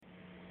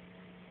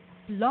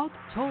Blog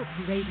Talk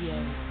Radio.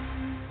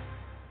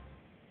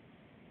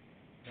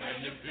 Can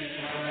you feel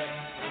it?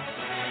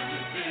 Can you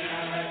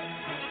feel it?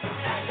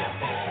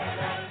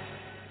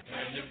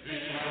 Can you feel it? Can you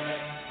feel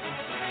it?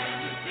 Can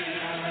you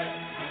feel it?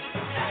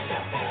 Can you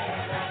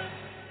feel it?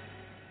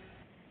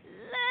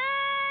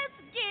 Let's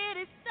get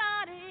it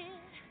started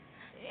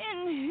in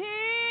here.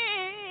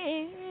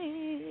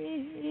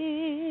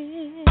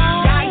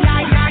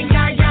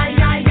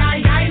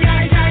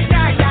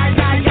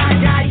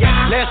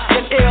 Let's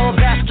get ill,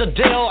 that's the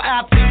deal.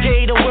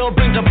 Applicator will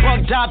bring the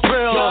bug dot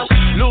drill.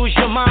 Lose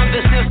your mind,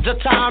 this is the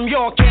time.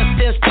 You can't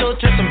stand still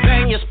till some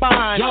bang your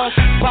spine.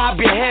 Bob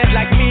your head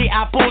like me,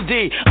 Apple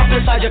D. Up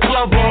inside your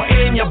club or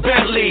in your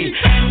Bentley.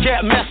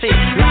 Get messy,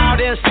 loud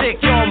and sick.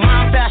 Your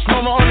mind fast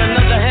moment on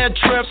another head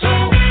trip.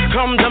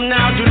 Come them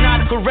now, do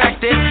not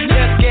correct it.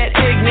 Let's get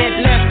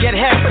ignorant, let's get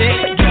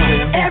hectic.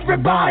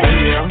 Everybody,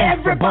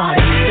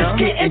 just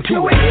get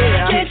into it.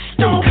 Get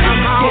stoked,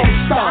 get it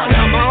started,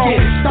 get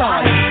it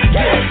started,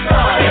 get it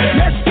started.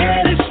 Let's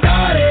get it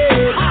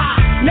started.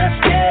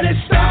 Let's get it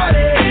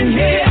started in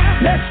here.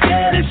 Let's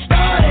get it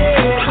started.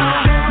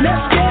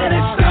 Let's get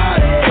it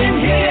started in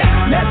here.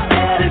 Let's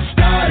get it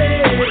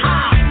started.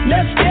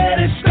 Let's get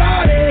it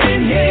started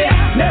in here.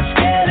 Let's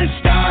get it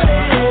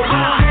started.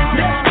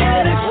 Let's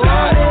get it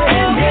started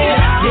in here.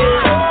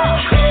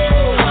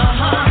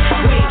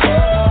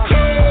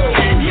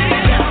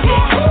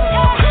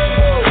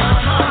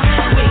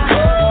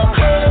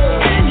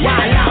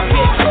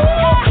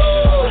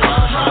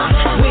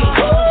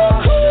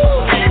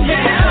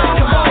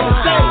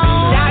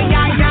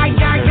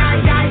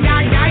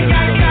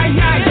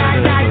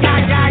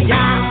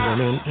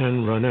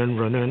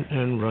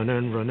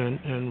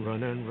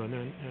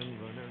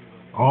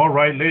 All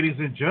right, ladies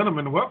and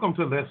gentlemen, welcome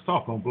to Let's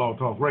Talk on Blog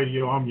Talk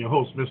Radio. I'm your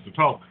host, Mr.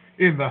 Talk,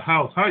 in the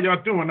house. How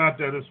y'all doing out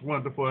there this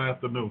wonderful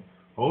afternoon?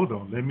 Hold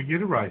on, let me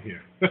get it right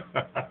here.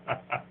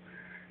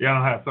 Y'all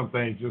know how some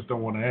things just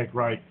don't want to act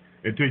right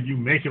until you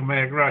make them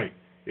act right.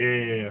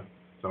 Yeah,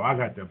 so I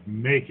got to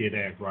make it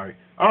act right.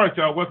 All right,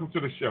 y'all, welcome to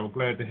the show.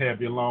 Glad to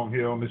have you along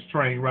here on this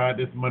train ride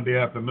this Monday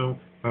afternoon.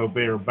 I hope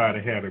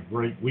everybody had a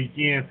great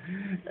weekend,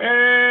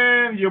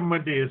 and your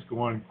Monday is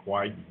going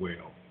quite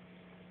well.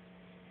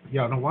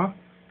 Y'all know why?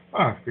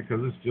 Because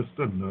it's just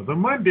another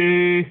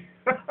Monday.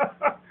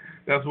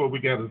 That's what we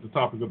got as the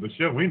topic of the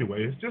show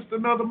anyway. It's just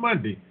another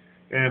Monday.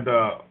 And,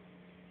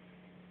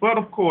 but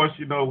of course,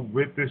 you know,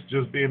 with this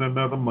just being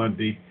another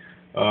Monday,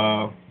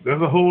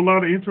 there's a whole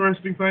lot of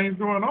interesting things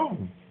going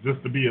on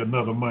just to be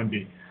another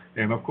Monday.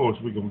 And of course,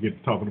 we're going to get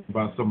to talking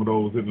about some of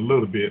those in a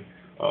little bit.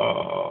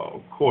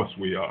 Of course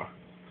we are.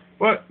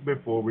 But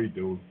before we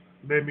do,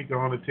 let me go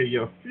on and tell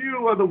you a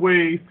few other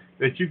ways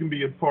that you can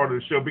be a part of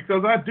the show,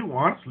 because I do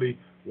honestly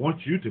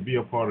want you to be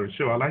a part of the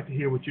show. I like to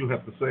hear what you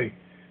have to say,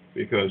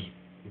 because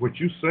what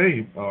you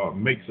say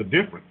makes a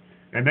difference,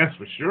 and that's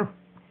for sure.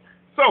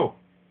 So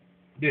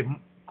the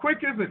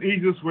quickest and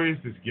easiest way is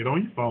just get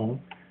on your phone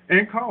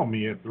and call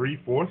me at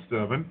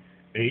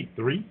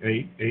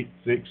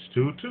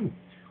 347-838-8622.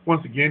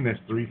 Once again, that's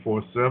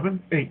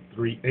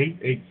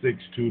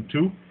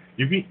 347-838-8622.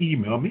 You can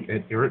email me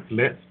at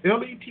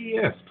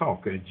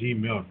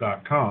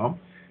ericletstalk@gmail.com.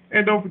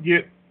 And don't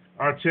forget,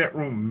 our chat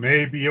room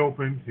may be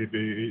open. If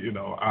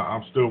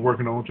I'm still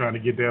working on trying to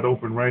get that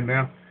open right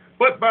now.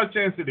 But by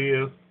chance it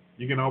is,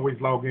 you can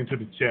always log into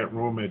the chat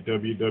room at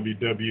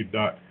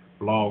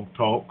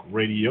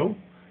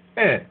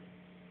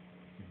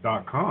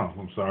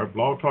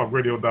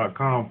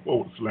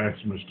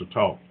blogtalkradio.com/Mr.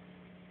 Talk.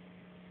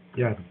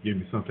 You have to give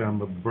me sometimes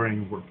my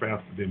brain work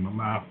faster than my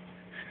mouth.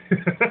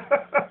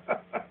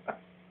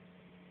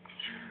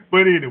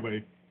 But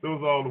anyway,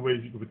 those are all the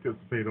ways you can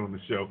participate on the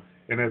show.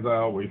 And as I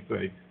always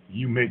say,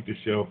 you make the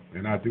show,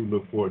 and I do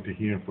look forward to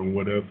hearing from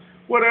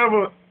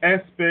whatever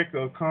aspect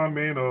or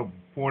comment or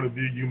point of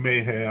view you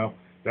may have.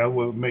 That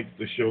will make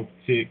the show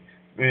tick.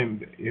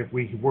 And if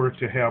we were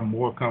to have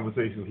more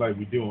conversations like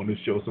we do on this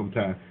show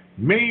sometime,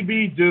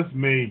 maybe, just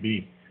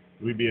maybe,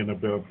 we'd be in a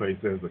better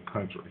place as a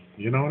country.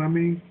 You know what I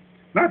mean?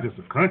 Not just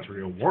a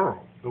country, a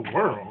world. The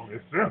world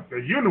itself, the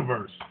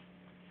universe.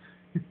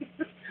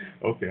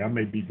 Okay, I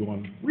may be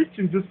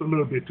reaching just a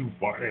little bit too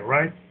far there,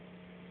 right?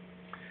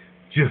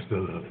 Just a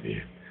little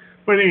bit.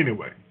 But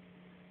anyway,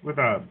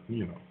 without,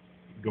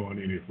 going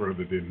any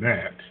further than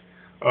that.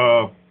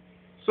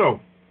 So,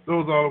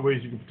 those are all the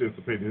ways you can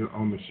participate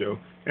on the show.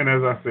 And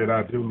as I said,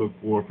 I do look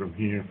forward from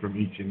hearing from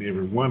each and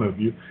every one of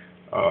you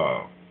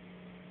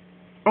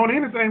on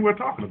anything we're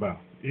talking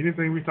about.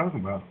 Anything we're talking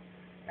about.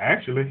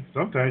 Actually,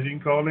 sometimes you can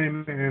call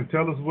in and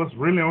tell us what's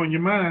really on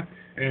your mind,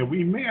 and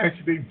we may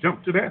actually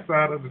jump to that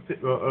side of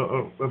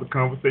the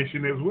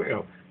conversation as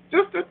well.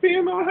 Just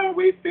depending on how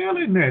we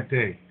feeling that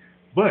day.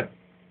 But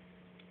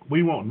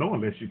we won't know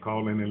unless you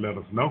call in and let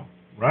us know,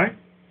 right?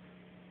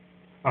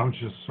 I'm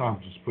just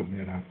putting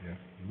that out there.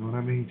 You know what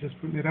I mean? Just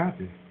putting it out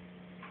there.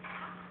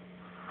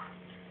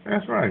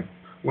 That's right.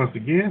 Once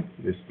again,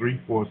 it's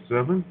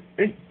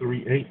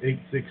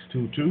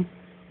 347-838-8622,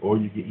 or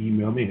you can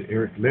email me at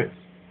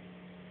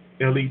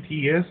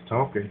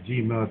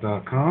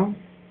ericletstalk@gmail.com.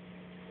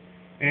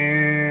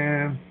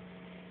 And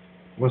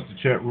once the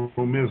chat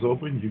room is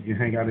open, you can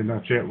hang out in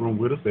our chat room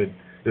with us at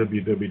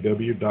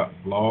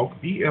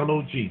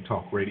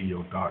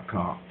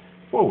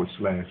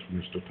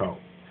www.blogtalkradio.com/Mr. Talk.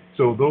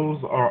 So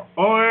those are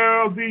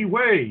all the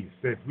ways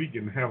that we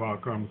can have our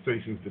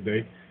conversations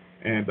today.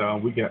 And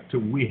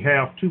we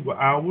have 2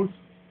 hours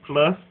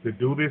plus to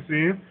do this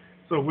in.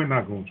 So we're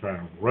not going to try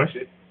and rush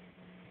it.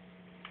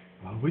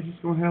 We're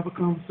just going to have a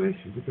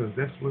conversation because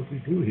that's what we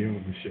do here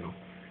on the show.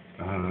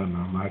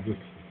 I just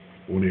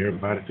want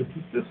everybody to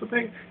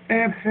participate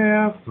and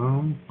have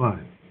some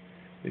fun.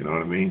 You know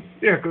what I mean?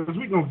 Yeah, because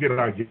we're going to get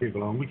our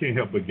giggle on. We can't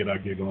help but get our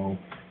giggle on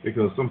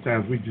because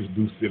sometimes we just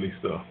do silly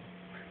stuff.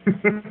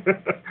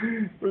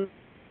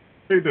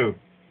 We do.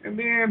 And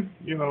then,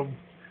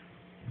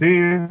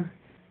 then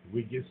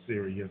we get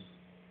serious.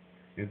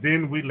 And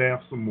then we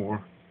laugh some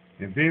more.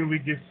 And then we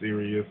get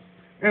serious.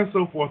 And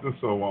so forth and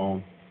so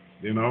on.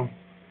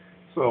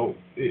 So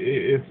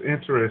it's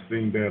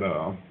interesting that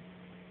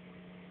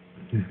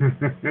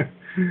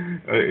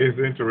it's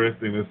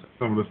interesting that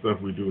some of the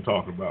stuff we do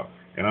talk about.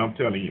 And I'm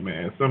telling you,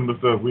 man, some of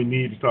the stuff we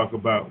need to talk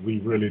about, we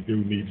really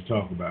do need to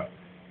talk about.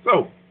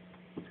 So,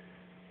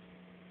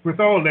 with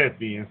all that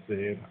being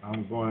said,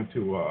 I'm going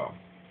to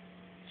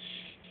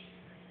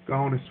go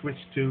on and switch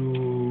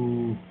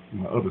to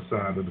my other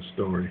side of the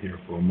story here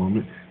for a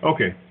moment.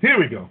 Okay, here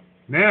we go.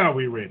 Now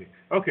we're ready.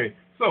 Okay,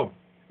 so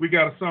we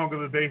got a song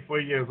of the day for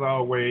you as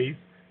always,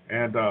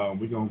 and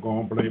we're going to go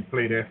on and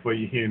play that for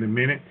you here in a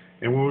minute.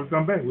 And when we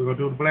come back, we're going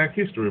to do the Black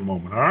History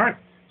moment, all right?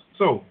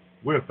 So,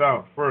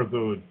 without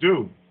further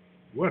ado,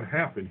 what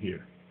happened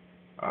here?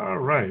 All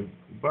right,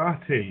 but I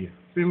tell you,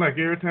 seems like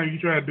every time you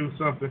try to do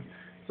something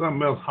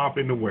else hop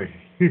in the way.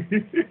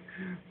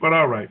 But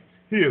all right,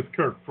 here's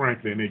Kirk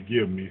Franklin and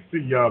Give Me. See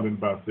y'all in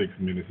about 6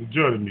 minutes.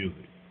 Enjoy the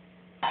music.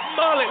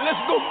 Molly,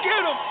 let's go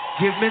get him.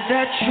 Give me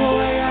that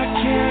joy I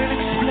can't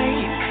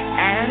explain.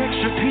 Add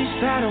extra peace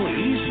that'll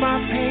ease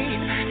my pain.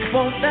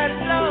 Want that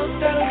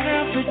love that'll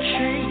never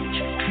change.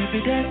 Give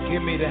me that,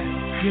 give me that,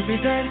 give me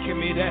that, give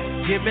me that.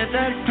 Give me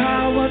that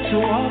power to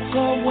walk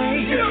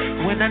away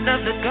when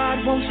another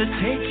God wants to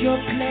take your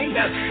place.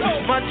 As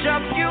much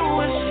of you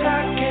as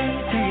I can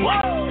take.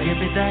 Give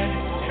me that,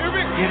 give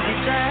me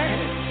that.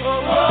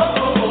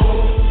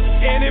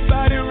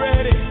 Anybody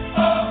ready?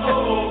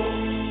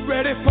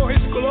 Ready for His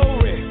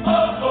glory?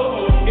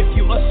 If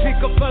you are sick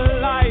of a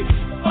life,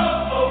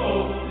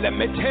 let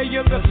me tell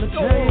you the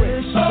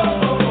story.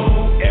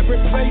 Every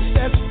place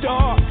that's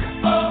dark,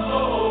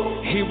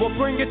 He will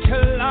bring it to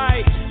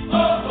light.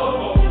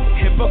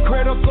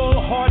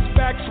 Hypocritical hearts,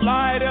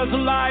 backsliders,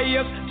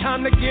 liars,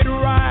 time to get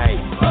right.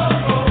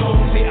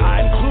 See,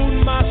 I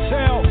include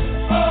myself.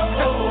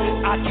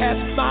 I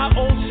cast my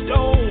own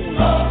stone.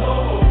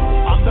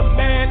 I'm the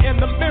man in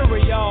the mirror,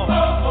 y'all.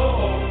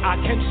 I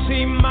can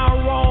see my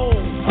wrong,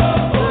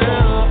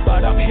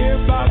 but I'm here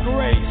by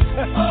grace,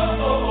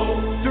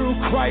 through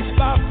Christ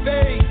by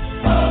faith.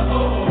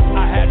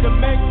 I had to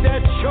make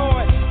that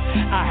choice.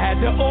 I had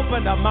to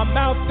open up my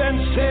mouth and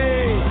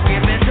say,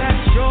 give me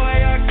that joy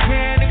I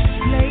can't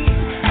explain.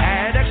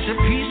 Add extra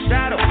peace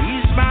that'll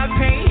ease my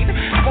pain.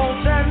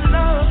 Want that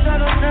love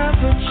that'll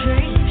never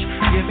change.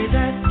 Give me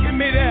that, give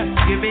me that,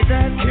 give me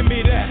that, give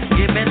me that.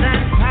 Give me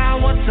that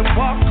power to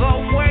walk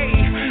away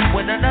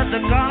when another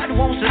God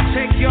wants to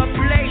take your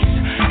place.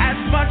 As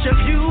much of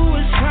you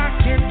as I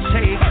can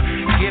take.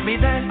 Give me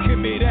that, give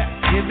me that,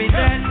 give me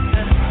that.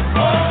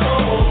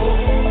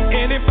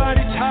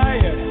 Anybody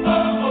tired?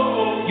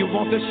 You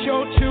want the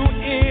show to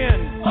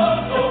end?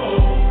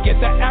 Get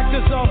the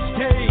actors off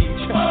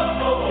stage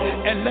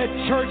and let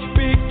church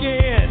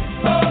begin.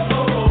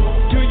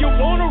 Do you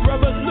want a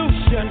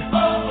revolution?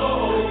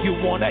 You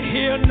want to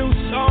hear new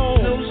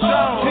songs?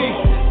 See,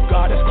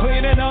 God is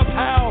cleaning up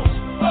house,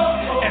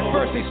 and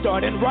first He's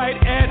starting right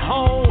at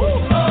home.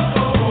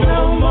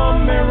 No more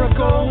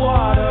miracle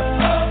water,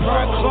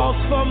 prayer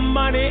cloths for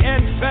money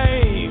and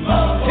fame.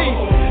 See,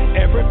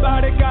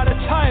 everybody got a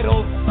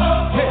title,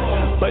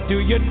 but do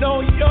you know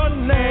your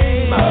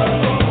name?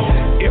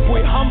 If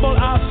we humble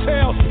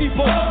ourselves,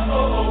 people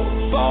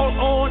fall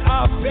on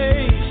our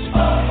face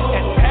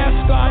and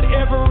ask God,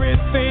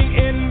 everything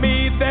in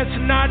me that's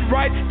not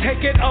right, take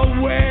it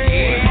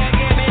away. Yeah,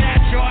 give me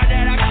that joy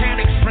that I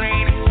can't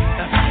explain.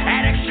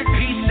 Add extra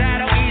peace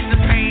that'll ease the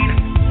pain.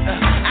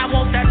 I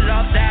want that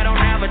love that'll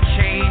never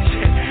change.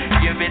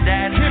 Give me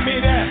that, give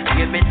me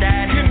that, give me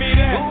that, give me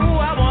that. Ooh,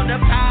 I want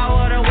the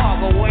power to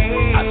walk away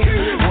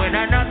when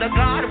another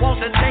God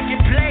wants to take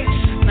your place.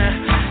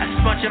 As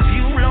much of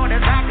you, Lord, as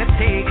I could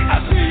take.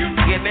 I see you.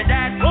 Give me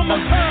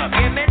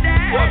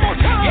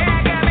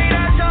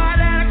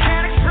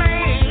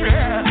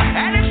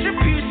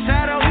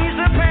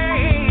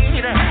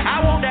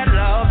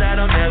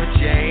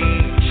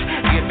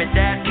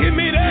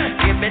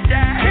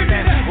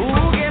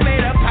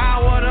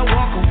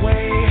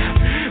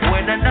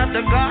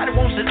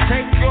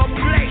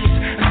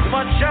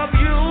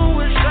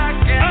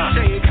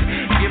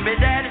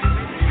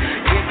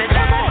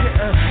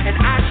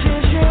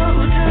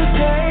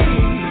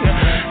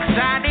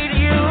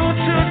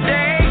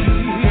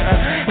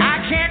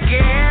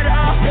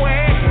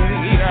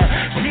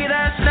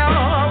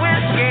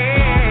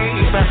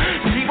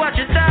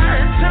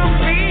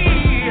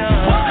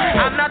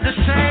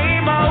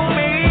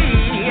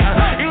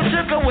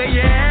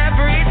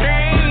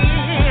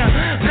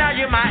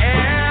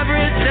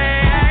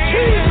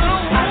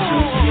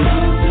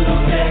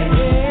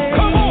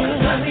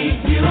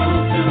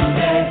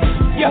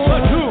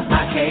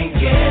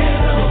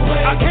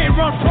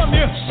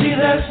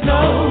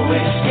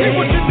See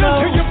what you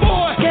done to your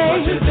boy.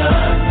 What you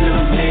done to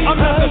me.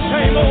 I'm not the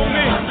same old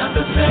me. I'm not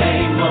the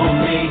same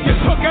old me. You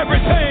took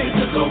everything.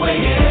 You took away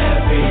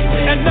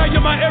everything. And now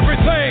you're my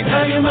everything.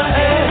 Now you're my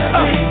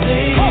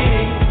everything.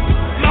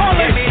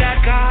 Give me that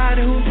God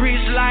who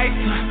breathes life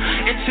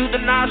into the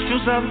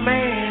nostrils of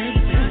man.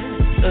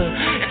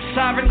 And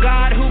sovereign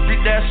God who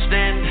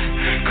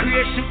predestined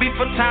creation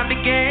before time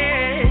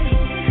began.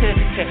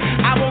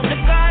 I want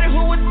the God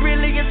who with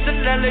brilliance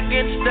and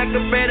elegance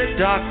decorated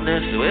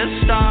darkness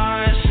with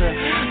stars.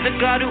 The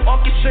God who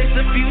orchestrates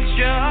the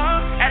future.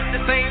 At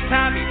the same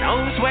time he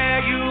knows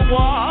where you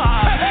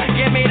are.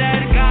 Give me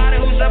that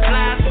God who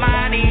supplies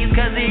my needs,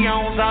 cause he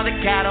owns all the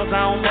cattle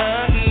on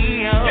the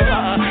hill.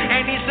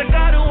 And he's the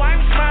God who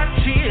wipes my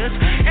tears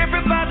and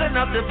provides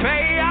enough to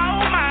pay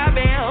all my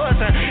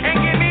bills. And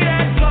give me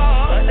that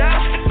God,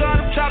 that's the God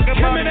I'm talking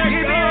about. Give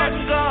me that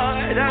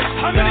God, that's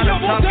the God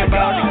I'm talking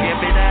about. Give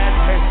me that.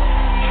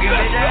 Give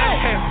me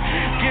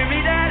that. Give me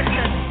that.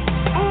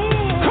 Ooh.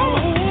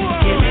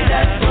 Give me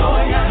that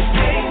joy I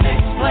can't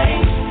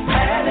explain.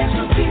 That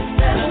extra peace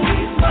that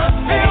leaves my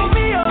pain. Fill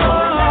me up.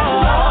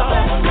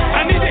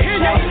 I need to hear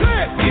you say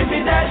it. Give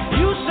me that.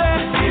 You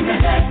said. Give me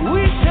that.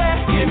 We said.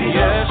 Give me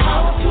your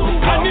power to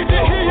I need to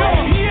hear you.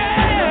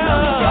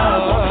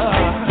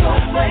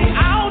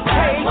 I'll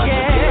take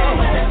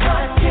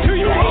it. Do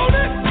you want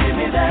it? Give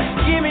me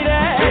that. Give me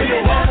that. Do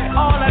you want it?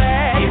 All of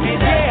that. Give me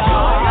that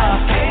joy I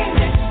can't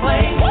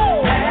explain.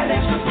 That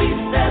extra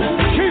peace that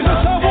leaves Jesus,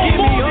 I want Give me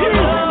more your of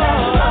you.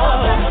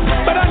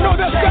 love. But I know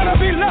there's gotta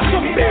be less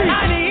of me.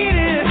 I need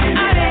it.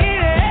 I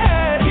need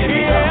it.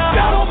 Yeah.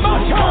 Not on my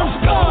terms,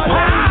 God.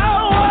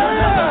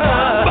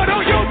 But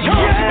on your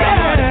terms,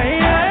 God.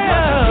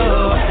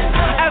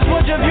 As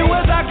much of you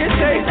as I can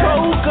take,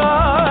 oh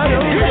God. Do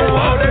you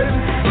want it?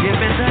 Give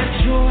me that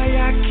joy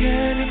I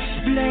can't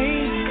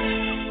explain.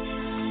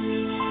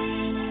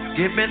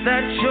 Give me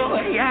that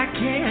joy I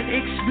can't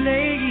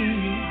explain.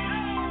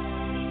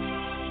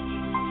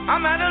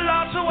 I'm at a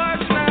loss of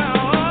words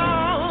now.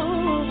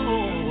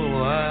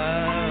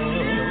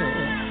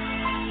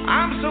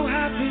 I'm so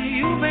happy,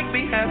 you make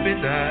me happy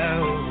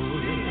now.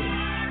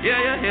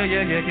 Yeah. Give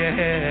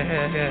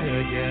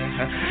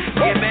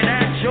me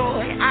that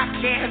joy I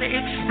can't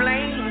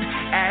explain.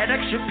 Add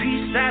extra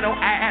peace that'll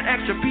add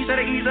extra peace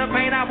that'll ease the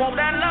pain. I want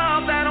that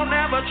love that'll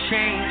never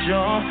change.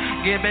 Oh,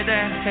 give me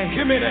that.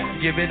 Give me that.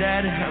 Give me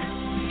that.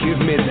 Give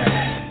me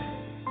that.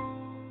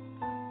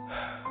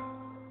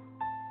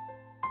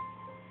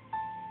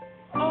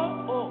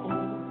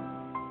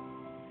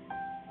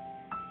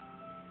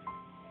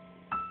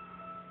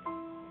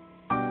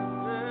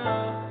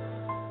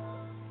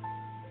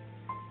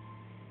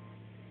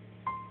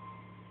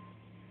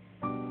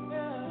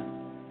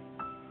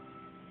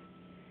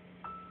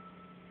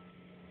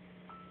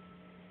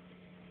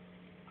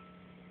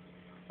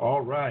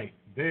 All right,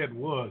 that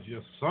was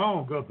your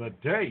song of the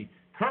day,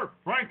 Kirk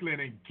Franklin,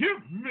 and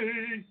Give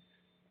Me.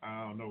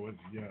 I don't know what.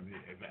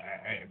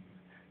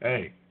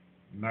 Hey,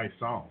 nice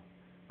song.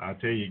 I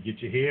tell you,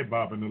 get your head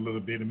bobbing a little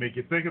bit and make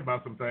you think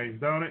about some things,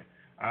 don't it?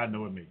 I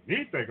know it makes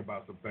me think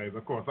about some things.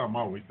 Of course, I'm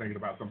always thinking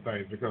about some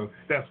things because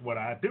that's what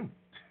I do.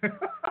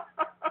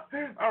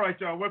 All right,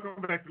 y'all.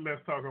 Welcome back to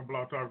Let's Talk on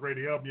Blog Talk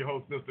Radio. I'm your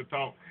host, Mr.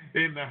 Talk,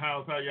 in the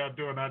house. How y'all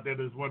doing out there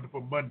this wonderful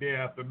Monday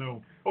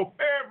afternoon? Hope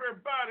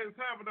everybody's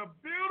having a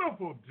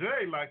beautiful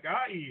day like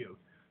I is.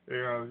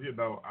 You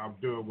know, I'm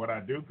doing what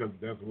I do because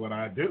that's what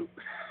I do.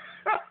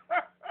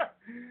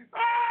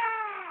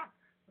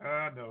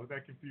 I know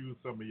that confused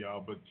some of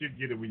y'all, but you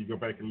get it when you go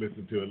back and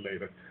listen to it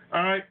later.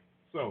 All right.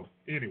 So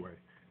anyway,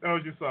 that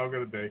was your song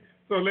of the day.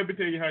 So let me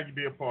tell you how you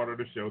be a part of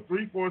the show.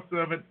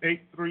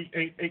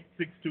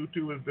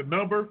 347-838-8622 is the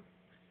number.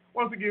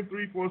 Once again,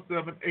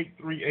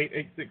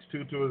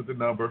 347-838-8622 is the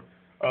number.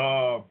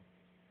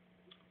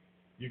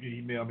 You can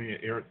email me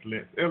at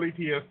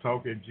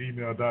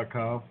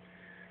LETStalk@gmail.com.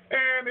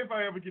 And if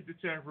I ever get the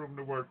chat room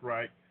to work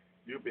right,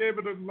 you'll be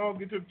able to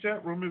log into the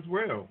chat room as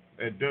well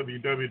at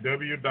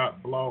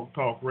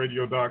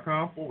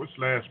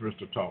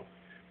www.blogtalkradio.com/Mr. Talk.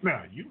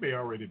 Now, you may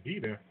already be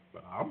there,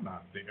 but I'm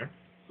not there.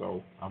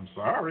 So I'm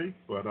sorry,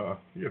 but,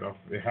 you know,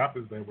 it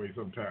happens that way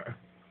sometimes.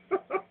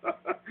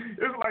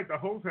 It's like the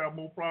hosts have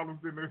more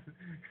problems than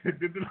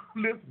the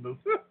listeners.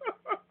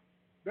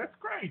 That's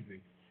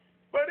crazy.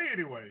 But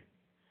anyway,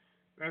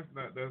 that's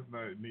not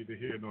neither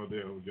here nor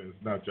there.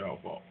 It's not y'all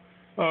fault.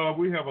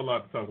 We have a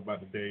lot to talk about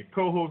today.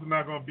 Co-host is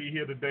not going to be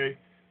here today.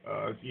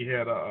 She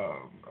had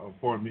an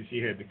appointment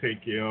she had to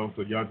take care of,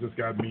 so y'all just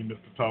got me,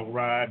 Mr. Talk,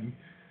 riding.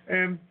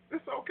 And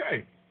it's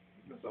okay.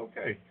 It's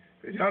okay.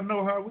 Because y'all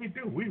know how we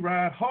do. We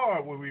ride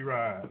hard when we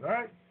ride,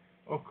 right?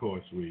 Of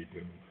course we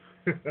do.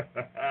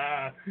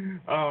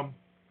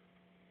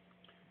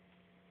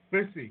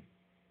 Let's see.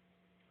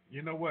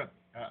 You know what?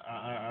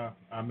 I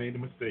made a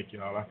mistake,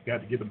 y'all. I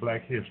forgot to get a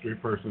Black History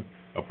person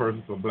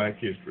for Black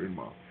History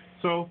Month.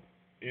 So,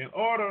 in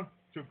order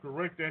to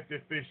correct that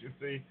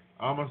deficiency,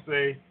 I'm going to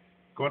say,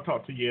 go and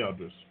talk to your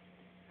elders.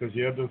 Because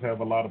your elders have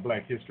a lot of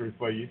Black history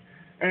for you.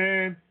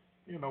 And,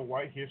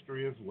 white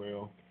history as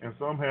well, and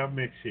some have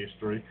mixed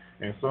history,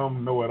 and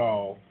some know it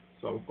all.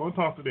 So go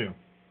talk to them.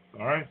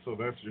 All right, so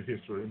that's your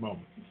history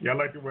moment. Y'all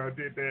like the way I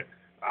did that?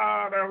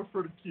 Ah, that was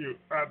pretty cute.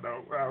 I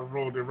know, I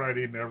rolled it right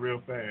in there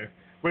real fast.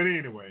 But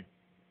anyway,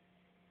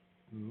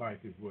 life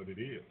is what it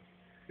is.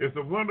 It's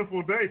a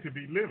wonderful day to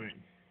be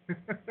living.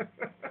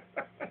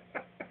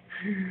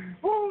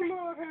 Oh,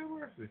 Lord have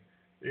mercy.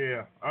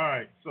 Yeah, all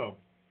right, so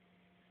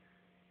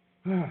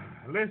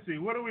let's see.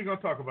 What are we going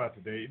to talk about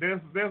today?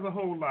 There's a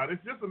whole lot.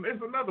 It's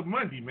another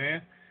Monday,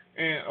 man.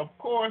 And, of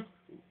course,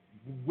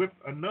 with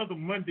another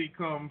Monday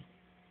comes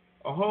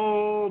a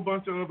whole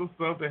bunch of other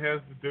stuff that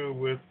has to do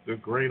with the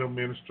great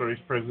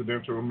administration,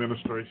 presidential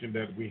administration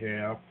that we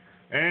have.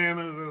 And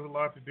there's a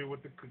lot to do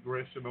with the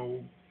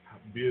congressional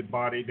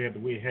body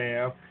that we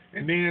have.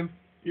 And then,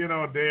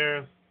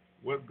 there's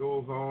what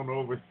goes on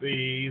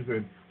overseas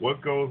and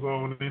what goes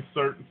on in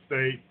certain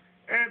states.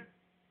 And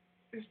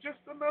it's just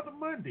another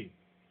Monday.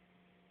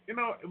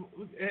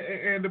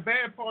 And the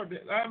bad part,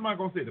 I'm not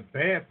going to say the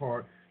bad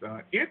part,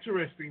 the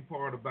interesting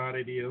part about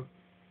it is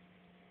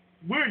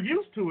we're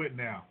used to it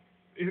now.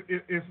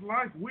 It's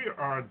like we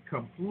are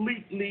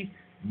completely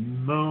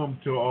numb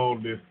to all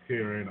this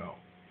carrying on.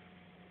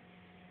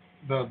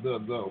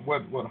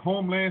 What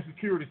Homeland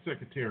Security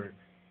Secretary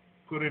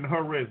put in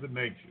her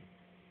resignation.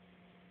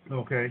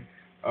 Okay,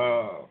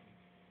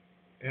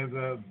 and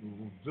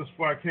just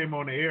before I came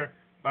on the air,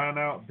 found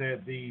out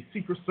that the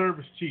Secret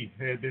Service chief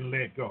had been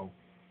let go.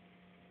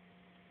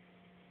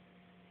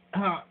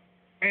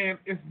 And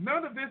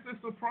none of this is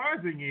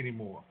surprising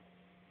anymore.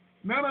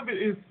 None of it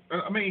is.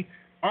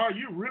 Are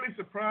you really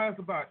surprised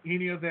about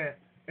any of that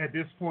at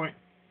this point?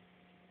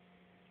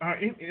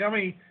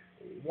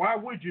 Why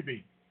would you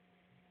be?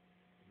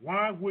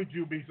 Why would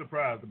you be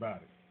surprised about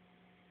it?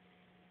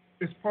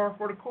 It's par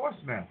for the course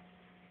now.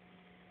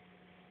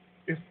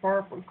 It's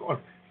par for the course.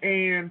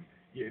 And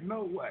you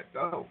know what,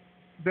 though?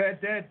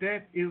 That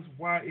is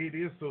why it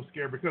is so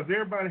scary, because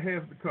everybody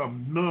has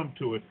become numb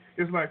to it.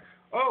 It's like,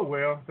 oh,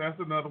 well, that's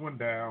another one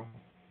down.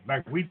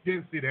 Like we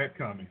didn't see that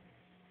coming.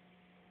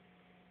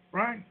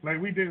 Right? Like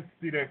we didn't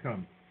see that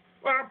coming.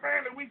 Well,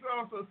 apparently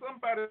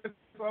somebody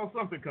saw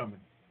something coming.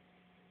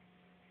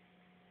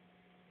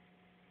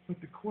 But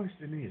the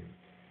question is,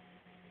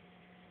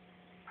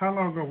 how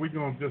long are we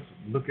going to just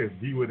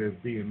view it as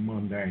being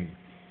mundane?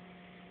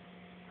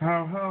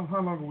 How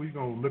long are we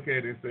going to look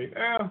at it and say,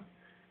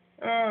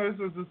 this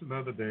is just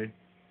another day,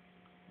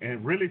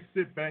 and really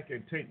sit back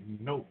and take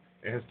note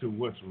as to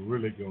what's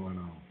really going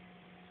on?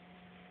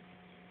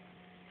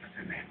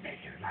 Doesn't that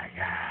make it like,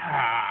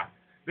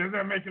 does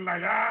that make it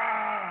like,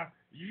 yeah,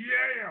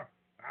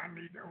 I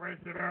need to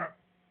wake it up?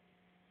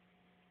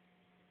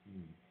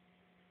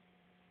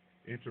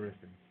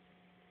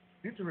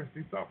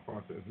 Interesting thought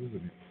process,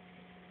 isn't it?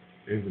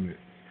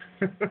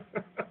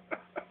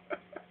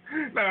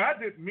 Now, I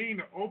didn't mean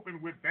to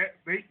open with that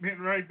statement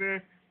right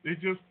there. It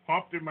just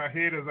popped in my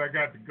head as I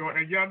got to go.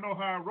 And y'all know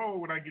how I roll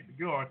when I get to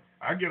going.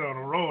 I get on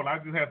a roll. I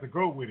just have to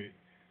go with it.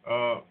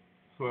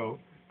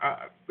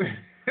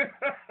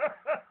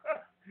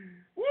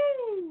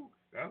 Woo!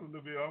 That's a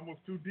little bit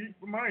almost too deep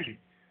for me.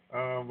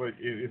 But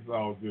it's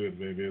all good,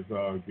 baby. It's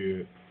all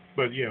good.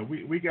 But, yeah,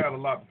 we got a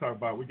lot to talk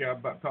about. We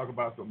got to talk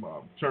about some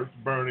church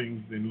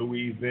burnings in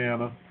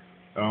Louisiana,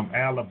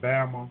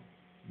 Alabama.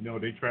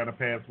 They trying to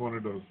pass one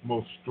of the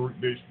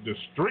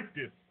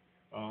strictest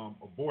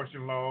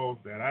abortion laws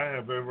that I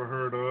have ever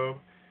heard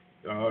of.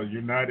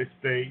 United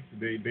States,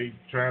 they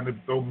trying to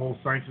throw more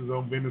sanctions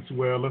on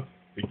Venezuela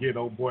to get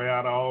old boy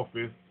out of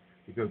office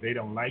because they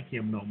don't like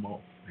him no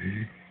more.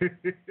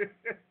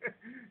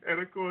 And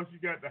of course, you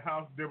got the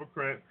House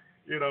Democrats.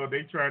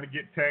 They trying to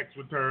get tax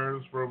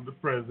returns from the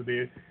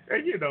president,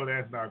 and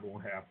that's not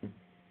gonna happen.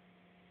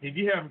 If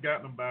you haven't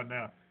gotten them by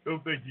now,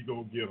 don't think you're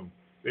gonna get them.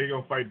 They're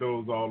going to fight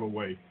those all the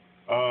way.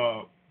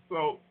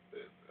 So,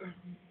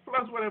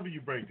 plus whatever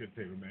you bring to the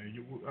table,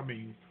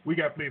 man. We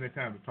got plenty of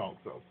time to talk.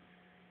 So,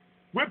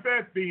 with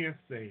that being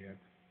said,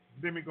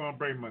 let me go and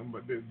bring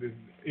this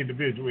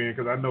individual in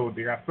because I know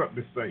they got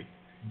something to say.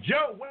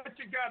 Joe, what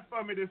you got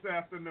for me this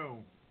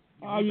afternoon?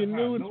 You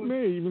knew it's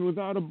me, even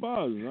without a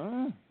buzz,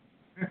 huh?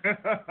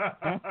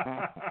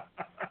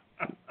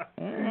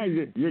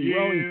 You're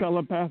growing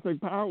telepathic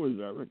powers,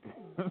 Eric.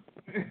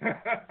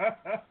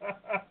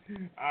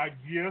 I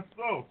guess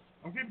so.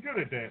 I'm getting good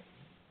at that.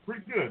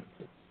 Pretty good.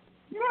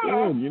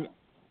 Good.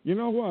 You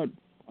know what?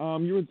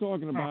 You were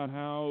talking about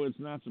how it's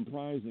not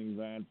surprising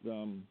that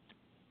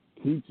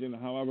Keaton,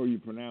 however you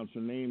pronounce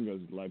her name, was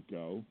let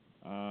go.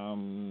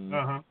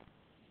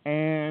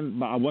 And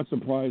what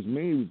surprised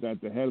me was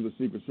that the head of the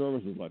Secret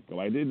Service was let go.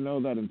 I didn't know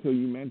that until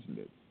you mentioned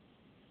it.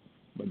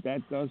 But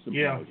that does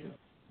surprise me.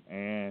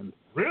 And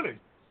really?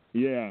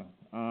 Yeah,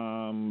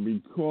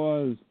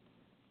 because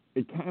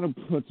it kind of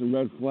puts a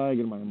red flag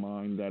in my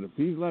mind that if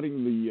he's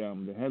letting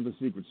the head of the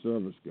Secret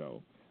Service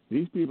go,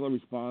 these people are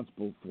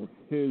responsible for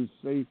his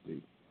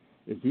safety.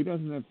 If he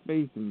doesn't have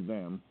faith in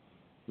them,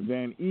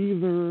 then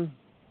either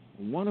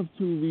one of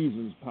two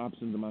reasons pops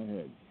into my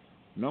head.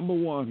 Number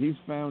one, he's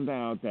found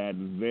out that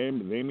they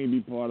may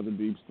be part of the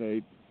deep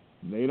state.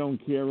 They don't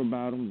care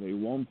about him. They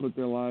won't put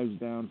their lives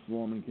down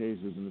for him in case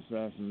there's an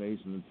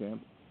assassination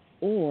attempt.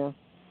 Or,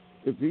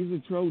 if he's a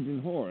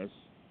Trojan horse,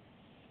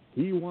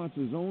 he wants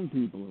his own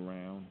people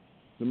around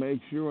to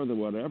make sure that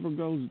whatever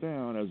goes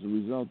down as a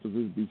result of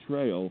his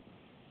betrayal,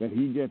 that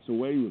he gets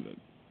away with it.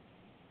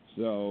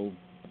 So,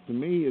 to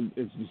me,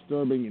 it's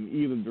disturbing in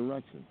either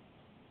direction.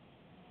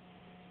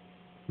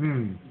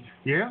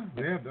 Yeah,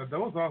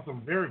 those are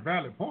some very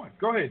valid points.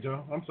 Go ahead,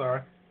 Joe. I'm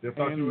sorry. And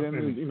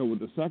then, with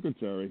the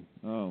secretary,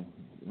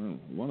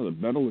 one of the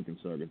better-looking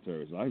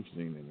secretaries I've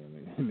seen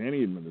in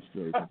any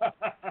administration.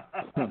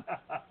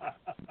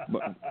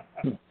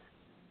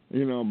 But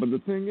the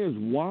thing is,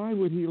 why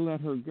would he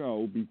let her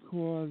go?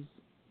 Because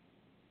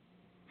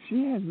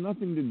she has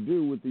nothing to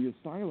do with the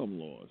asylum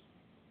laws.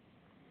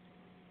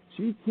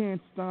 She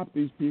can't stop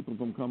these people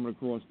from coming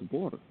across the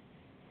border.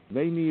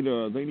 They need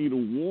a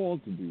wall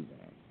to do that.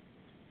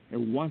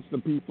 And once the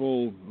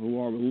people who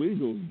are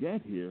illegals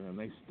get here and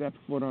they step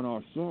foot on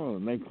our soil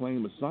and they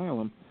claim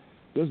asylum,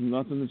 there's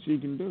nothing that she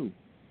can do.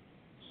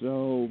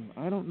 So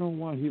I don't know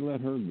why he let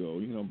her go,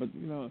 but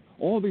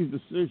all these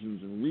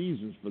decisions and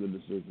reasons for the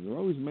decisions are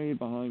always made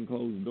behind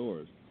closed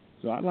doors.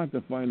 So I'd like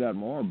to find out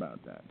more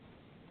about that.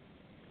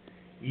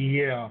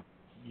 Yeah.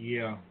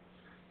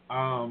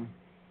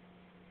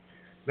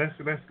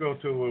 Let's go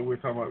to what we're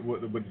talking about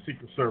with the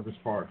Secret Service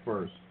part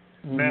first.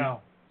 Mm-hmm.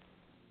 Now,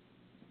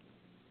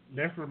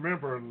 let's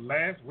remember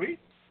last week,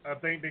 I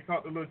think they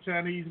caught the little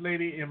Chinese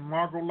lady in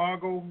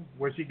Mar-a-Lago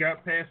where she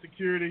got past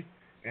security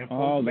and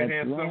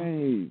that's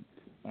right.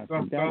 I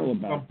forgot all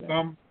about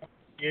that.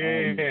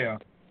 Yeah.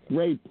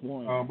 Great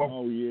point. And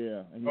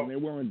they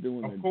weren't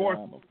doing their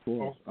job, of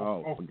course.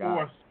 Of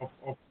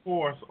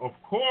course.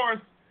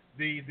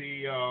 The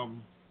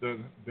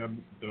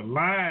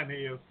line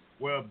is,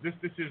 well, this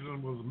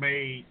decision was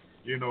made,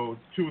 2 or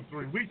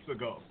 3 weeks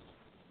ago.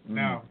 Mm-hmm.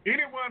 Now,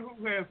 anyone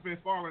who has been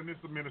following this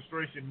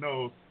administration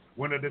knows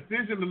when a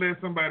decision to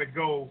let somebody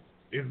go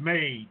is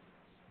made,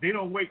 they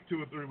don't wait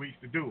 2 or 3 weeks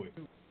to do it.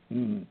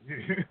 Mm-hmm.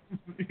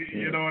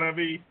 You know what I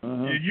mean?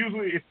 Uh-huh.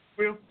 Usually it's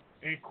swift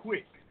and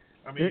quick.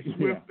 I mean,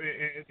 swift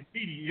and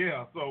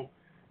immediate. So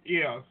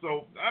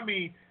I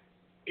mean,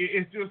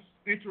 it's just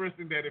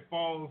interesting that it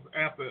falls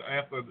after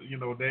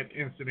that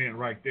incident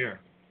right there.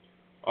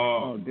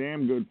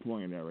 Damn good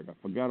point, Eric. I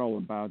forgot all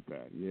about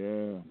that.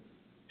 Yeah.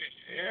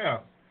 Yeah.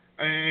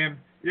 And,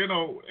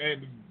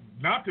 and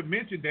not to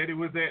mention that it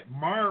was at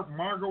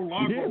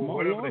Mar-a-Lago. Yeah,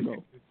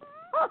 Mar-a-Lago.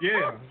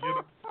 Yeah,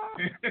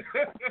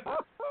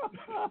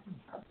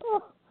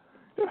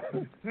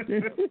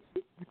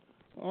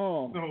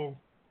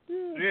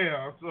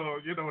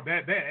 So,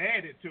 that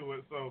added to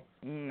it. So,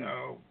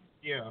 no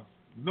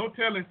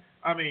telling.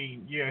 I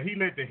mean, he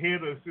let the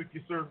head of the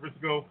Secret Service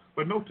go,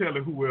 but no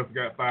telling who else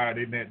got fired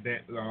in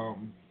that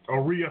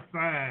or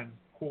reassigned,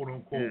 quote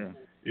unquote.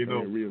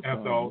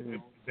 After all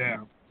that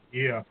down.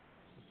 Yeah.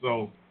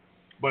 So,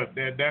 but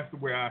that's the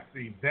way I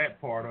see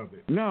that part of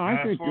it. No,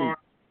 I think.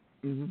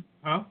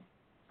 Huh?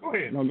 Go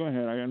ahead. No, go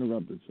ahead. I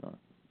interrupted, sorry.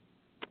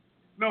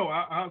 No,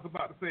 I was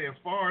about to say, as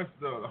far as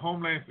the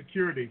Homeland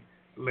Security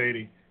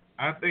lady,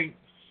 I think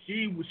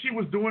she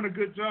was doing a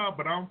good job,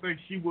 but I don't think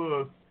she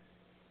was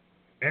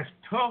as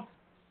tough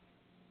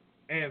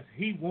as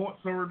he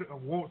wants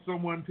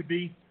someone to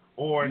be,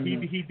 or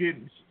he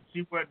didn't.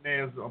 She wasn't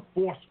as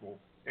forceful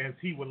as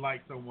he would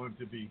like someone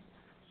to be.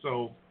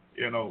 So,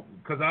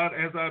 because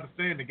as I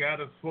understand, the guy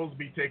that's supposed to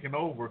be taking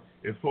over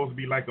is supposed to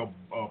be like a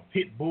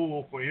pit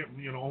bull for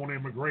on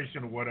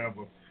immigration or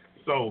whatever.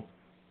 So,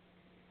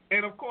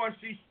 and of course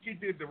she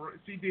did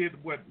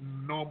what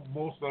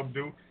most of them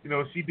do.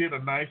 She did a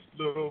nice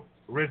little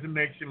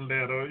resignation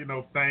letter,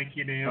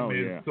 thanking him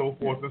and so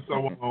forth and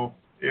so on.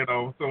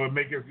 So it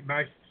make a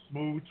nice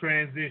smooth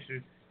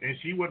transition. And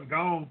she wasn't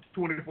gone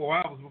 24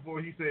 hours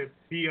before he said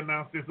he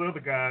announced this other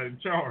guy in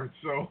charge.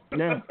 So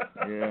yeah.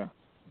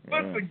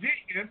 Once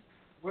again,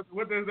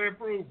 what does that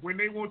prove? When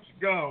they want you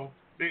gone,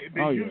 they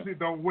usually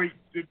don't wait.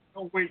 They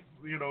don't wait,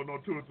 no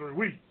 2 or 3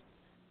 weeks.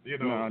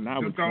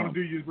 Not just going to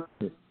do you.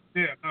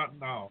 Yeah,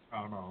 not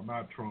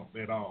Trump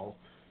at all.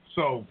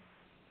 So,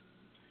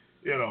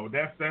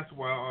 that's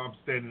why I'm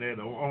standing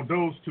there on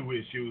those two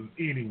issues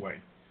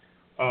anyway.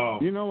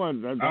 You know what?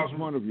 That's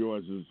one of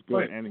yours is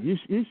good, and he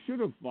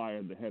should have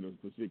fired the head of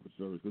the Secret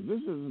Service because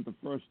this isn't the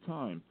first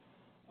time.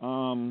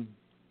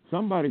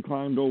 Somebody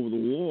climbed over the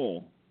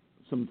wall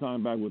some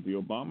time back with the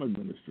Obama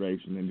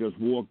administration and just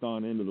walked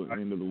on into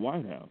the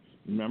White House.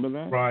 Remember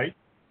that? Right.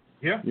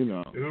 Yeah. It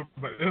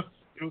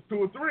was 2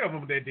 or 3 of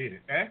them that did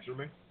it,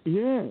 actually.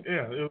 Yeah.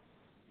 Yeah.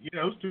 It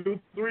was 2 or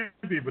 3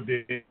 people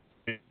did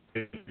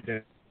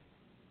it.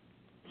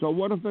 So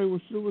what if they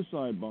were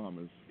suicide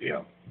bombers?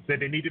 Yeah. Said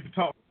they needed to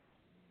talk.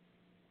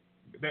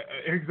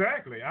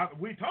 Exactly.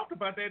 We talked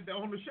about that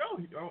on the show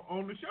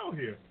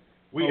here.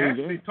 We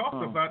actually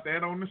talked about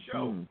that on the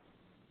show.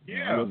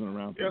 Yeah. I wasn't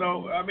around.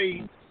 I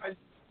mean,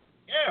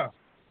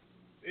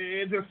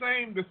 it's the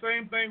same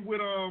thing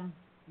with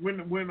when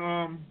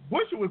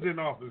Bush was in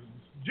office.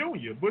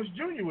 Jr. Bush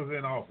Jr. was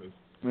in office.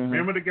 Uh-huh.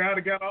 Remember the guy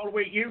that got all the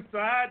way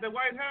inside the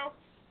White House?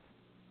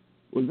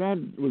 Was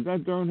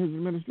that during his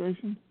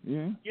administration?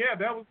 Yeah. Yeah,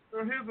 that was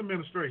his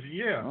administration.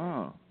 Yeah.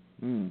 Oh.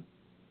 Hmm.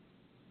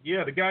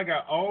 Yeah, the guy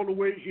got all the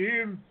way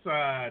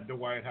inside the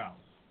White House.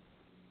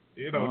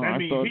 You know, that I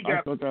means thought, he got.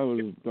 I thought that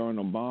was during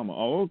Obama.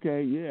 Oh,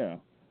 okay, yeah.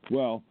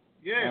 Well,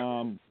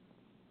 Yeah.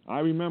 I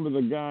remember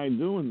the guy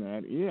doing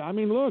that. Yeah, I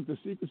mean, look, the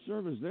Secret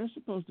Service, they're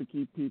supposed to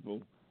keep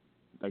people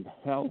the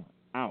hell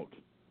out,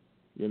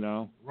 you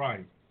know?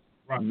 Right.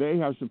 Right.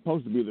 They are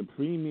supposed to be the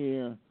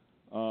premier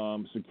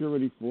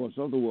security force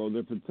of the world.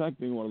 They're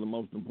protecting one of the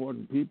most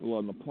important people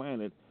on the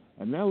planet,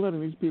 and they're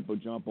letting these people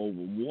jump over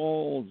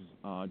walls,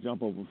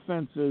 jump over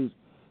fences.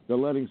 They're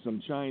letting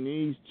some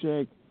Chinese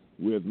chick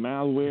with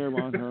malware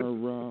on her,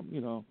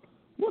 you know.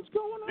 What's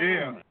going on?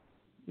 Yeah.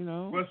 You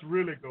know? What's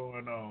really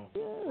going on?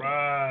 Yeah.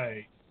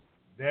 Right.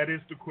 That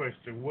is the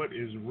question. What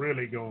is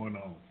really going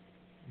on?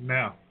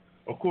 Now,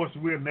 of course,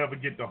 we'll never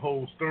get the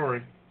whole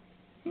story.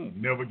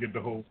 Never get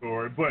the whole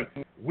story. But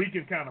we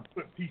can kind of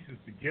put pieces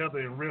together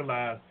and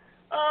realize,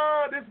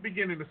 this is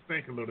beginning to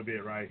stink a little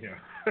bit right here.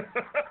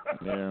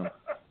 Yeah.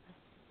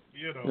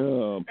 You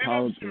know. And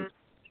politics. I'm sure.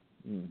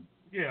 Mm.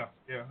 Yeah,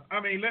 yeah. I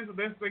mean,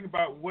 let's think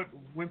about what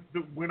went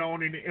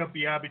on in the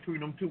FBI between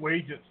them two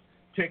agents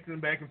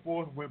texting back and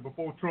forth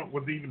before Trump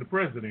was even the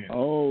president.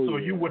 Oh, so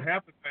yeah. you would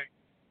have to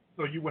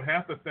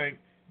think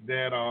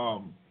that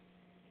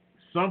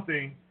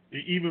something,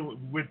 even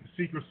with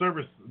the Secret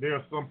Service, there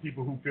are some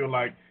people who feel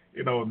like,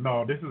 you know,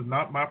 no, this is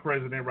not my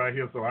president right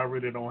here, so I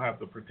really don't have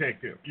to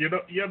protect him. You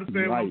know, you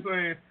understand what I'm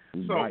saying?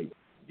 So Right.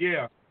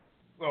 yeah.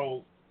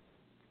 So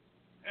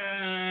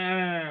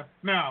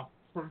now,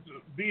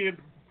 being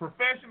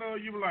professional,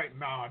 you were like,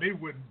 nah, they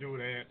wouldn't do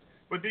that.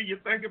 But then you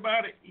think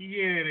about it,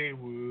 yeah, they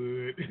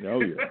would.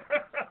 Oh, yeah.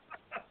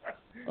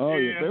 Oh,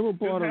 yeah. If they were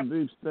part Just of the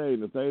deep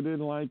state, if they didn't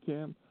like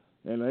him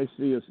and they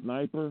see a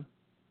sniper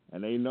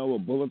and they know a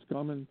bullet's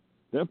coming,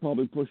 they'll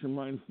probably push him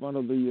right in front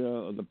of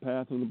the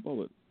path of the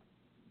bullet.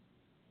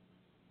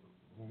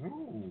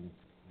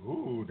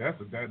 Ooh,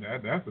 that's a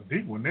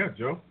deep one there,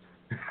 Joe.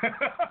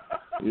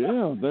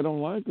 Yeah, they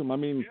don't like him. I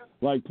mean,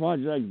 like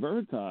Project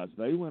Veritas,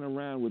 they went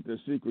around with their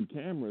secret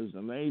cameras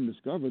and they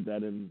discovered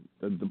that in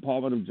the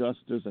Department of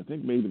Justice, I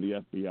think maybe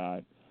the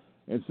FBI,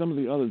 and some of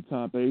the other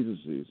top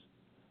agencies,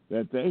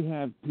 that they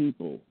have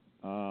people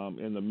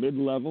in the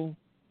mid-level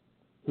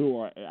who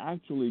are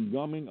actually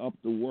gumming up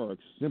the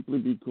works simply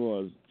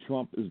because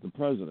Trump is the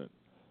president.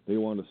 They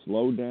want to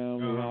slow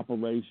down the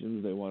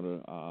operations. They want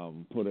to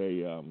put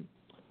a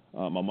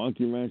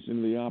monkey wrench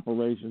into the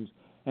operations.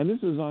 And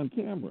this is on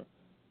camera.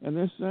 And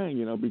they're saying,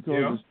 you know,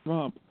 because it's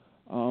Trump,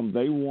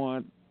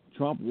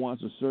 Trump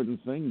wants a certain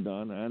thing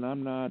done, and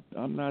I'm not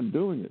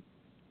doing it.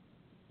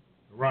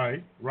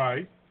 Right.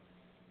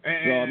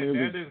 And So, I mean,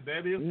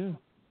 that is. Yeah.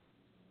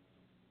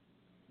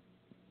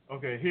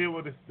 Okay, here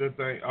what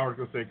the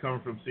article say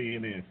coming from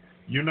CNN.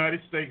 United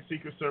States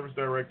Secret Service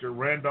Director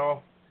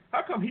Randolph.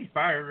 How come he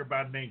fired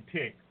everybody named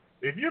Tex?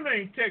 If your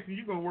name Tex and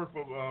you're gonna work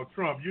for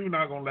Trump, you're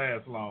not gonna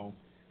last long.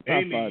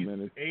 About 5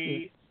 minutes.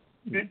 Alles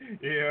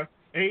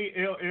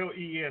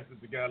is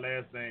the guy's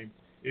last name,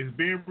 is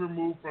being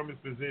removed from his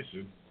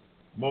position.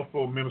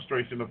 Multiple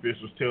administration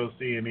officials tell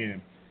CNN.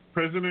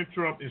 President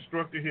Trump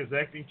instructed his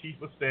acting chief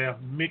of staff,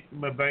 Mick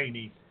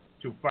Mulvaney,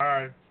 to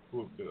fire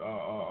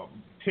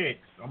Tex.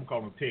 I'm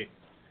calling him Tex.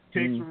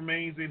 Tex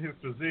remains in his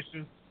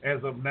position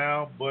as of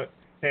now, but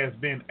has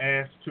been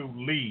asked to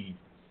leave.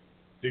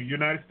 The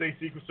United States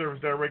Secret Service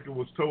Director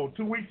was told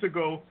 2 weeks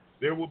ago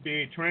there would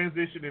be a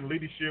transition in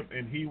leadership,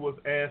 and he was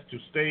asked to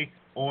stay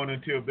on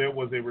until there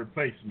was a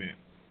replacement.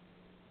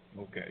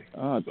 Okay.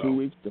 2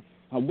 weeks ago.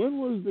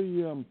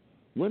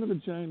 When did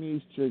the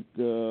Chinese chick,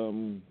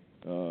 when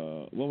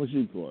was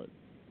she for it?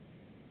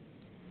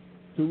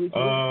 2 weeks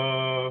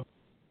ago?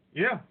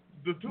 Yeah.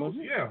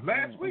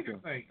 Last week,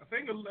 okay. I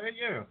think,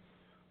 yeah.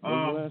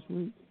 Was it last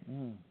week?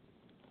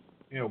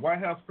 Yeah, White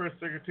House Press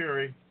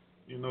Secretary,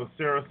 you know,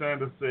 Sarah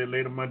Sanders said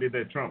later Monday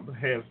that Trump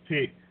has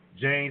picked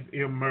James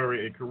M.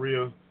 Murray, a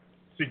career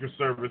Secret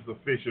Service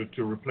official,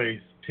 to replace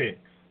Tex.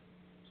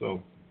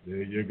 So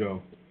there you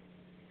go.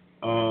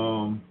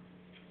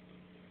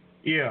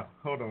 Yeah,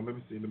 hold on. Let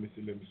me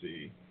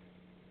see.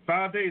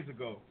 5 days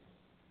ago.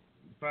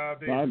 5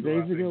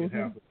 days ago it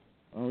happened.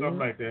 Something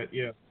like that,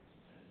 yeah.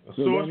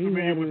 So then he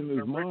had it in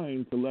his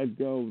mind to let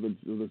go of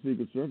the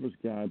Secret Service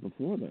guy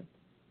before then.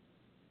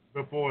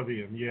 Before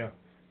then, yeah.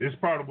 This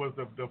part was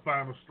the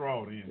final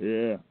straw then.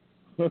 Yeah.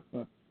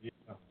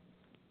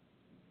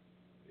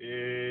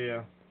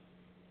 Yeah.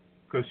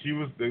 Because she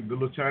was, the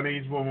little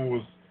Chinese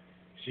woman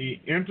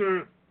she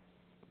entered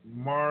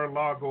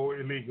Mar-a-Lago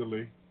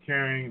illegally,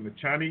 carrying the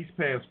Chinese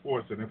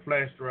passports and a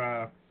flash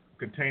drive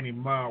containing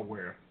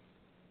malware.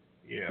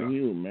 Yeah. Can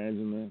you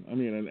imagine that? I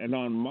mean, and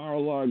on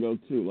Mar-a-Lago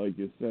too, like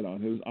you said,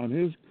 on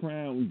his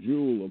crown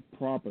jewel of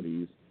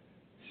properties,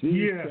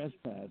 she's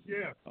trespassing.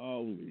 Yeah.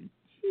 Holy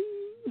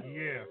jeez.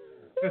 Yeah.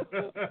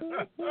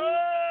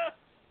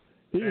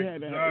 He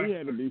had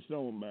to be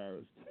so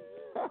embarrassed.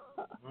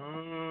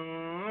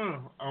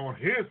 On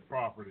his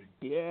property.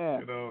 Yeah.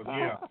 You know,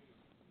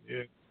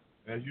 yeah.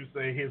 As you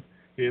say,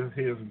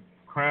 his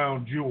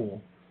crown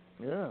jewel.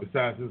 Yeah.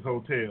 Besides his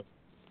hotel.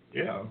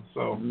 Yeah.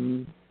 So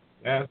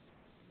that's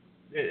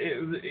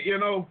you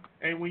know.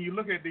 And when you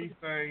look at these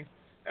things,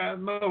 I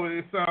know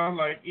it sounds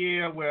like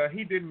well,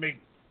 he didn't make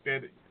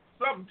that.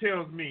 Something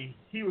tells me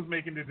he was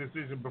making the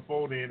decision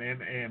before then,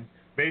 and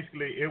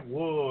basically it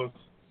was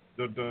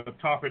the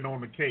topping on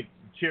the cake,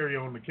 cherry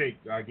on the cake,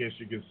 I guess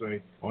you could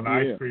say, on the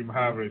ice cream,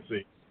 however it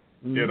say.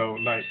 You know,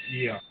 like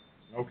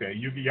okay,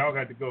 y'all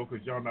got to go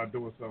because y'all not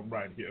doing something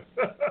right here.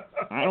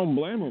 I don't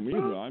blame him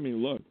either. I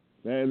mean, look,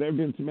 there have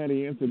been too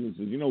many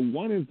incidences. You know,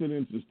 one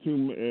incident is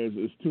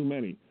too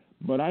many.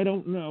 But I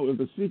don't know if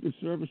the Secret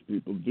Service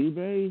people do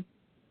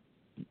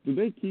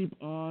they keep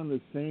on the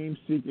same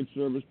Secret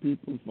Service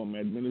people from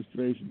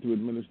administration to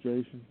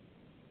administration?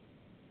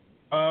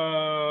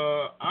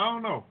 I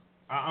don't know.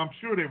 I'm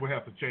sure they would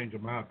have to change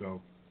them out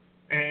though.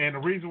 And the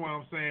reason why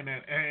I'm saying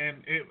that,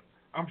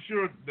 I'm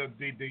sure that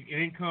the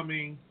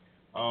incoming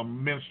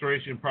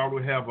administration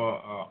probably have a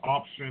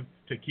option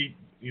to keep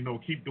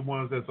the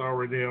ones that's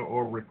already there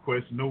or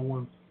request new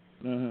ones.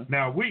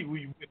 Now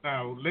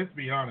now let's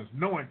be honest.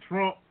 Knowing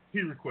Trump,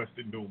 he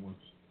requested new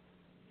ones.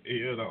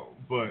 You know,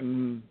 but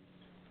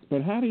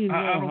how do you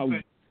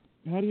know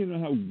how do you know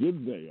how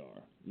good they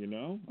are? You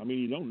know, I mean,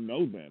 you don't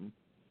know them.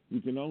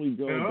 You can only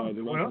go by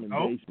the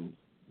recommendations.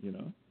 You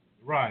know,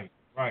 right.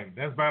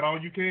 That's about all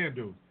you can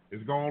do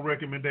is go on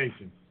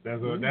recommendations.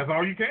 That's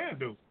all you can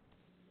do.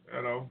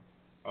 You know,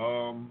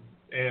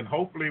 and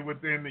hopefully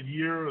within a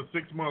year or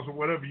 6 months or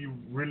whatever, you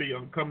really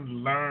come to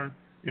learn,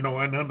 you know,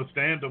 and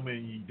understand them,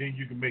 and then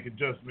you can make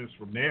adjustments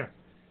from there.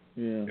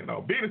 Yeah. You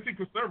know, being a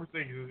Secret Service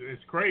thing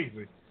is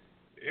crazy.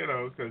 You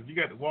know, because you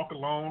got to walk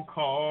along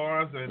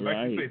cars and,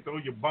 like you say, throw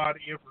your body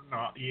in.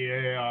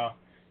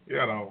 You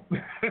know.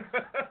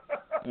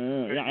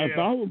 If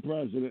I were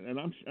president, and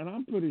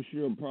I'm pretty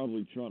sure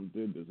probably Trump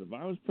did this. If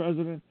I was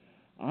president,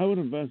 I would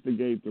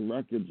investigate the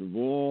records of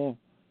all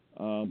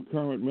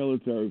current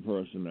military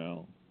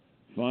personnel,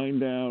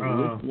 find out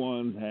which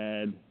ones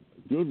had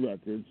good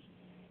records,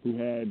 who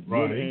had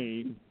good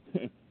aim,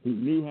 who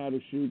knew how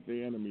to shoot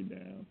the enemy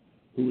down,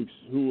 who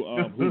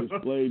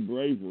displayed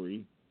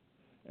bravery.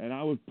 And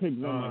I would pick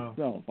them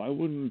myself. I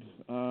wouldn't,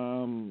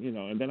 you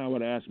know. And then I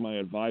would ask my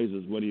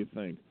advisors, "What do you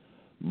think?"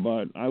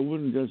 But I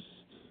wouldn't just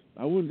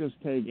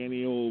take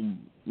any old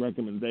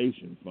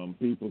recommendation from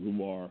people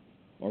who are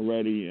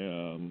already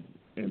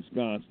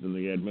ensconced in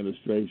the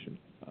administration.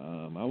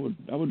 I would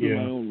do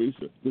my own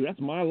research, because that's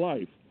my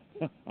life.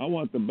 I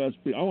want the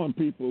best people. I want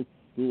people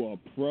who are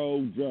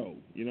pro Joe.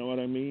 You know what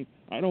I mean?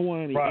 I don't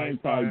want any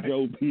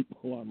anti-Joe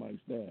people on my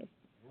staff.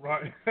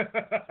 Right.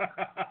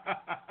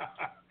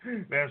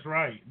 That's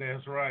right.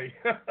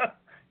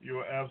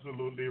 You're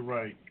absolutely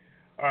right.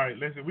 All right,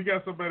 listen, we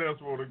got somebody else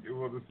want to get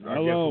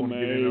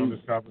in on this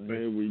conversation.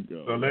 Here we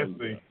go. So let's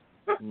see.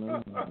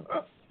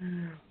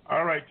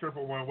 All right,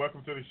 111,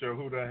 welcome to the show.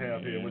 Who do I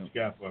have here? What you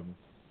got for me?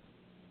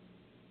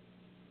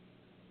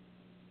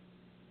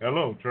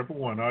 Hello,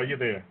 111, are you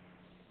there?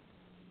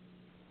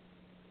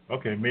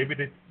 Okay, maybe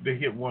they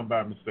hit one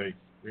by mistake.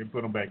 They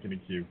put them back in the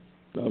queue.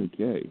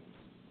 Okay.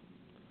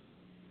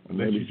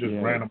 Unless you just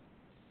ran them.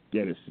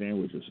 Get a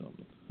sandwich or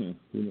something.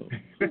 Who knows?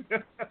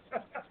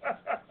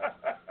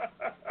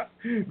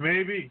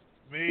 Maybe.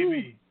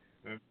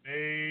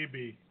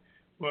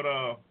 But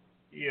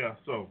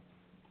so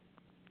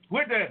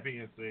with that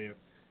being said,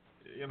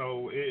 you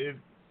know, it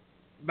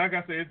like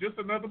I said, it's just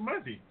another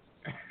Monday.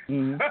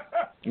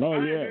 Oh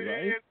yeah,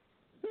 right.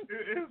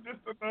 It's just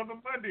another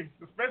Monday,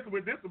 especially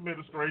with this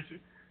administration,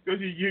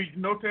 because you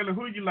no telling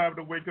who you liable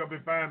to wake up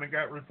and find and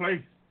got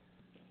replaced.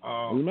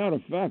 As a matter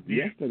of fact,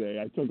 yesterday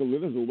I took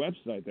there's a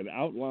website that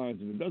outlines,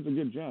 and it does a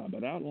good job.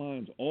 It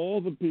outlines all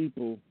the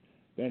people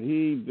that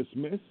he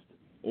dismissed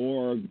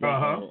or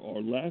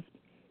left.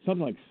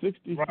 Something like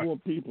 64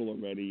 people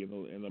already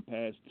in the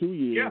past 2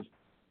 years.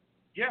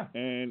 Yeah.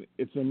 And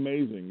it's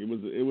amazing. It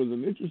was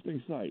an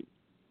interesting site.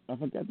 I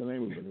forgot the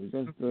name of it. It was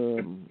just I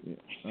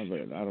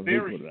don't know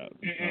who put it out.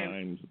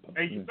 And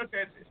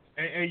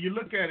you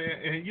look at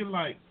it and you're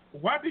like,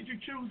 why did you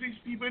choose these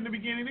people in the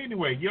beginning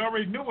anyway? You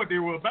already knew what they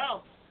were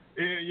about.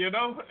 You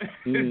know,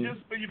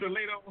 just for you to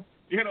later on,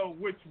 you know,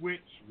 which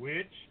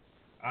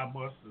I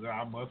must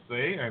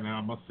say, and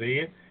I must say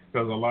it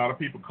because a lot of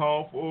people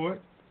call for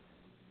it.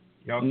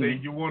 Y'all say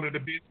you wanted a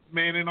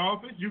businessman in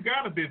office, you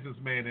got a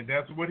businessman, and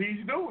that's what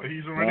he's doing.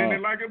 He's running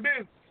it like a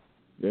business.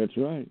 That's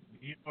right.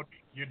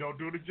 You don't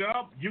do the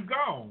job, you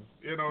gone.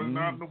 You know, it's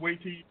not to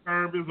wait till your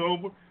term is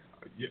over.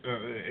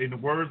 In the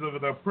words of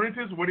the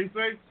apprentice, what do he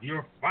say?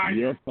 You're fired.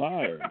 You're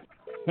fired.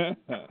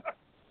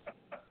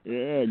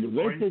 Yeah, because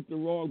they picked the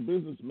wrong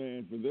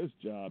businessman for this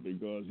job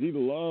because he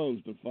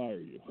loves to fire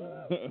you.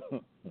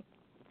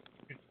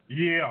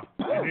 Yeah,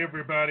 and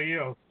everybody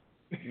else.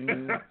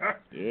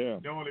 Yeah.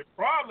 The only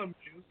problem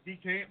is he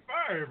can't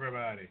fire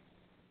everybody.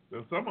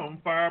 So some of them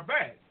fire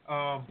back.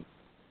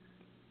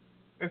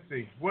 Let's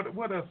see.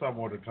 What else I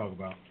want to talk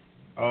about?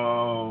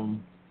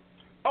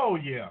 Oh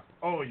yeah,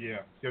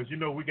 because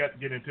we got to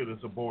get into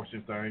this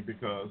abortion thing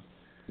because,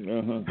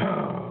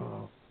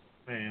 oh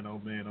man, oh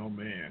man, oh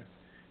man.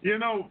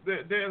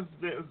 There's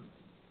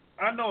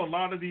I know a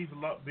lot of these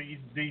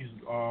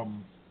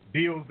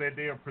bills that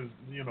they're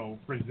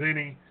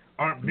presenting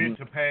aren't meant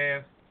to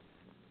pass,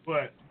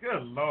 but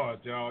good Lord,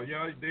 y'all,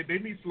 they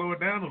need to slow it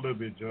down a little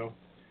bit, Joe.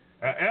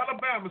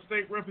 Alabama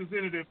state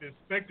representative is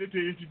expected to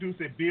introduce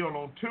a bill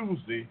on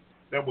Tuesday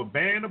that will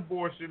ban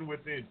abortion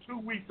within 2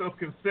 weeks of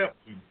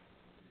conception,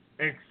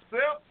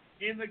 except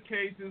in the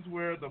cases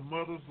where the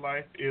mother's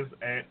life is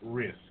at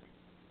risk.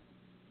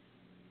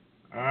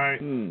 All right,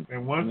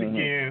 and once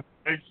again,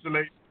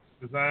 legislation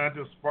designed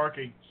to spark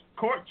a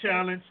court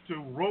challenge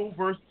to Roe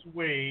versus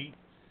Wade,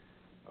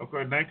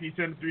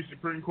 1973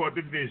 Supreme Court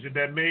decision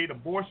that made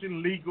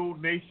abortion legal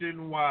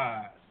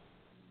nationwide.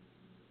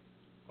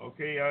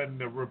 Okay, and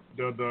the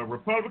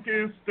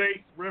Republican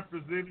State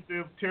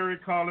Representative Terry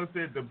Collins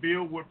said the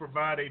bill would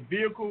provide a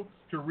vehicle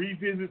to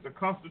revisit the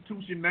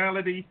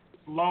constitutionality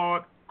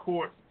flawed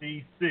court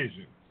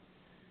decision.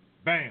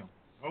 Bam.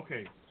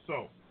 Okay,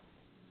 so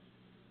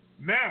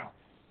now,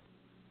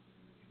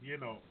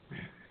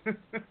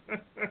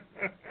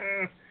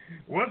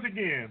 once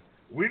again,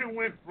 we done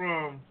went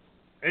from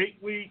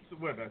 8 weeks,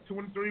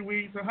 23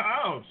 weeks?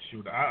 Oh,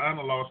 shoot, I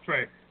done lost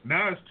track.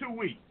 Now it's 2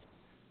 weeks.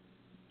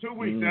 2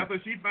 weeks after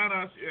she found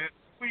out,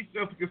 2 weeks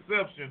after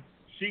conception,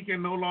 she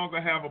can no longer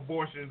have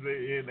abortions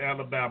in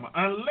Alabama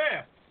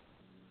unless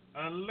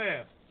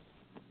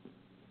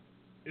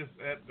it's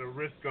at the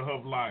risk of her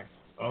life,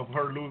 of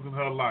her losing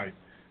her life.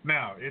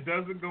 Now, it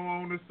doesn't go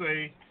on to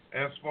say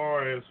as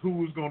far as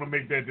who's going to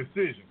make that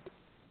decision.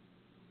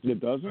 It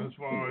doesn't? As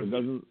far as it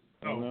doesn't?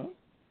 No.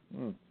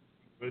 No?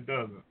 It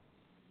doesn't.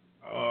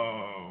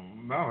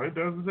 No, it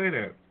doesn't say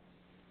that.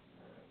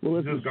 Well,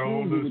 it's just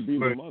assumed it would be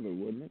the mother,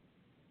 wouldn't it?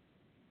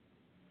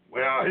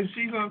 Well, if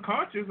she's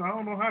unconscious, I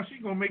don't know how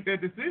she's going to make that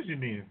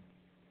decision then.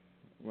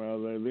 Well,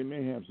 they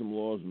may have some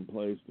laws in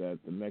place that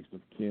the next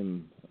of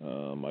kin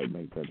might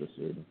make that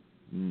decision.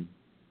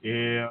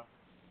 Yeah.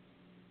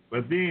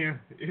 But then,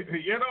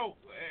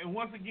 and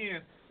once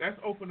again, that's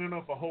opening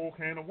up a whole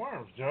can of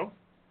worms, Joe.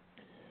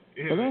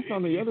 But that's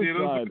on the other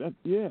side.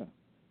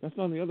 That's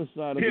on the other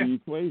side of the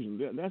equation.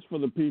 That's for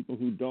the people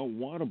who don't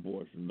want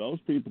abortion. Those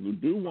people who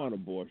do want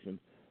abortion,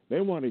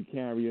 they want to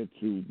carry it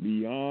to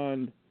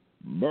beyond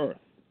birth.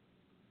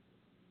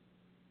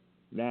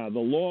 Now,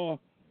 the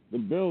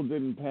bill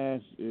didn't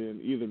pass in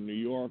either New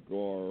York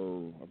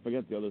or, I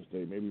forget the other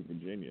state, maybe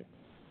Virginia.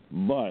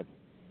 But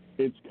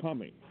it's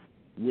coming,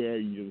 where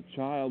your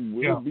child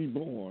will be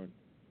born,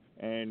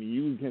 and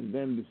you can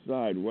then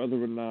decide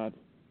whether or not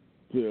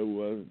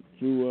to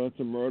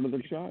murder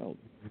the child.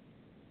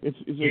 It's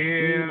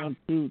extreme on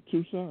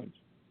two sides.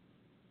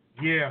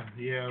 Yeah,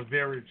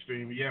 very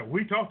extreme. Yeah,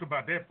 we talked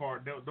about that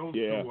part. Those two.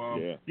 It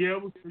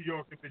was New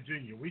York and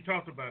Virginia. We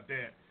talked about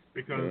that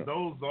because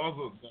those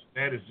are,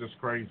 that is just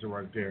crazy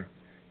right there.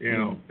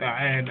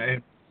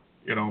 And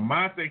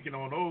my thinking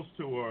on those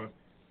two are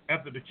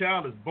after the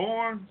child is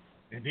born,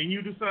 and then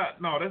you decide,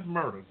 no, that's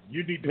murder.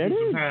 You need to do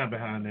some time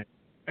behind that.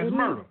 That's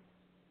murder.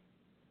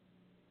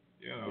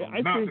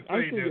 I think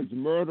it's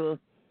murder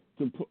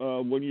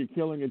when you're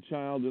killing a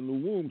child in the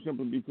womb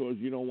simply because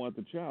you don't want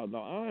the child.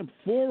 Now, I'm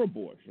for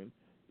abortion,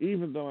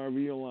 even though I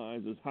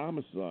realize it's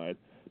homicide,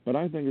 but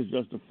I think it's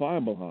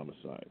justifiable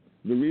homicide.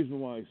 The reason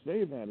why I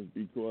say that is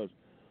because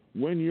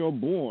when you're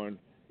born,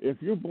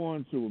 if you're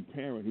born to a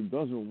parent who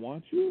doesn't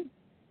want you,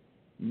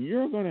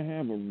 you're going to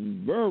have a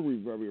very,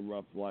 very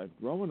rough life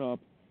growing up,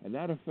 and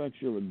that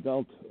affects your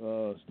adult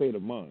state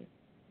of mind.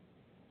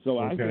 So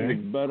I think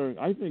it's better.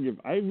 I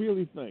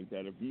really think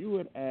that if you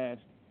had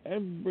asked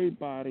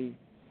everybody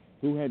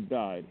who had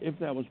died, if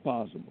that was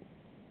possible,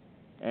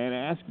 and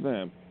asked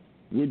them,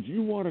 would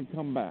you want to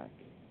come back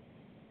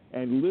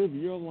and live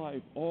your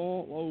life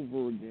all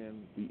over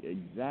again the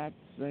exact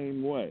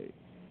same way?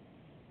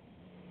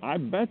 I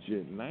bet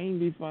you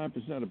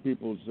 95% of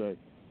people would say,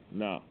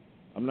 no,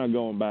 I'm not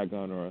going back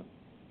on Earth.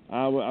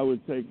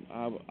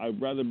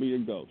 I'd rather be a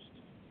ghost.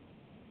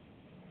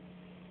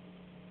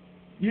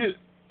 Yeah.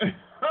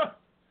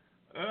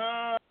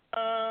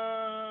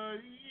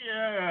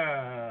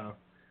 Yeah.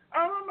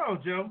 I don't know,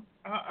 Joe.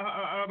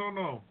 I don't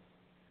know.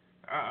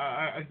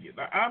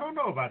 I don't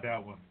know about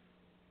that one.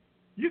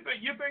 You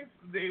think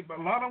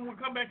a lot of them would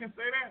come back and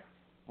say that?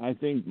 I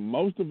think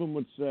most of them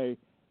would say,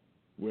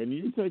 when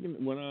you take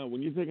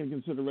into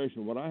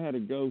consideration what I had to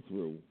go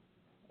through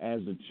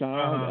as a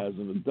child, as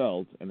an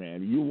adult, and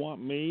you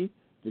want me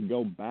to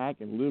go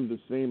back and live the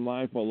same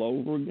life all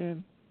over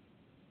again?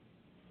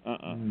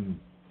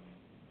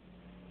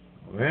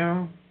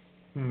 Well,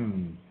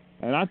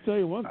 And I tell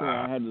you one thing,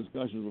 I had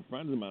discussions with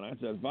friends of mine. I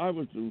said, if I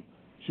was to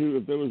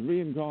choose, if there was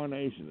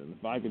reincarnation, and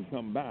if I could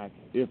come back,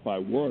 if I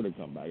were to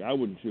come back, I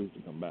wouldn't choose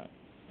to come back.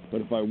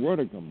 But if I were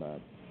to come back,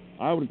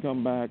 I would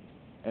come back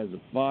as a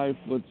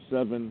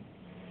 5'7",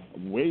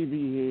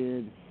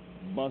 wavy-haired,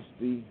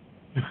 busty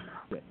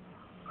chick.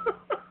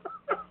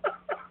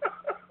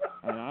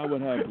 And I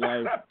would have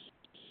life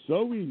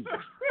so easy.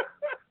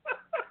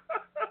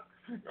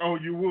 Oh,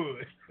 you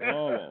would.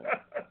 Oh.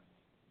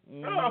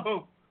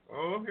 Oh,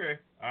 okay.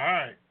 All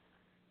right.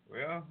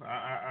 Well,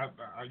 I,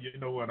 you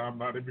know what? I'm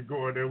not even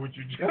going there with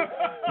you, Joe.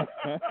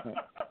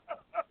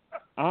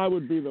 I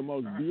would be the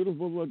most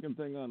beautiful looking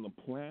thing on the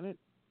planet.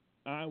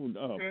 I would.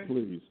 Oh, Okay.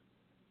 please.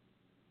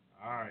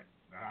 All right.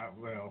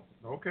 Well,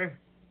 okay.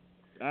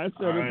 I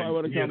said if I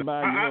were to come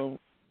back,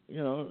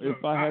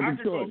 if I had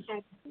the choice.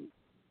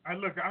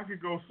 I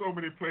could go so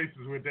many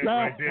places with that No,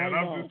 right there. And I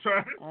I'm know. just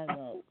trying. I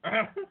know.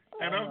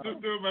 And I'm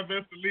just doing my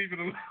best to leave it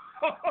alone.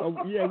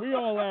 Yeah, we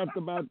all laughed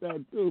about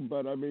that too.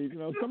 But I mean,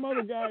 some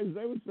other guys,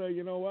 they would say,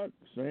 you know what?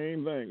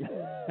 Same thing.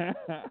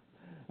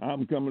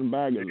 I'm coming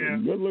back as a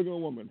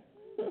good-looking woman.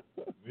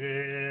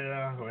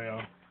 Yeah,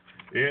 well,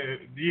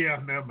 yeah,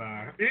 never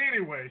mind.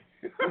 Anyway.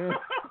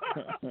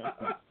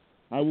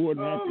 I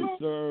wouldn't have to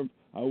serve.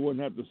 I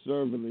wouldn't have to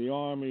serve in the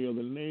Army or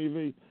the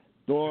Navy.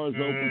 Doors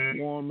open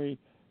for me.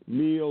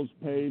 Meals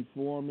paid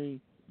for me.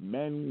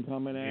 Men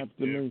coming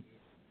after me.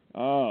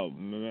 Oh,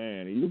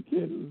 man. Are you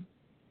kidding?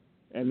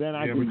 And then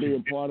I could be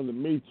a part of the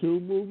Me Too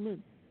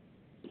movement?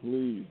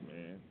 Please,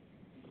 man.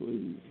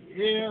 Please.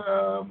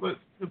 Yeah, but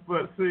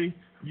see,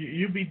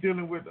 you be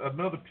dealing with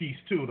another piece,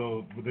 too,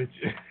 though, that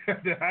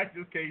I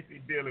just can't see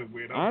dealing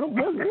with. I don't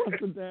know what's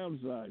the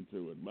downside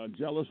to it.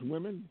 Jealous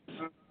women?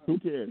 Who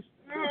cares?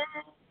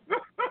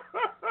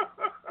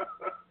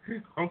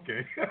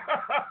 Okay.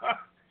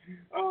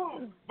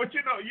 Oh, but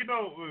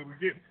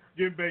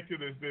getting back to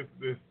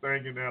this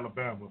thing in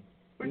Alabama.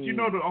 But you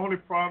know the only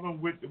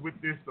problem with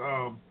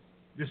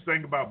this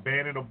thing about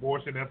banning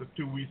abortion after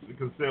 2 weeks of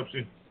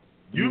conception.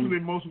 Usually,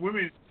 most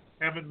women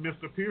haven't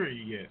missed a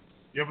period yet.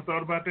 You ever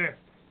thought about that?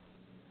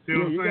 See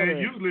what I'm saying?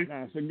 Usually,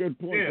 that's a good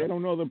point. Yeah. They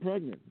don't know they're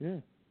pregnant.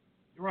 Yeah.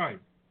 Right.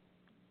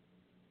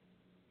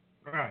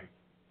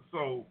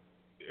 So,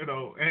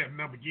 and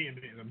number again.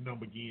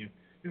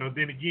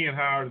 Then again,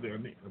 how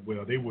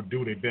they would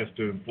do their best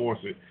to enforce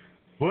it.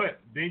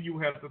 But then you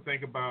have to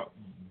think about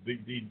the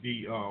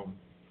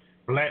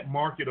black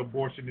market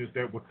abortionists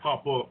that would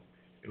pop up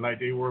like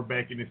they were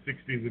back in the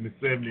 60s and the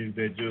 70s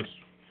that just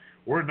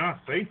were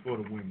not safe for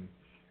the women.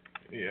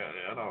 Yeah,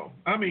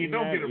 I mean,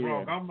 don't get it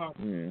wrong. I'm not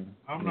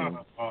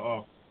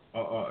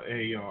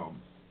a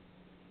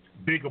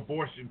big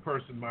abortion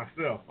person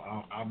myself.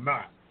 I'm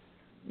not.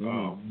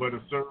 But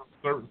in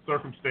certain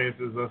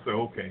circumstances, I say,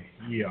 okay,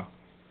 yeah.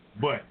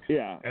 But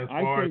yeah,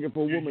 I think if a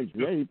woman's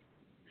raped,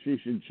 she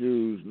should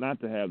choose not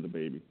to have the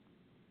baby.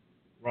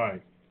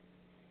 Right.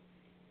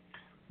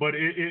 But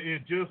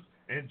it just,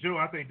 and Joe,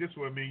 I think this is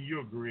what you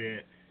agree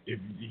at. If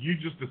you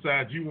just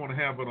decide you want to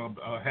have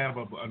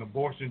an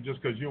abortion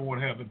just because you don't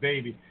want to have the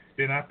baby,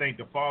 then I think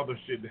the father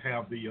should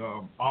have the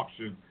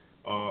option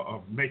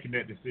of making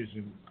that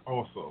decision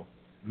also,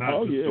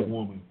 not just the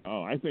woman.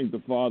 Oh, I think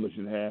the father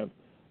should have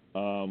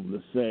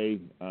the say.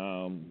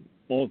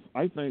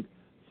 I think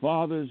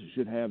fathers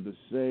should have the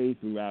say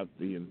throughout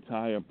the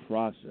entire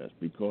process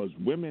because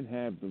women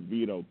have the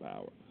veto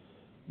power.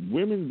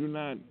 Women do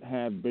not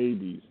have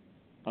babies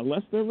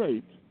unless they're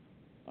raped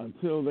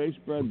until they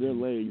spread their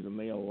legs and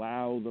they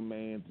allow the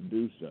man to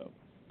do so.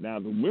 Now,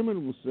 the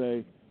women will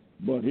say,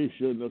 but he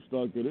shouldn't have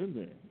stuck it in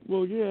there.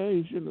 Well, yeah,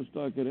 he shouldn't have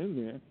stuck it in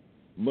there,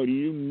 but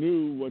you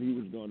knew what he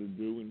was going to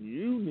do and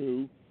you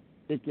knew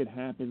it could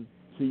happen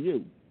to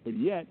you. But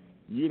yet,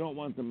 you don't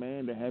want the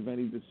man to have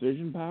any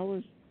decision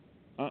powers?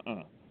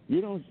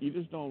 You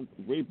just don't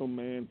rape a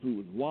man through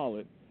his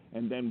wallet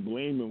and then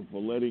blame him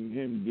for letting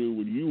him do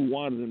what you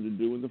wanted him to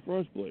do in the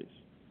first place.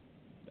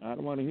 I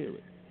don't want to hear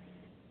it.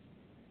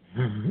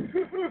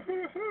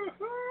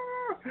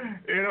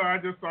 I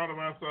just thought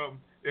about something.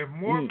 If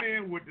more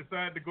men would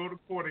decide to go to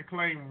court and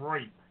claim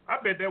rape, I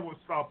bet that would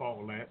stop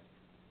all that.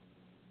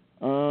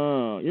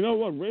 You know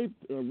what?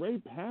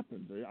 Rape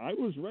happens. I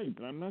was raped,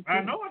 and I'm not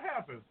kidding. I know it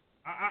happens.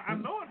 I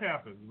know it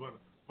happens,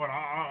 but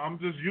I'm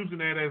just using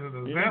that as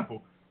an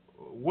example.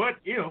 What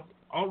if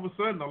all of a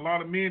sudden a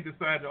lot of men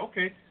decided,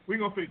 okay, we're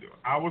gonna figure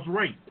I was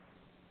raped.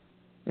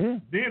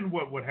 Then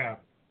what would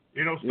happen?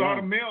 Start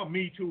a male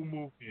Me Too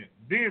movement.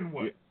 Then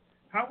what?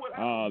 How would?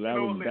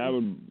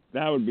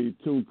 That would be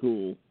too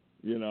cool.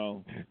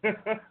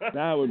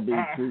 That would be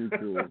too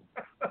cool.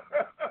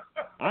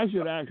 I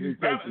should actually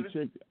take the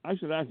chick. I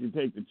should actually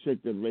take the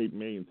chick that raped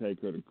me and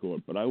take her to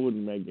court, but I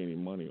wouldn't make any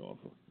money off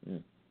her.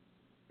 Yeah.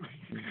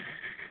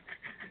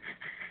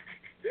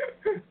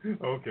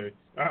 Okay,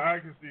 I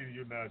can see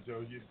you now,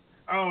 Joe.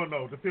 I don't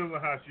know. Depends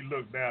on how she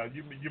looked now.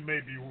 You may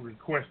be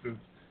requesting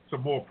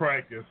some more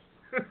practice.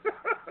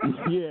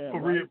 Yeah.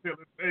 For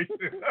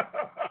rehabilitation.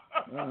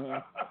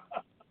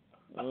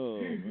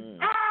 Oh man.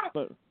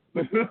 But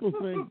people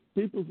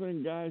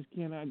think guys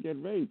cannot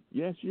get raped.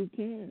 Yes, you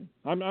can.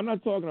 I'm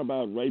not talking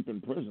about rape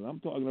in prison. I'm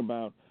talking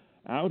about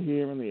out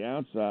here on the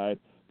outside,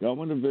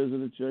 going to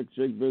visit a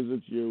chick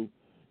visits you.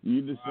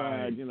 You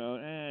decide, she's not,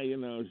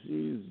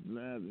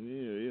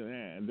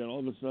 and then all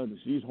of a sudden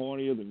she's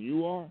hornier than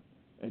you are,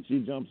 and she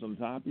jumps on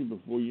top of you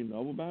before you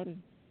know about it.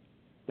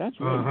 That's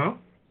rape.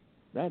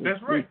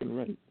 That's rape.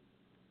 Rape.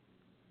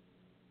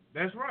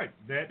 That's right.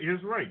 That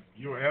is rape.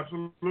 You are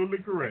absolutely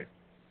correct.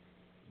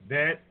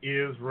 That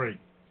is rape.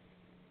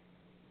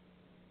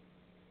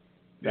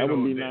 That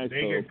would be nice,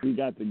 though, if we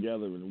got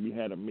together and we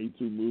had a Me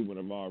Too movement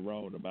of our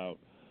own about,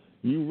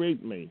 you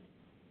raped me.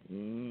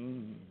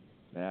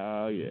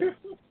 Oh, yeah.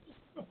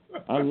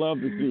 I love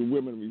to see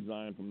women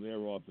resign from their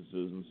offices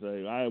and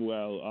say,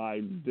 I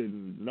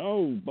didn't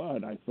know,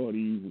 but I thought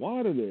he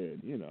wanted it,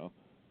 you know.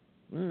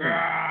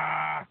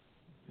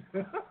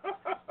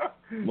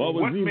 What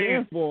was he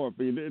there for if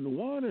he didn't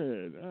want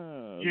it?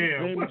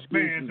 What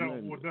man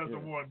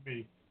doesn't want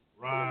me?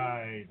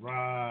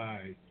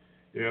 Right.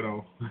 You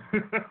know.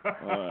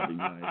 That'd be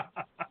nice.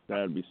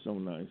 That'd be so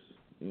nice.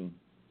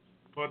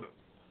 But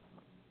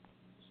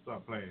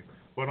stop playing.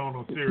 But on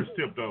a serious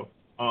tip, though,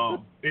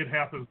 it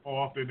happens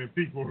more often than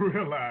people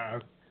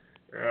realize.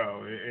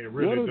 It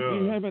really does. Do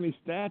you have any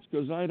stats?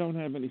 Because I don't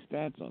have any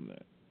stats on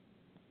that.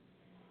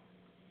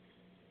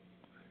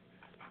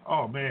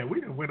 Oh man,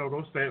 we done went over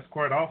those stats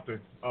quite often.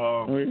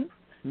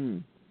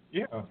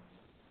 Yeah.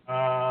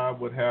 I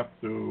would have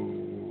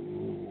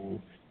to.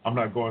 I'm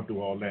not going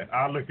through all that.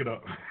 I'll look it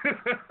up.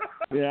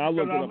 Yeah, I'll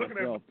look it up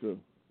myself too.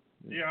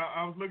 Yeah,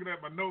 I was looking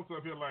at my notes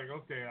up here, like,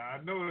 okay, I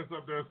know it's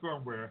up there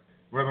somewhere,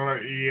 but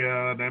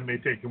that may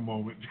take a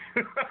moment.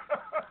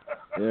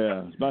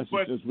 Yeah,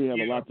 especially since we have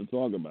a lot to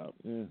talk about.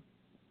 Yeah.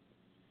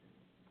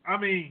 I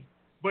mean,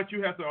 but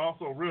you have to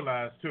also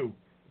realize too,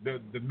 the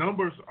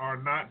numbers are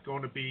not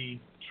going to be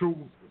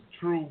true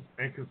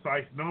and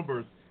concise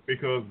numbers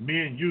because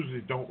men usually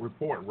don't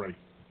report rape.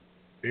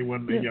 They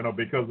wouldn't,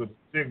 because of the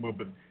stigma.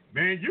 But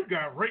man, you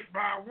got raped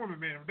by a woman,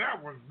 man. If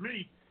that was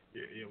me.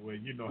 Yeah, well,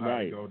 you know how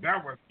it goes.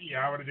 That was me.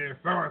 I would have did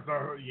so and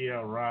so.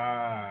 Yeah,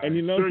 right. And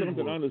you know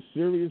something on the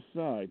serious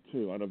side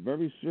too, on a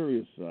very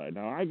serious side.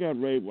 Now, I got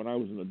raped when I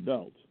was an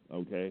adult.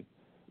 Okay,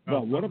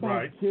 but what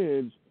about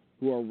kids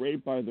who are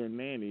raped by their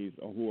nannies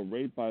or who are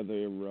raped by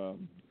their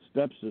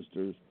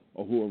stepsisters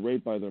or who are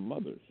raped by their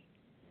mothers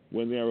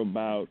when they're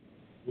about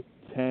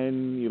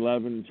 10,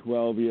 11,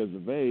 12 years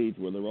of age,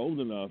 where they're old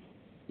enough,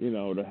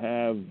 to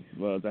have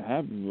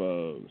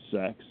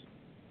sex,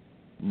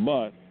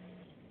 but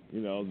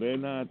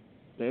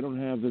they don't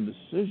have the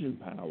decision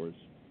powers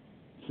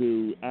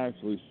to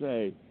actually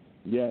say,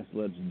 yes,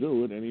 let's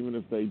do it. And even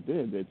if they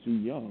did, they're too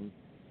young.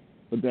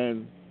 But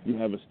then you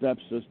have a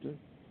stepsister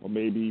or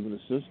maybe even a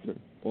sister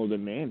or the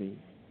nanny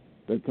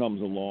that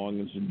comes along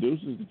and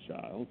seduces the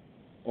child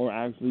or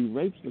actually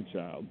rapes the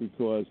child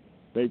because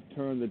they've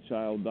turned the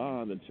child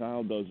on. The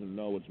child doesn't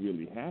know what's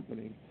really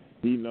happening.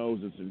 He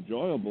knows it's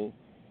enjoyable,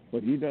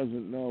 but he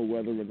doesn't know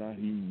whether or not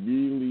he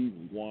really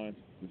wants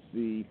to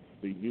see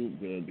the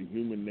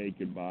human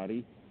naked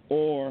body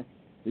or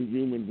the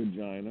human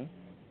vagina,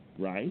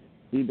 right?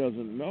 He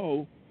doesn't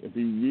know if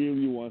he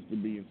really wants to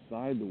be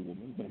inside the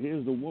woman, but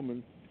here's the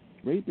woman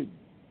raping.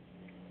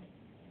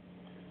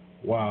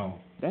 Wow.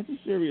 That's a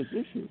serious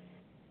issue.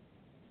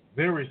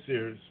 Very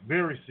serious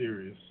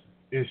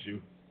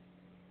issue.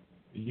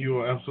 You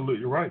are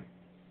absolutely right.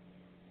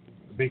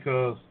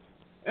 Because,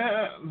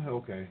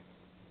 okay.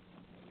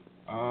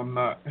 I'm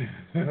not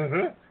going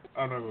to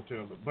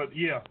tell it. But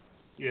yeah,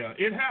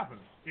 it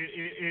happens.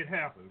 It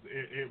happens.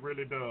 It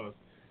really does.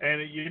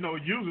 And,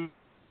 usually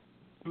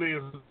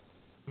it's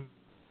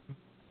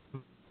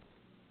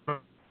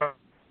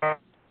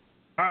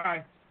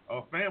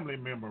a family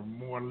member,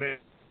 more or less.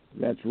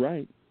 That's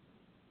right.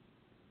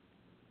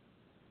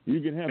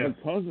 You can have a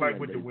cousin. Like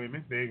with the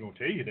women, they ain't going to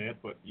tell you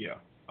that, but yeah.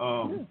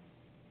 I'm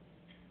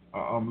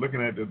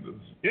looking at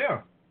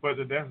but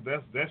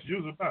that's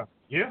usually about.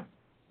 Yeah.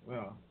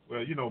 Well,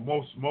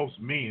 most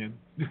men,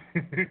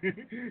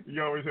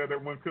 you always have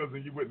that one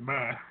cousin you wouldn't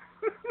mind.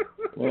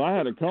 Well, I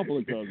had a couple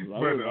of cousins.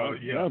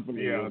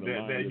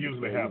 That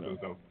usually happens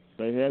though.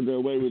 They had their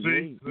way with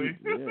me. See?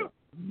 Yeah.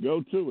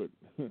 Go to it.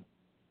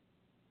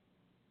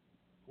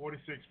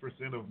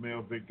 46% of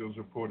male victims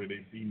reported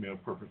a female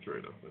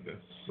perpetrator, but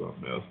that's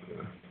something else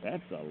there.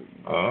 That's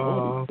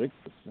 46%.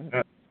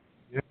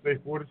 Yeah, they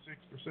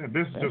 46%.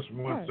 This is just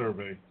one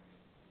survey.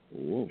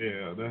 Whoa.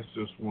 Yeah, that's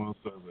just one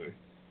survey.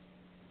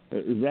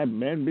 Is that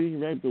men being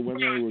raped or when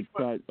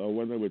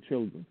they were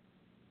children?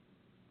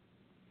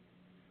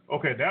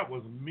 Okay, that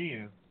was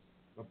men,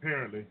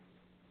 apparently.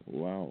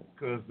 Wow.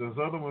 Because there's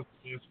other ones,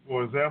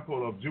 for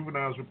example, of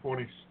juveniles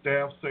reporting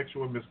staff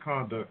sexual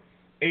misconduct.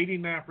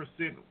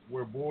 89%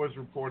 were boys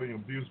reporting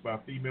abuse by a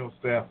female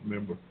staff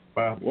member.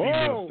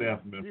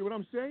 See what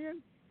I'm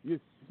saying? You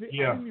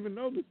see, I didn't even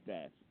know the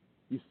stats.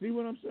 You see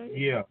what I'm saying?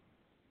 Yeah.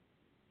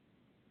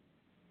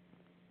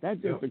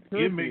 That just occurred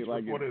to me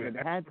like it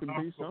had to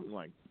be something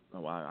like,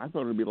 I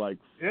thought it would be like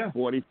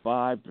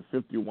 45 to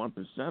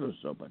 51% or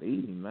so, but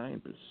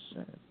 89%.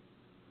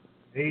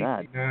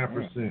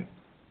 89%.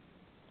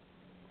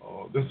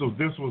 Oh, this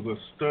was a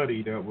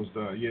study that was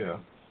done. Yeah.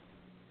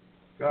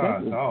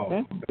 That's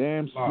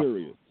damn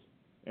serious.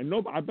 And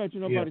I bet you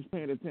nobody's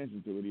paying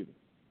attention to it either.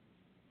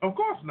 Of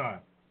course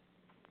not.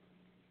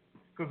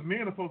 Because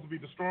men are supposed to be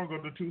the stronger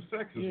of the two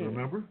sexes,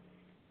 remember?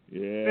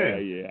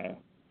 Yeah.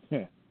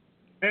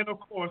 And of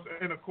course,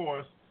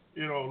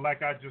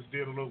 like I just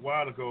did a little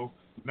while ago,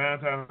 9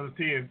 times out of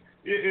 10,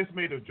 It's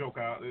made a joke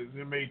out. It's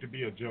made to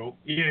be a joke.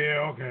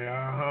 Yeah. Okay.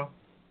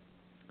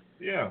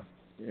 Yeah.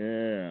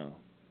 Yeah.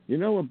 You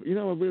know what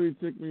really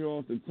ticked me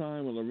off? The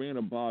time when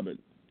Lorena Bobbitt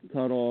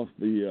cut off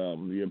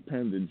the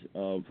appendage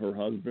of her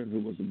husband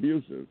who was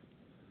abusive.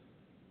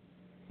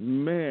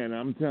 Man,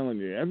 I'm telling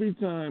you, every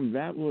time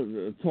that was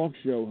a talk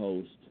show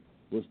host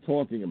was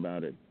talking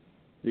about it,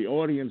 the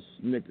audience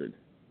snickered.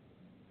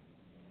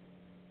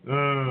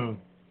 The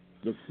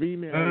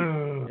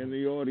females in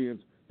the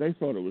audience, they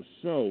thought it was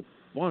so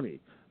funny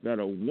that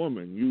a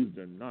woman used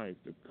a knife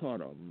to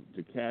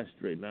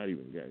castrate, not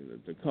even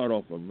to cut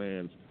off a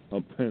man's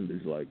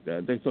appendage like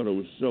that. They thought it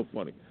was so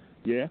funny.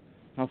 Yeah?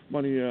 How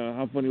funny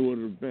would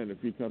it have been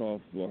if he cut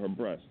off her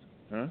breast?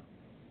 Huh?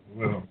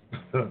 Well,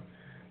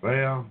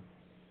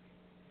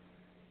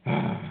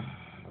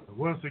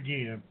 once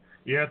again,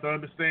 you have to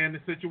understand the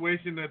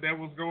situation that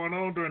was going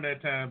on during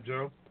that time,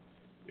 Joe.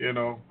 You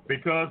know,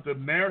 because the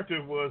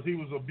narrative was he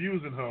was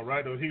abusing her,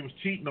 right? Or he was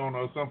cheating on her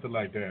or something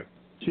like that.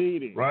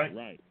 Cheating. Right?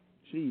 Right.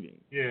 Cheating.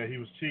 Yeah, he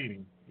was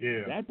cheating.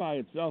 Yeah. That by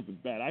itself is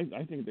bad.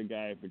 I think the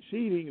guy, for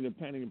cheating,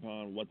 depending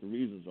upon what the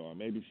reasons are,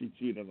 maybe she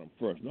cheated on him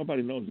first.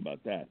 Nobody knows about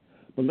that.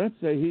 But let's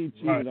say he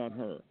cheated on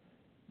her.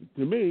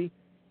 To me,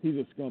 he's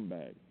a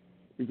scumbag.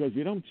 Because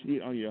you don't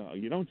cheat on your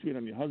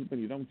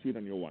husband, you don't cheat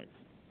on your wife.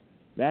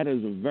 That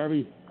is a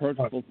very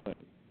hurtful thing.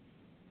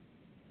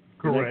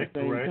 Correct.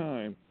 At the same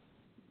time,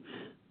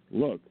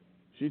 look,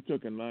 she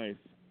took a knife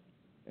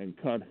and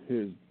cut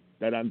his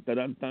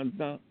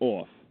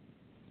off.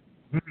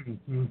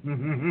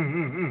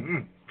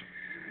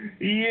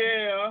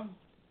 Yeah.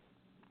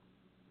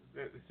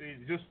 See,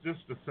 just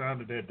the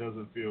sound of that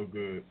doesn't feel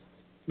good.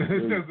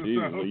 It doesn't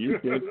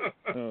sound good.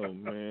 Oh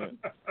man.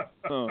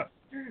 No.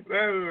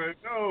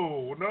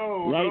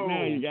 Right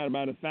now, you got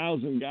about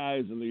 1,000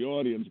 guys in the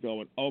audience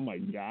going, "Oh my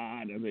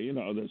God!" and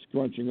they're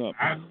scrunching up.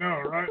 I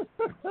know, right?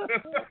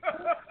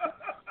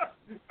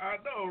 I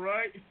know,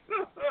 right?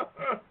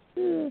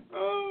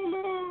 Oh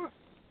Lord.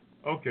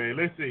 Okay,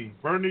 let's see.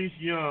 Bernice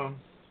Young.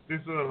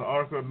 This is an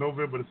article of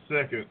November the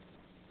 2nd,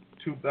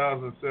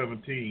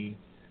 2017.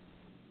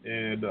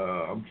 And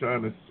I'm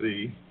trying to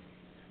see.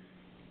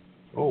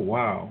 Oh,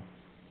 wow.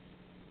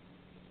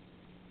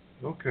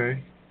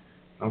 Okay.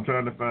 I'm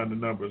trying to find the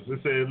numbers.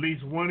 It says at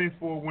least 1 in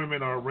 4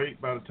 women are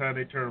raped by the time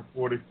they turn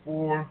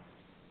 44.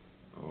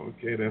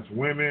 Okay, that's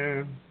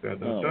women. I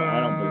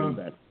don't believe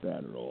that's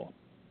that at all.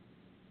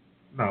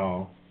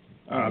 No.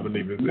 I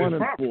believe it's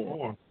probably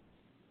 4.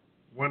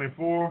 1 in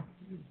 4?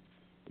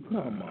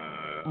 Come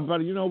on.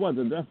 But you know what?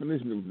 The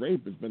definition of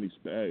rape has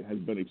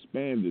been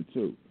expanded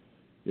too.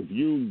 If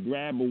you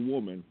grab a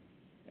woman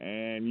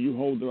and you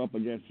hold her up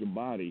against your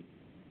body,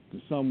 to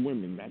some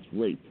women that's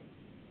rape.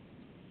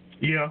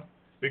 Yeah,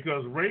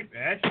 because rape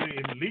actually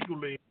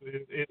legally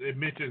it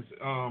mentions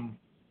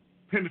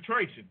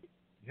penetration.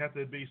 You have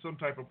to be some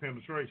type of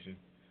penetration.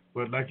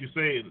 But like you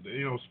say,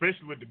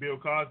 especially with the Bill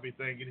Cosby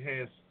thing, it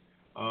has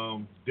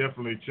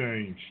definitely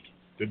changed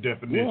the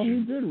definition. Well, he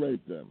did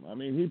rape them. I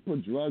mean, he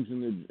put drugs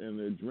in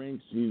their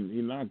drinks.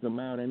 He knocked them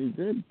out, and he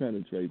did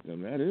penetrate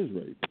them. That is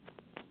rape.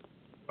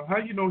 How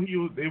you know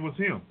it was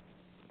him?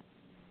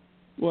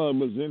 Well, it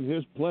was in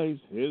his place,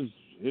 his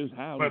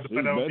house. But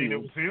that don't mean it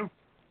was him.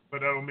 But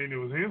that don't mean it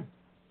was him.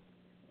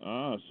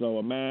 So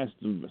a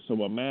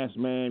masked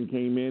man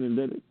came in and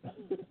did it.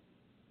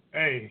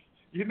 Hey,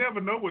 you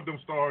never know what them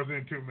stars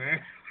into, man.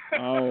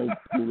 Oh,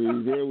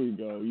 please, here we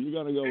go. You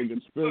gonna go with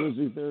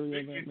conspiracy theory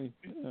on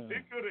that?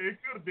 It could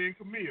have been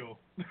Camille.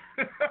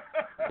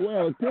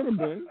 Well, it could have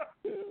been,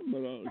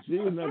 but she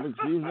was never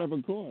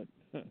caught.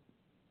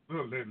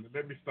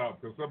 Let me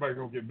stop because somebody's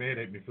gonna get mad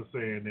at me for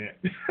saying that.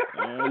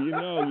 You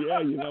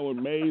know what?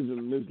 Maze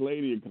and Miss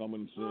Lady are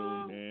coming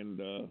soon, and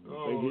they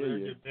hear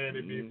you. Get mad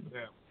at me for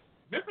that.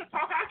 Mr.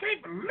 Talk, I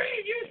can't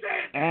believe you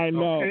said that. I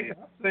know.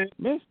 Okay,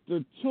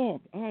 Mr.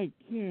 Talk, I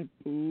can't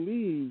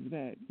believe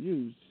that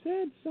you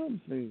said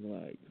something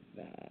like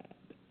that.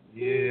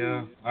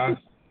 Yeah, I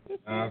said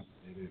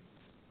it.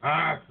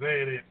 I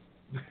said it.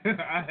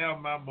 I have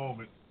my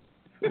moment.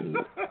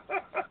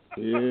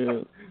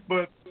 Yeah.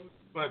 But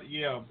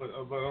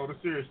on a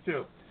serious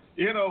tip,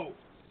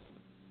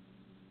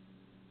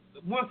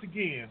 once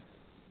again,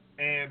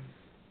 and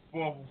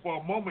for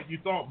a moment you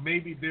thought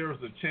maybe there was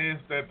a chance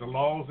that the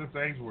laws and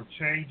things were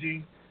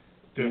changing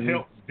to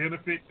help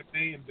benefit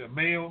the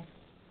male,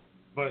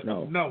 but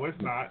no,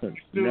 it's not.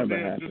 It's still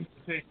there just to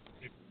protect.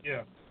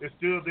 Yeah, it's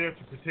still there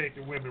to protect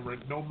the women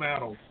no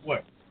matter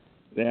what.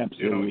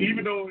 Absolutely.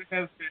 Even though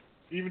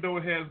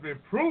it has been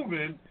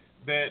proven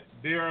that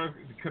there are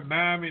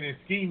conniving and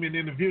scheming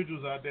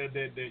individuals out there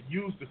that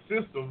use the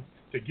system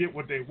to get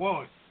what they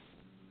want,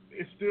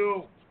 it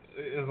still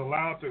is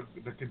allowed to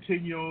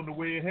continue on the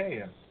way it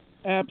has.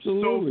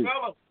 Absolutely.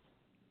 So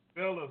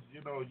fellas,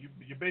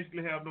 you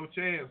basically have no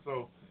chance.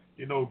 So,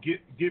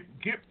 get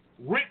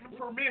written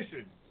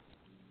permission,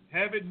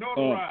 have it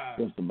notarized.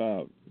 Just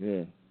about,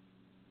 yeah.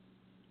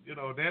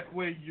 That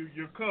way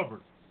you're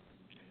covered.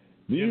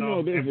 Do you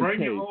know there's and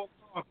bring a case? your own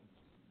condoms.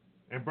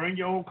 And bring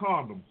your own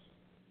condoms.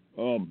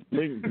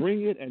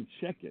 Bring it and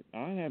check it.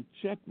 I have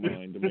checked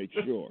mine to make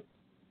sure.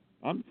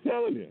 I'm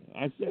telling you.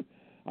 I said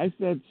to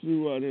she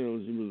was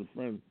a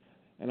friend,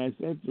 and I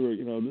said to her,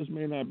 this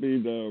may not be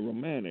the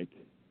romantic,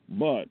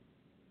 but.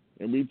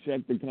 And we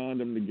checked the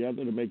condom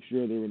together to make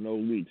sure there were no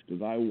leaks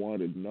because I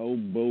wanted no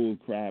bull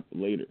crap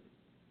later.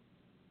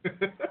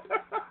 And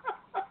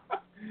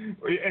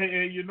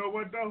you know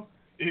what though?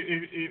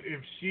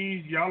 If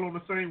y'all on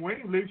the same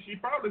wavelength, she'd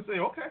probably say,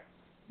 okay,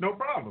 no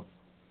problem.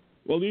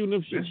 Well, even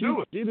if she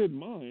didn't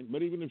mind,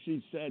 but even if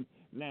she said,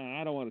 nah,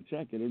 I don't want to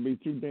check it, it'd be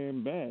too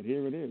damn bad.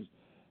 Here it is.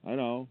 I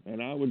know.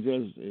 And I would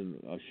just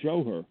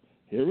show her,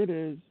 here it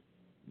is,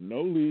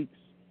 no leaks.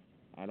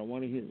 I don't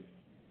want to hear it.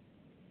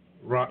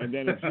 Right. And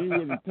then if she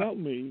were to tell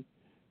me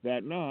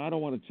that, no, I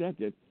don't want to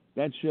check it,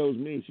 that shows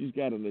me she's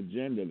got an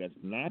agenda that's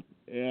not,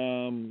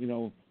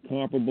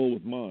 comparable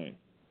with mine.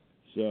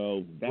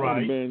 So that would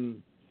have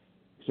been,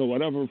 so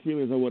whatever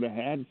feelings I would have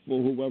had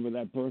for whoever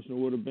that person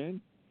would have been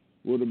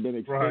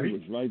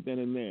extinguished right then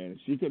and there.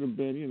 She could have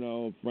been,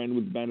 a friend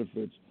with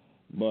benefits,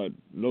 but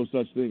no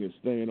such thing as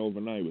staying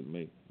overnight with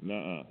me.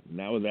 Nuh-uh.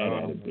 Not with that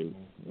attitude.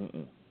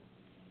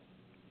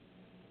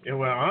 Yeah,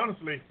 well,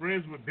 honestly,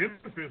 friends with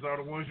benefits are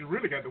the ones you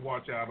really got to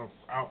watch out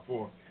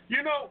for.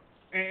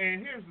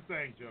 And here's the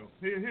thing, Joe.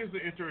 Here's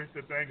the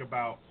interesting thing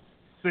about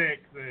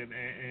sex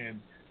and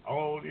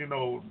all,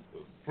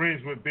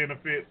 friends with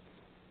benefits.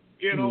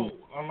 A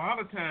lot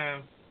of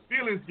times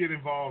feelings get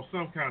involved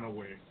some kind of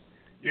way,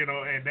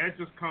 and that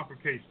just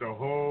complicates the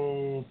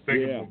whole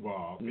thing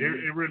involved.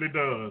 Mm-hmm. It really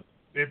does.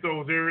 It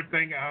throws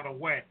everything out of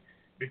whack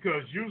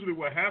because usually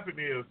what happens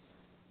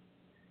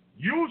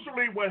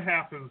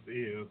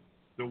is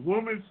the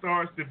woman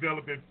starts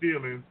developing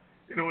feelings,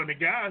 and the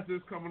guy's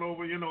just coming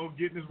over,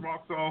 getting his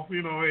rocks off,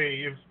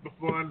 hey, it's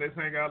fun, let's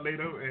hang out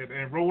later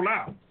and roll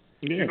out.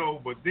 Yeah.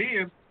 But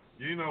then,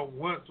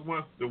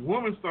 once the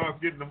woman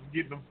starts getting them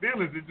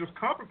feelings, it just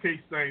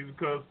complicates things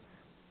because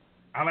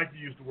I like to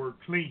use the word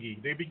clingy.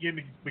 They begin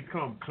to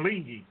become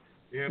clingy,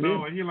 and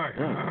you're like,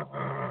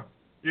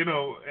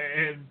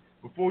 and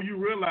before you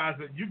realize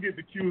it, you get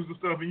accused of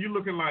stuff, and you're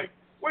looking like,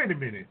 wait a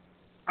minute.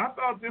 I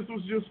thought this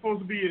was just supposed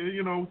to be,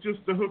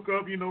 just to hook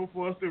up,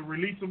 for us to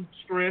release some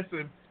stress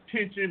and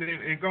tension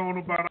and go on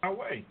about our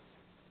way.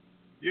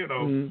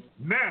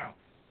 Now,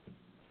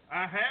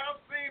 I have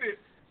seen it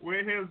where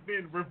it has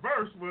been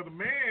reversed, where the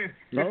man.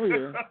 Oh,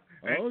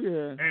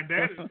 yeah. And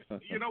that is,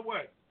 you know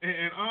what?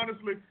 And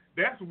honestly,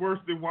 that's worse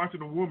than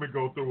watching a woman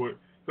go through it.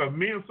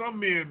 Because some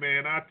men,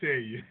 man, I tell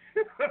you.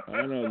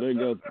 I know they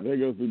go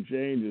through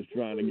changes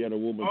trying to get a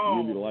woman to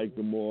really like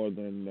them more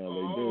than they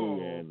do,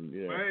 and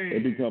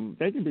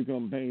they can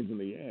become pains in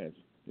the ass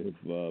if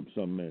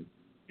some men.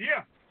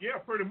 Yeah,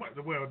 pretty much.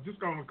 Well,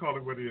 just gonna call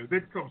it what it is. They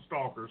become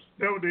stalkers.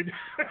 That's what they do.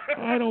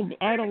 I don't.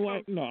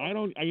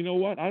 You know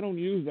what? I don't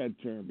use that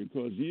term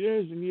because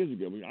years and years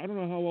ago. I don't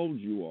know how old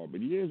you are, but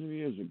years and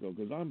years ago,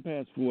 because I'm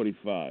past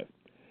 45.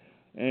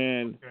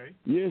 And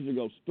years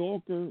ago,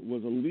 stalker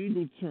was a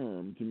legal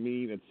term to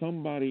mean that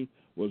somebody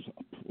was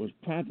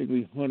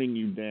practically hunting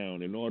you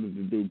down in order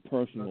to do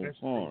personal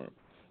harm. True.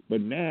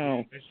 But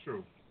now, that's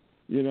true.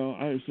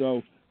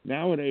 So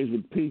nowadays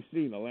with PC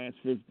in the last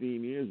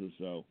 15 years or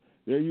so,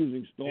 they're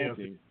using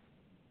stalking.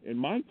 In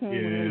my time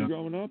when I was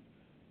growing up,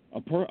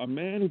 a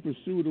man who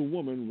pursued a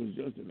woman was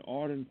just an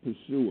ardent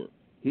pursuer.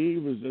 He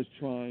was just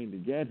trying to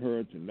get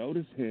her to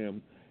notice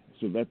him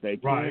so that they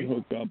can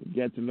hook up and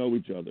get to know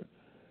each other.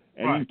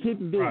 And you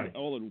couldn't do it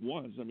all at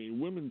once. I mean,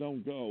 women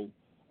don't go,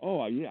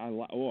 as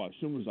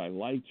soon as I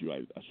liked you,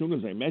 as soon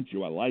as I met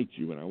you, I liked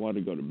you, and I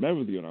wanted to go to bed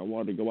with you, and I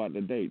wanted to go out on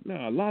a date.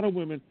 Now, a lot of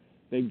women,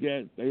 they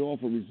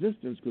offer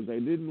resistance because they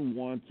didn't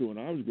want to, when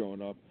I was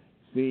growing up,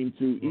 seem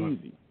too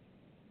easy.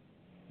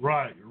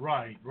 Right.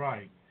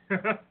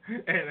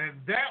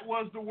 and that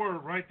was the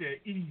word right there,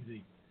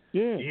 easy.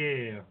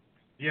 Yeah,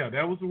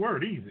 that was the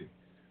word, easy.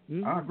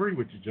 Mm-hmm. I agree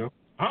with you, Joe.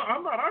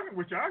 I'm not arguing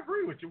with you. I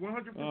agree with you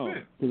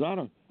 100%. Because I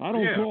don't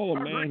call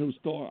a man who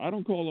I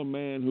don't call a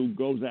man who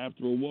goes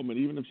after a woman,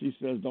 even if she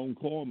says don't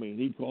call me, and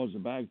he calls her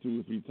back 2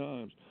 or 3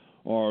 times,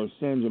 or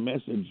sends a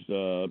message,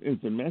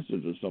 instant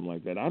message or something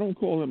like that. I don't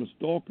call him a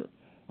stalker.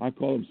 I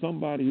call him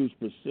somebody who's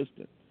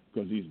persistent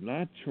because he's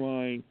not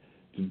trying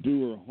to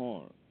do her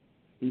harm.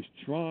 He's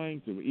trying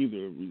to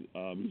either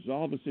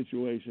resolve a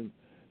situation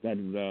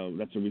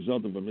that's a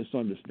result of a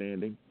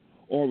misunderstanding,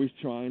 or he's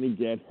trying to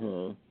get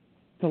her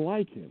to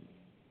like him.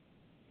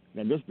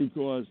 Now, just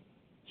because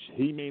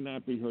he may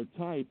not be her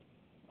type,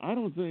 I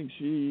don't think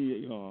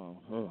she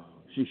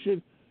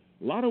should.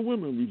 A lot of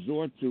women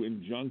resort to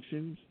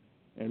injunctions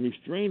and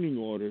restraining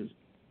orders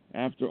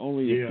after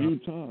only a few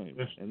times,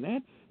 and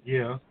that's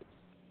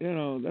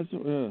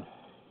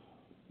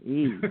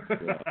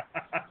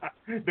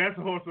that's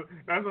a horse of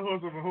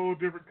a whole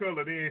different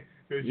color then,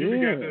 because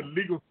you got the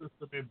legal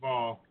system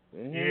involved.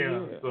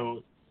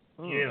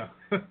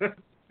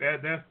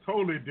 That's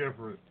totally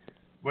different.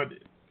 But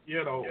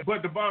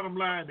but the bottom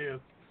line is,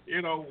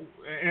 and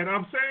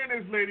I'm saying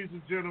this, ladies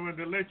and gentlemen,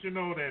 to let you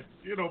know that,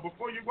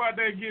 before you go out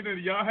there and get it,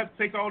 y'all have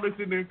to take all this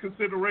into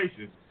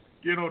consideration.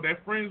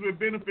 that friends with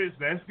benefits,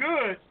 that's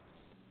good.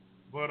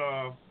 But,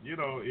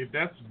 if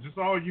that's just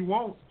all you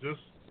want,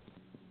 just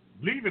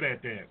leave it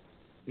at that.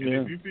 And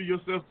if you feel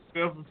yourself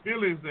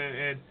feelings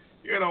and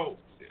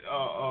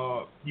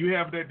you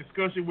have that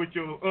discussion with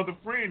your other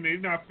friend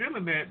and they're not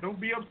feeling that, don't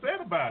be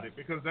upset about it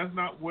because that's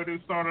not what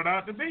it started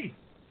out to be.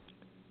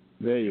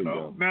 There you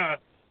go. Now,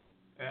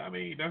 I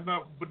mean, that's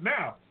not, but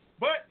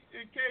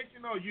in case,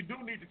 you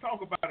do need to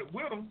talk about it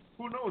with them,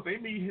 who knows, they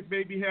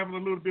may be having a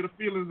little bit of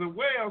feelings as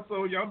well,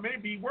 so y'all may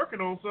be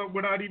working on something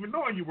without even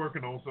knowing you're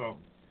working on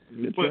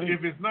something. But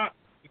if it's not,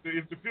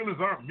 if the feelings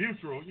aren't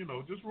mutual,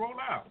 just roll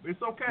out.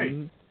 It's okay.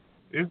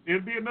 Mm-hmm.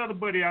 It'll be another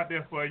buddy out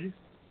there for you,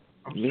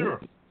 I'm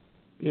sure.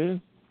 Yeah.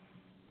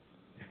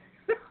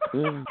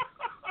 Yeah.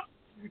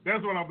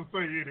 That's what I'm going to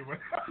say anyway.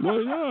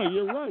 Well, yeah,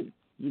 you're right.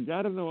 You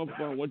got to know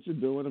upfront what you're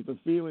doing. If the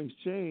feelings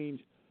change,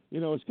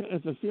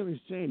 if the feelings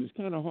change, it's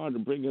kind of hard to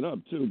bring it up,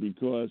 too,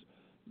 because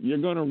you're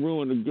going to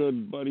ruin a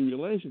good buddy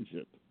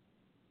relationship.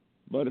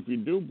 But if you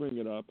do bring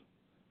it up,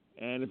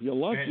 and if you're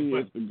lucky,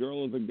 if the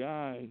girl or the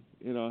guy,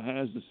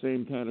 has the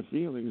same kind of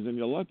feelings, then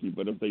you're lucky.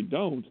 But if they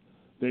don't,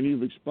 then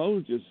you've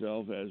exposed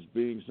yourself as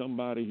being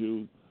somebody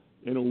who,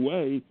 in a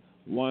way,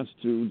 wants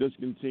to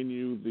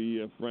discontinue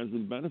the friends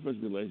with benefits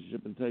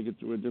relationship and take it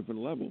to a different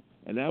level.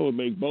 And that would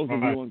make both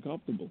of you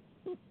uncomfortable.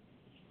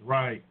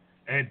 Right.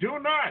 And do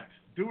not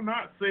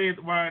say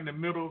it while in the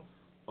middle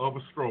of a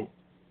stroke,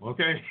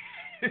 okay?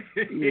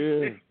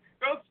 Yeah.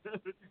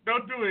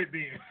 Don't do it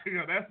then.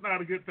 That's not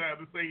a good time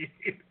to say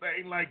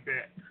anything like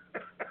that.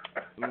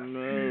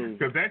 No.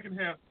 Because that can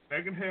have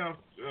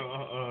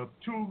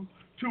two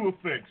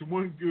effects,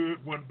 one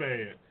good, one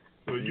bad.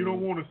 So you don't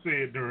want to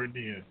say it during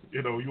then.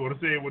 You want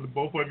to say it with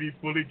both of you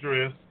fully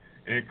dressed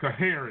and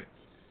coherent.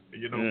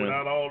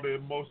 Without all the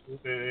emotions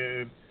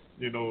and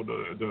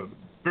the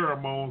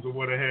pheromones or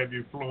what have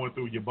you flowing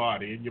through your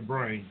body and your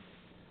brain.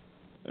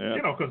 Yeah.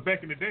 Because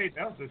back in the day,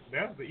 that was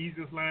the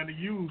easiest line to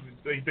use.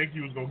 They think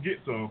you was gonna get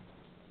some.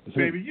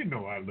 Baby,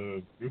 I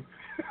love you.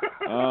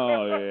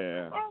 Oh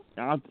yeah.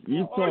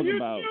 You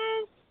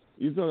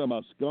talk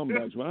about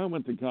scumbags. When I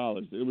went to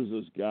college, there was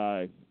this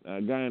guy,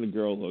 a guy and a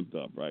girl hooked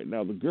up. Right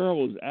now, the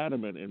girl was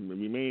adamant in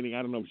remaining.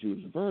 I don't know if she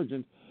was a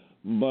virgin,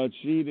 but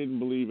she didn't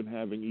believe in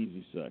having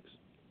easy sex.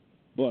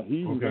 But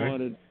he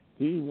wanted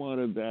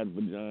that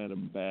vagina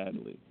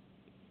badly.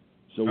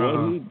 So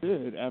what he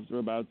did, after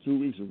about 2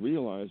 weeks of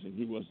realizing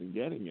he wasn't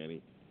getting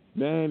any,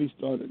 then he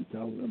started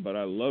telling her, but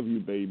I love you,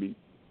 baby.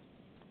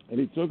 And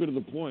he took her to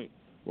the point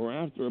where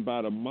after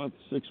about a month,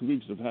 6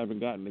 weeks of having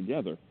gotten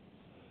together,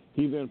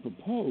 he then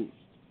proposed.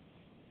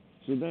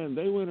 So then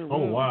they went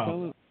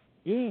around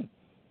then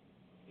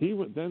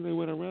they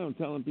went around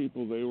telling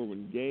people they were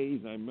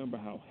engaged. And I remember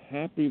how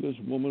happy this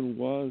woman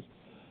was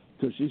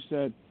because she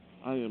said,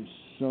 I am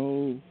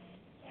so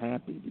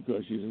happy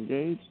because she's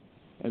engaged.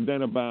 And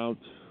then about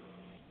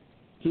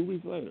 2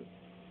 weeks later,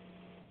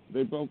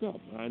 they broke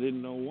up. I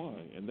didn't know why.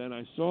 And then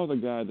I saw the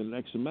guy the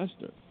next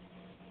semester.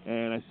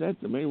 And I said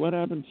to him, hey, what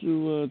happened to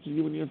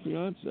you and your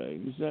fiance?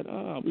 And he said,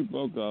 we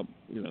broke up.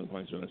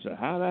 I said,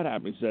 how that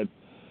happened? He said,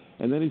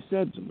 and then he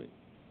said to me,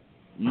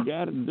 you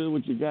got to do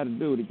what you got to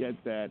do to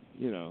get that,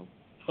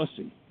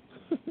 pussy.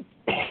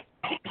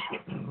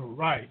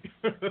 Right.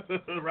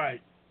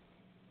 Right.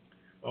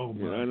 Oh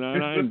my. And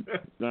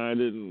I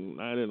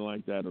didn't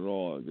like that at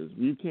all. Because if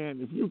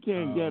you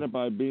can't get it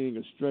by being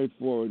a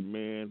straightforward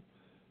man,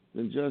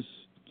 then just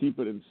keep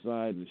it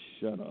inside and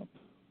shut up.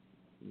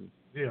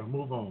 Yeah,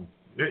 move on.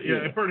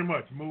 Yeah, pretty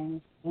much.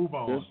 Move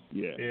on.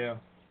 Yeah.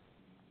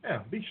 Yeah,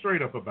 be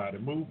straight up about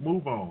it.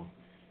 Move on.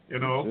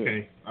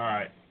 Okay, all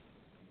right.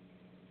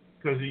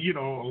 Because, a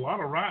lot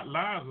of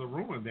lives are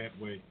ruined that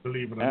way,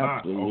 believe it or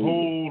Absolutely. not. A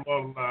whole lot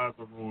of lives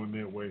are ruined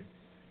that way.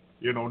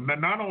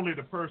 Not only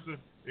the person,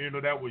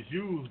 that was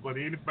used, but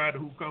anybody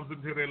who comes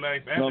into their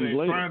life after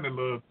they're trying to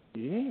love.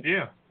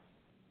 Yeah.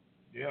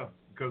 Yeah.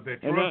 Because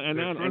that trust.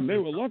 And they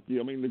were lucky.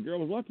 I mean, the girl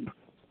was lucky.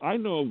 I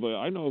know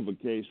of a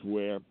case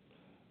where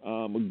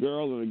a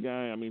girl and a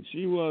guy. I mean,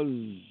 she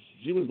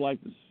was like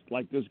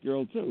this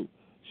girl too.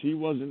 She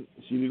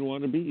didn't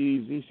want to be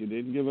easy. She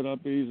didn't give it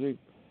up easy.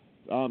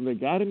 They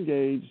got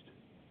engaged.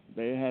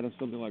 They had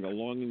something like a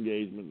long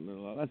engagement.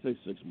 Let's say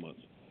 6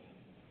 months.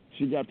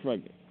 She got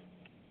pregnant.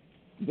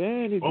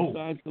 Then he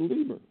decides to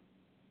leave her.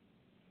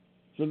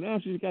 So now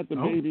she's got the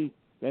baby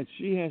that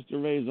she has to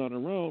raise on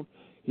her own.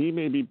 He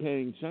may be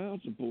paying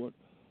child support,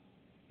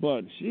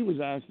 but she was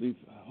actually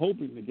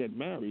hoping to get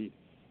married,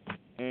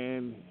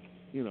 and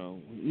he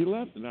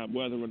left. Now,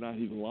 whether or not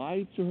he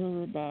lied to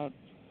her about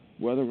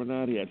whether or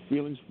not he had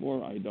feelings for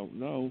her, I don't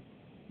know.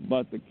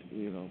 But as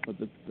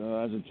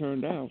it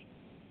turned out,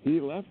 he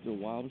left her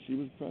while she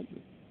was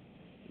pregnant.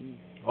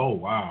 Oh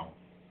wow!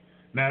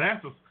 Now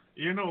that's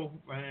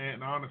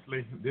and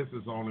honestly, this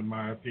is only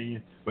my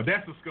opinion, but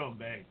that's a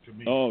scumbag to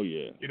me. Oh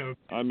yeah.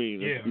 I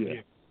mean,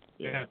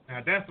 yeah.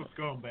 Now that's a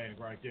scumbag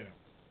right there.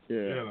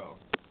 Yeah.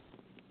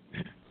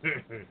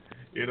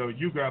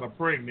 You got her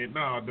pregnant.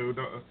 No, dude.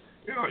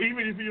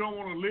 Even if you don't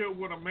want to live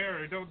with her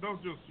married,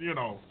 don't just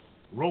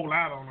roll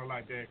out on her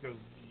like that because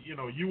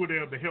you were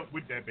there to help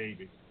with that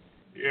baby.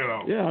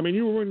 Yeah, I mean,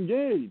 you were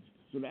engaged,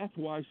 so that's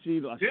why she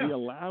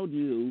allowed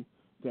you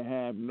to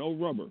have no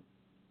rubber.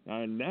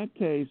 Now, in that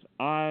case,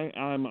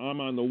 I'm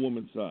on the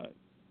woman's side,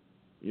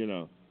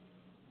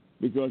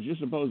 because you're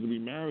supposed to be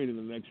married in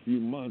the next few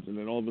months, and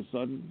then all of a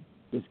sudden,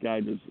 this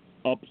guy just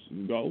ups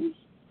and goes.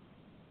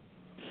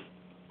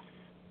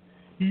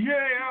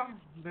 Yeah.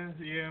 That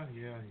yeah.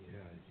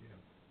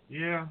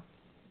 Yeah.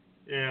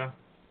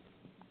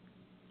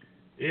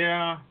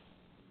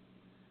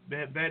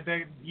 Because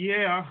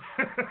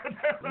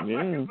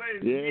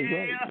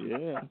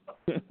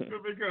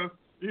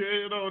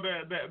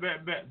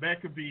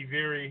that could be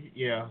very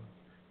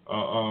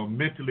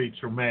mentally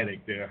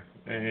traumatic there,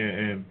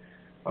 and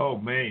oh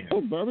man.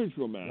 Oh, very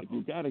traumatic.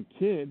 You got a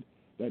kid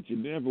that you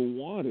never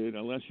wanted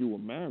unless you were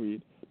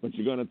married, but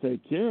you're going to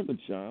take care of the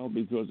child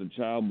because the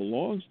child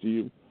belongs to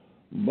you,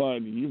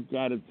 but you've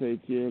got to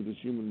take care of this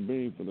human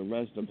being for the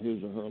rest of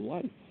his or her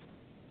life.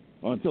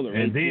 Or until they're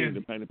 18,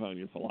 depending upon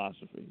your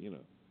philosophy,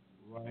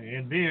 Right,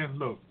 and then,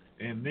 well,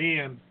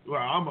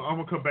 I'm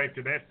going to come back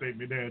to that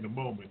statement there in a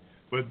moment,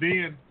 but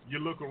then you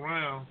look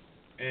around,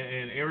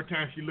 and every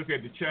time she look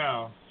at the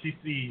child, she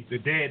sees the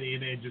daddy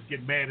in there and just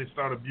get mad and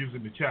start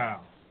abusing the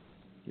child.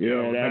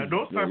 Yeah,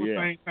 those type of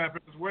things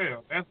happen as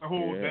well. That's the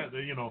whole, that's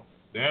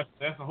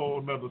a whole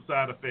another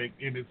side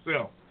effect in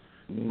itself.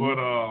 Mm-hmm. But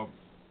oh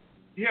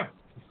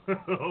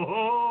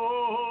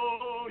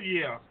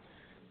yeah.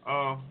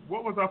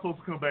 What was I supposed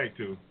to come back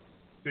to?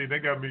 See, they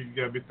got me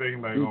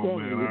thinking like, oh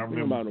man, I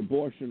remember about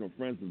abortion or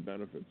friends with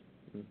benefits.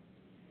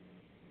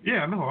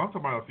 Yeah, no, I'm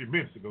talking about a few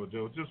minutes ago,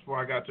 Joe. Just before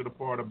I got to the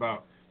part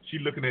about she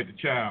looking at the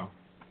child.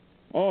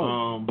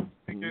 Oh.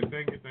 Thank you.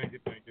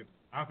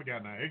 I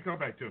forgot now. It come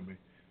back to me.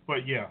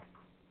 But yeah,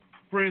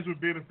 friends with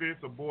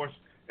benefits, abortion,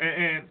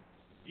 and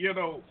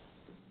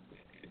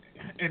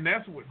and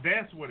that's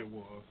what it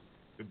was.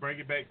 To bring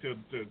it back to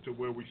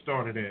where we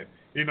started at,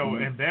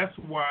 and that's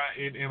why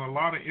in a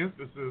lot of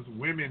instances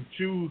women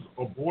choose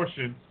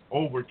abortion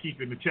over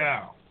keeping the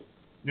child.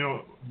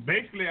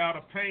 Basically out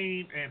of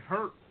pain and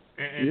hurt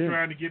and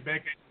trying to get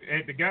back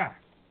at the guy,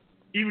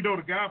 even though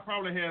the guy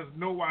probably has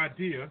no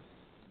idea.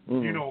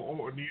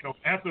 Or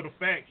after the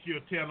fact she'll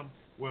tell him,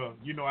 well,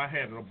 I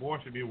had an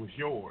abortion, it was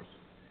yours.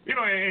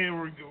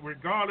 And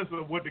regardless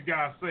of what the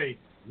guy say,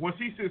 once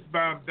he sits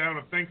down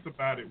and thinks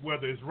about it,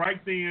 whether it's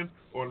right then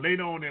or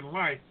later on in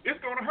life, it's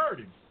going to hurt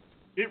him.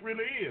 It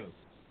really is.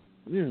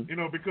 Yeah.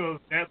 Because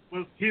that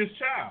was his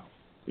child,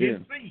 his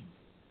seed.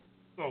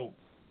 So,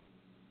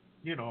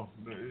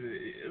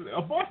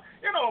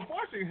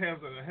 abortion has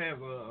a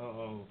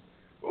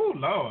oh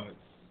Lord,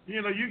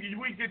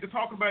 we get to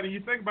talk about it.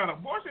 You think about it,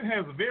 abortion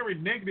has a very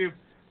negative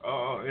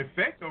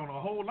effect on a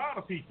whole lot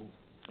of people.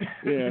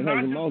 Yeah, it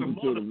has a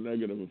multitude of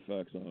negative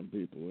effects on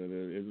people.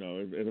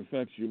 It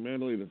affects you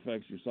mentally, it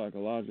affects you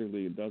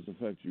psychologically, it does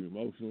affect you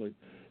emotionally.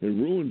 It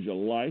ruins your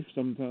life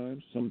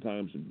sometimes.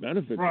 Sometimes it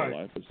benefits your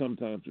life, but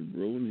sometimes it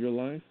ruins your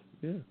life.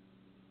 Yeah.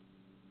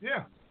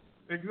 Yeah,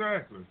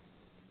 exactly.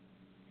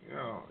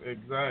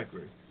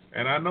 Exactly.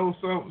 And I know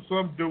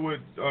some do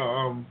it,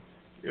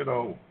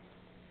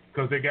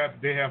 because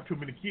they have too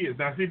many kids.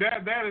 Now, see,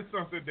 that is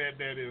something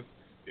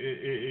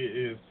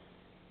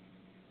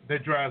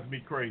that drives me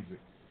crazy.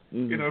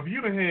 Mm-hmm. If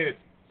you'd have had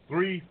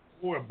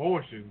 3-4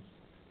 abortions,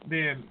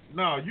 then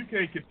no, you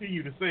can't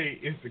continue to say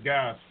it's the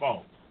guy's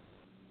fault.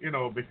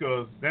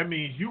 Because that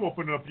means you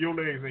open up your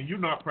legs and you're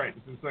not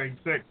practicing same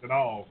sex at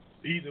all,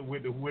 either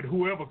with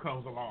whoever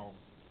comes along.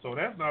 So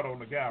that's not on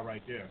the guy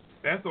right there.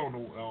 That's on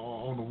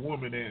the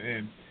woman,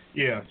 and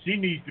she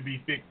needs to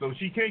be fixed so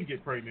she can't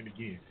get pregnant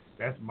again.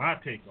 That's my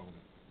take on it.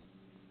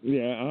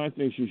 Yeah, I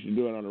think she should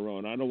do it on her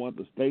own. I don't want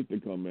the state to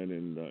come in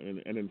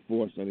and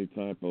enforce any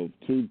type of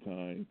tube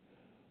tying,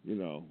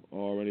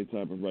 or any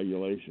type of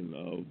regulation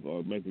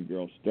of making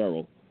girls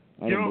sterile.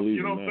 I don't believe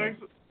in that. You don't think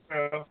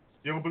so?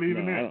 You don't believe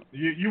in that?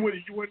 You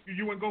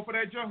wouldn't go for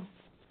that, Joe?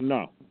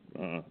 No.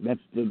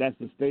 That's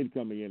the state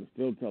coming in and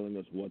still telling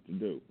us what to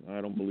do.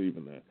 I don't believe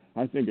in that.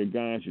 I think a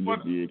guy should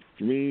just be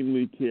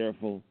extremely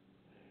careful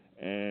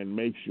and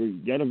make sure you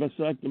get a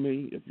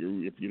vasectomy if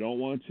you don't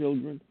want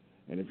children.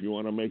 And if you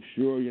want to make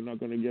sure you're not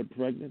going to get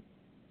pregnant.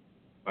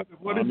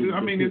 What is it?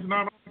 I mean, it's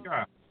not on the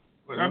guy.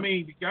 But I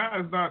mean, the guy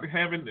is not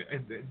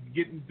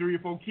getting 3 or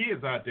 4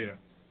 kids out there.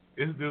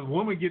 It's the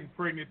woman getting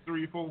pregnant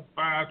 3 or 4,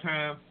 5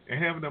 times and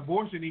having an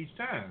abortion each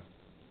time.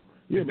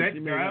 Yeah, but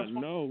you may not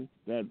know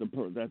that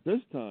that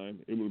this time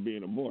it will be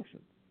an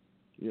abortion.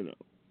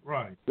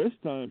 Right. This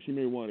time she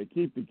may want to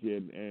keep the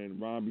kid and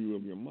rob you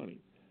of your money.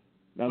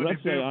 Now,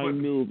 let's say I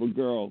knew of a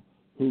girl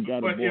who got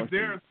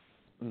abortion.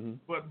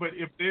 But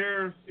if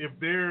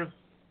there's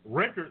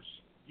records,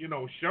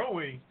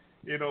 showing,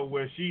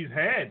 where she's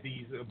had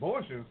these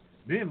abortions,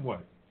 then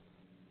what?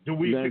 Do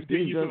we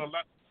continue to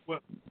allow?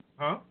 What?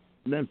 Huh?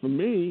 Then for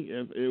me,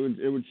 if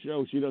it would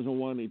show she doesn't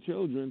want any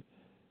children,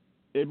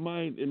 it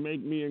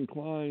make me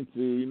inclined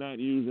to not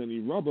use any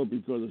rubber,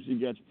 because if she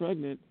gets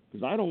pregnant,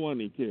 because I don't want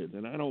any kids,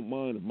 and I don't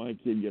mind if my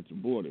kid gets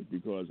aborted,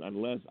 because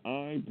unless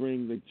I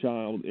bring the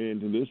child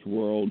into this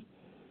world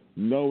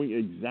knowing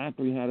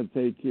exactly how to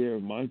take care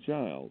of my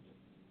child,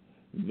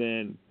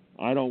 then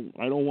I don't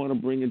want to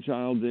bring a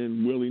child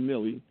in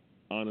willy-nilly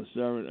on a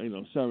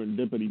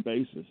serendipity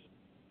basis.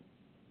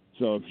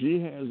 So if she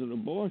has an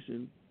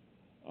abortion,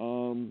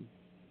 and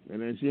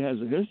then she has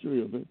a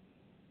history of it,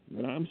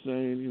 then I'm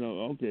saying,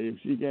 okay, if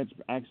she gets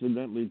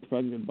accidentally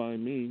pregnant by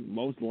me,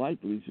 most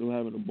likely she'll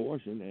have an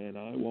abortion, and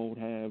I won't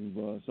have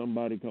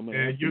somebody coming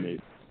after me.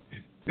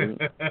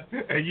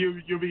 And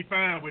you'll be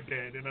fine with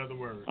that, in other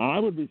words. I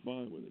would be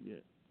fine with it,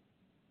 yeah.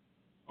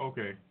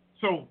 Okay.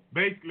 So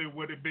basically,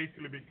 what it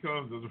basically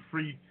becomes is a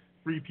free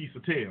piece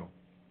of tail,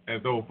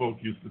 as the old folk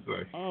used to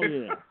say. Oh,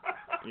 yeah.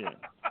 Yeah.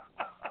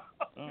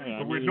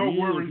 Right, with no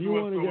worries if you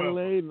whatsoever. Want to get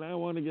laid, and I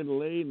want to get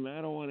laid, and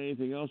I don't want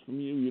anything else from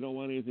you, you don't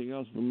want anything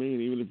else from me,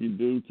 and even if you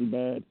do, too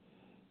bad.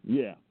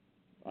 Yeah,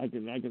 I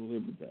can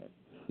live with that.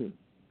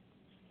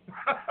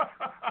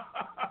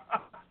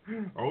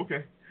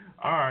 Okay.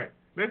 All right.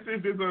 Let's see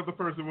if this other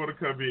person want to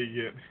come in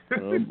yet.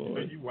 Oh,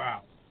 boy.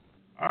 Wow.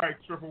 All right,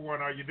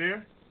 111, are you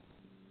there?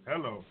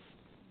 Hello.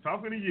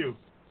 Talking to you.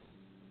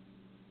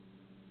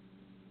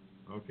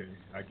 Okay.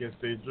 I guess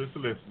they're just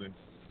listening.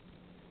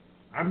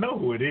 I know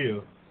who it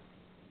is.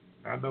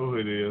 Yeah,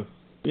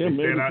 they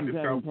maybe she's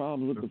having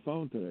problems with the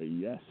phone today.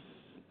 Yes.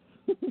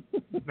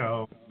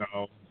 No.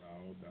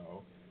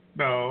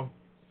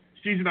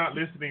 She's not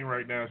listening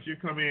right now. She'll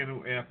come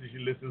in after she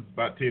listens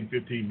about 10,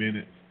 15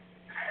 minutes.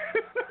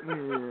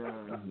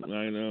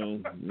 I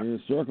know.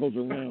 It circles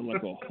around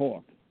like a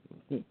hawk.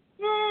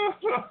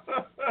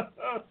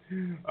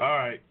 All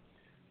right.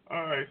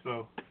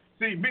 So,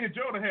 see, me and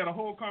Jonah had a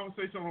whole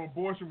conversation on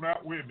abortion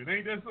without women.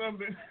 Ain't that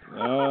something?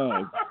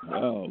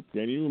 Oh,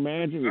 can you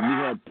imagine if you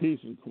had peace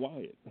and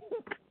quiet?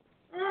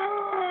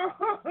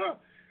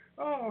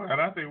 And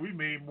I think we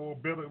made more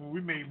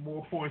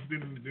points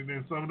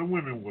than some of the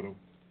women would have.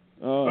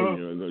 Oh,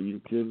 yeah, you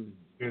kidding?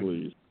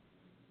 Please.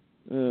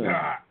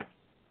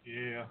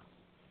 Yeah.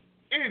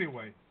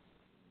 Anyway,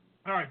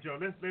 all right, Joe.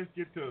 Let's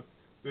get to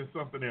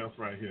something else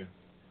right here.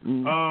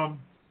 Mm-hmm.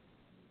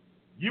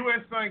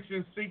 U.S.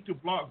 sanctions seek to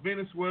block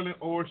Venezuelan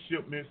oil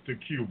shipments to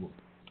Cuba.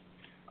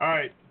 All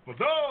right, for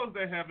those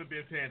that haven't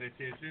been paying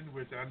attention,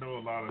 which I know a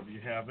lot of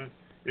you haven't,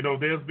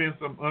 there's been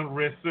some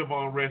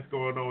civil unrest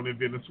going on in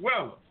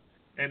Venezuela,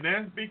 and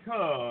that's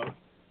because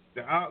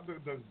the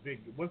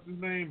what's his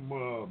name?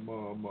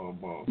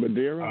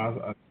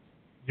 Maduro.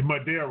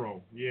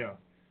 Maduro. Yeah,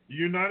 the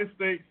United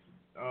States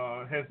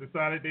has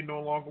decided they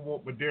no longer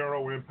want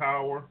Maduro in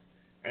power,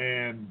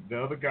 and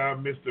the other guy,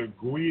 Mr.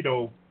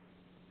 Guaido.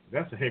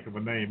 That's a heck of a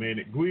name, ain't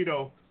it?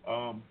 Guaido,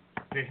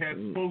 they had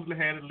supposedly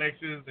had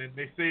elections, and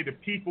they say the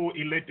people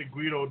elected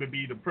Guaido to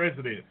be the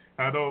president.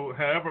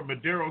 However,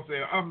 Maduro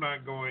said, I'm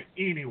not going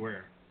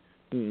anywhere.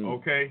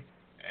 Okay?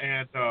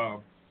 And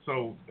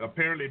so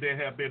apparently there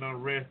has been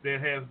unrest,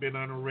 and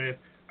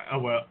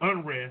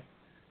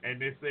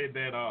they say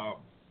that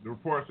the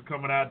reports are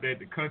coming out that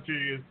the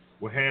country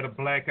had a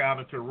blackout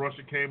until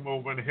Russia came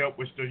over and helped,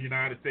 which the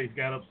United States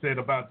got upset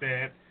about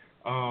that.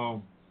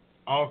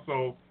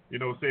 Also,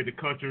 say the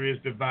country is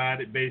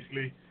divided,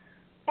 basically.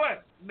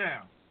 But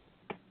now,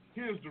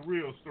 here's the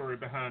real story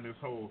behind this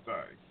whole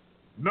thing.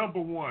 Number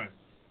one,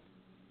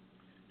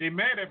 they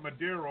mad at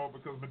Maduro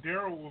because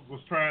Maduro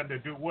was trying to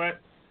do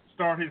what?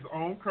 Start his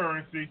own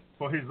currency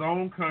for his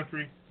own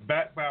country,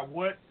 backed by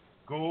what?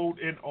 Gold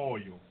and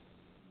oil.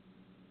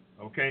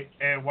 Okay?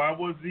 And why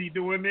was he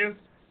doing this?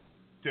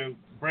 To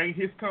bring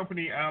his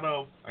country out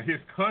of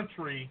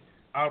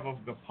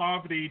the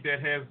poverty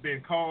that has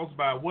been caused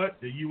by what?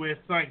 The U.S.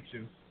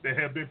 sanctions that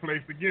have been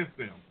placed against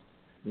them.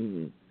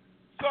 Mm-hmm.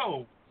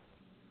 So,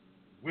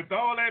 with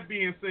all that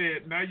being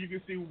said, now you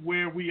can see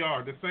where we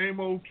are. The same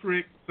old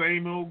trick,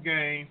 same old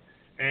game,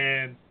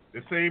 and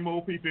the same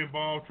old people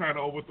involved trying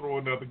to overthrow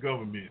another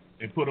government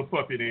and put a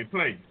puppet in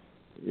place.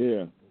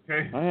 Yeah.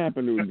 Okay. I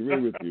happen to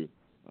agree with you,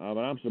 but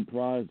I'm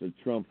surprised at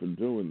Trump for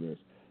doing this.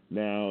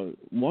 Now,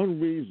 one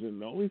reason,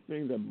 the only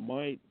thing that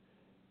might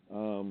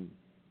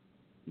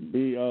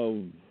be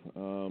of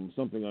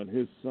something on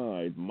his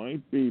side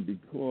might be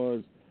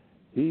because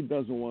he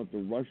doesn't want the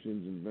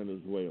Russians in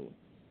Venezuela,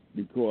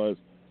 because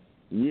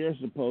we're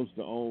supposed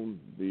to own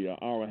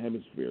our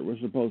hemisphere. We're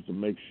supposed to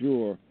make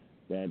sure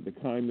that the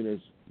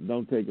communists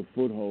don't take a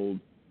foothold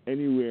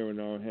anywhere in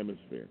our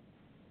hemisphere.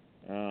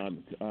 I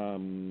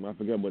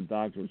forget what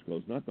doctrine it's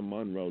called. It's not the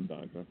Monroe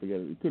Doctrine. I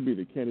forget it. It could be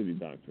the Kennedy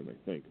Doctrine, I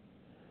think.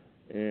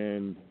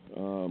 And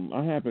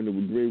I happen to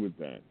agree with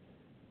that.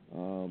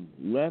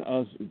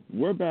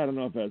 We're bad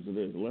enough as it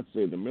is. Let's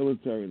say the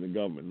military and the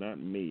government, not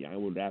me. I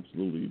would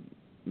absolutely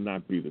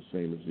not be the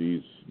same as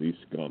these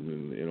scum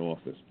in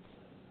office.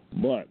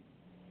 But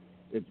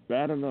it's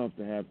bad enough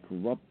to have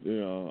corrupt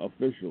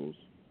officials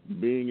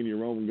being in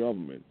your own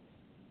government.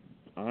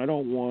 I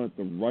don't want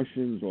the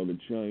Russians or the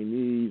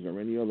Chinese or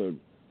any other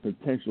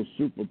potential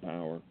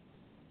superpower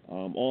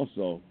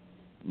also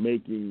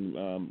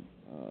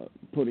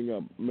putting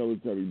up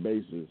military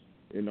bases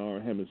in our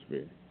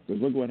hemisphere.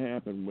 Because look what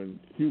happened when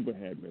Cuba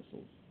had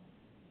missiles.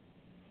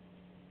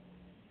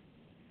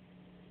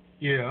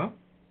 Yeah,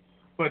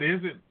 but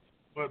is it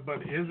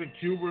But isn't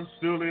Cuba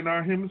still in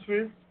our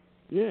hemisphere?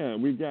 Yeah,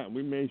 we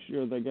made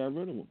sure they got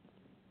rid of them.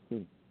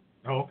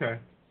 Oh, okay,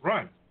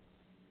 right.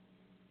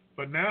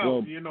 But now,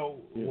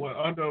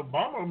 under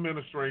Obama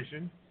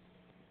administration,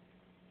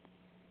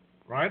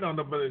 right?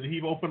 But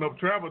he opened up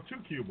travel to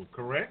Cuba,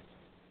 correct?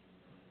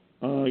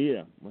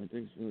 Yeah, I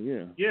think so.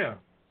 Yeah. Yeah.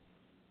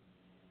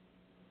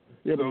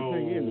 Yeah, but the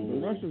thing is, if the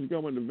Russians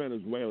go into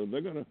Venezuela,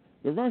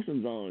 the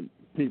Russians aren't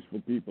peaceful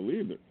people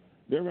either.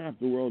 They're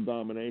after world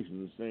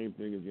domination, the same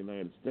thing as the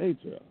United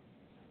States are.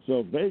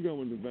 So if they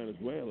go into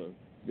Venezuela,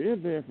 they're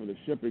there for the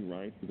shipping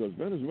rights because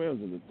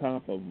Venezuela's at the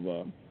top of,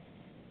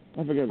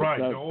 I forget if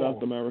it's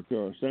South America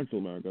or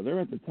Central America. They're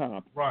at the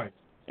top. Right.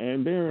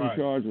 And they're in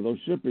charge of those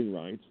shipping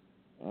rights.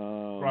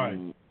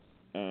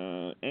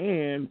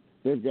 And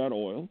they've got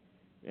oil,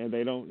 and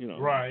they don't,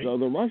 Right. So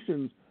the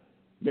Russians,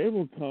 they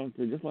will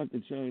conquer just like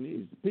the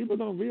Chinese. People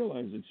don't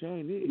realize the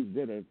Chinese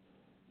did a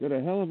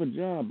hell of a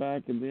job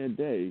back in their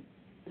day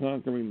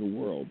conquering the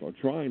world or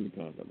trying to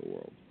conquer the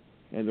world.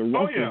 And the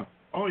Russians,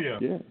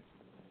 yeah.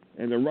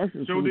 And the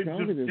Russians through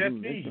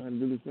communism, they're trying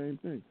to do the same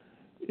thing.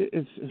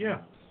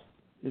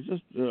 It's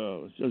just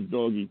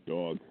dog eat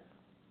dog.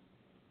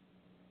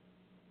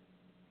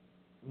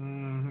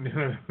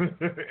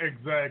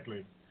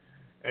 Exactly.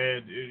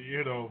 And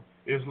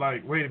it's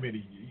like, wait a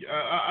minute.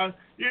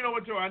 You know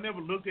what, Joe? I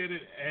never looked at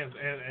it as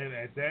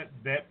at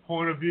that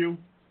point of view.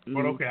 Mm-hmm.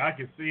 But okay, I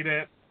can see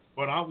that.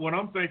 But what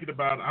I'm thinking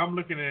about, I'm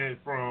looking at it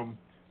from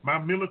my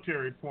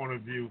military point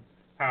of view.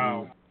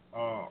 How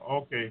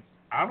okay,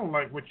 I don't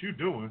like what you're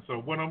doing. So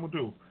what I'm gonna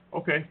do?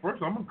 Okay,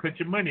 first I'm gonna cut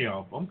your money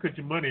off.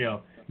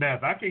 Now,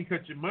 if I can't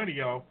cut your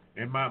money off,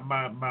 and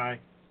my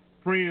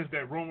friends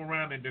that roam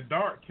around in the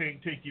dark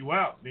can't take you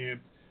out, then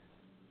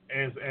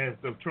as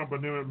the Trump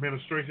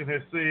administration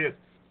has said,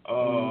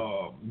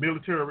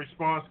 military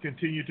response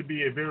continue to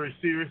be a very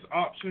serious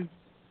option.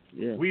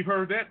 Yeah. We've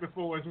heard that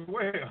before as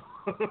well.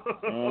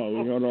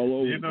 We heard all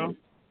over.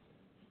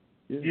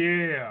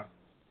 Yeah.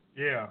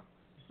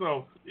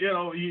 So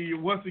you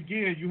once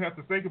again you have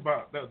to think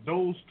about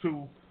those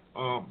two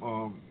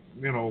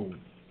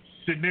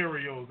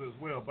scenarios as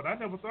well. But I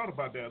never thought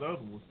about that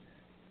other one.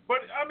 But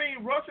I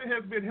mean, Russia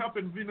has been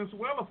helping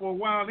Venezuela for a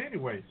while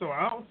anyway, so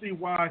I don't see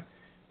why.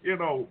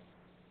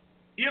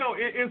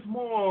 It's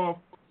more.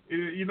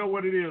 You know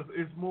what it is?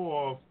 It's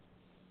more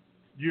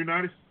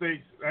United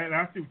States, and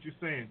I see what you're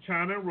saying.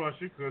 China and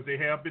Russia, because they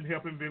have been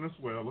helping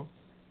Venezuela.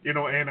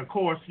 And of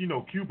course,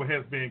 Cuba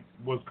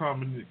was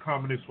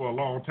communist for a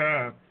long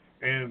time,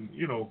 and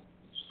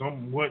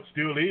somewhat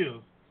still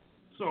is.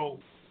 So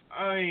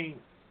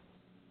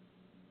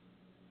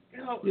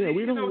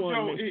we don't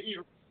want.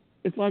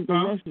 It's like the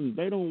Russians.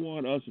 They don't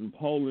want us in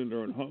Poland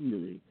or in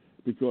Hungary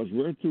because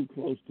we're too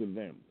close to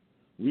them.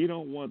 We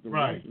don't want the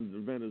Russians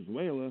in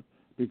Venezuela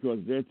because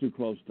they're too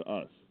close to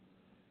us.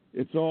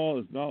 It's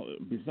not,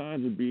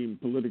 besides it being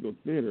political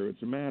theater,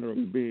 it's a matter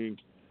of being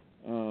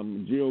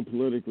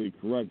geopolitically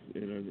correct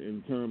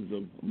in terms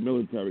of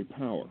military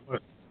power.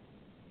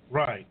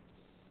 Right.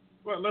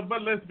 Well,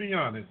 but let's be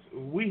honest.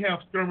 We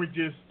have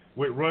skirmishes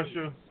with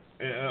Russia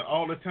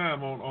all the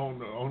time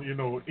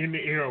on in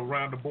the air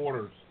around the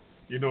borders.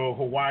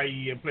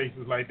 Hawaii and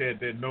places like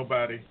that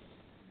nobody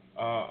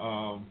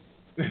that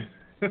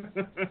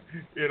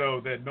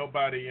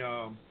nobody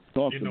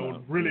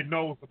really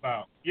knows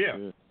about.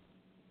 Yeah.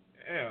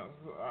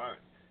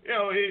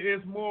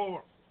 It's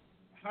more.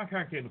 How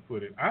can I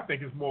put it? I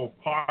think it's more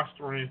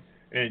posturing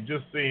and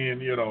just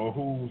saying,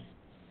 who's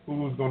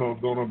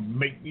gonna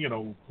make,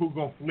 who's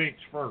gonna flinch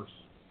first.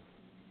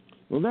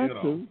 Well, that's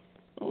true.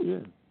 Oh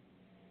yeah.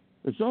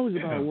 It's always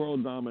about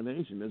world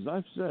domination, as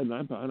I've said,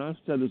 and I've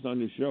said this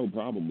on your show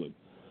probably.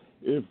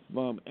 If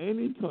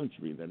any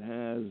country that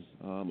has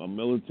a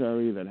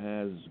military that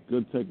has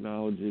good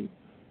technology,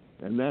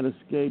 and that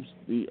escapes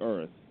the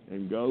Earth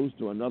and goes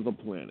to another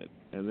planet,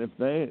 and if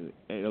it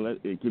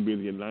could be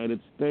the United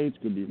States,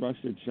 could be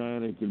Russia,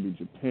 China, it could be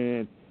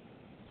Japan,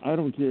 I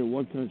don't care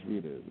what country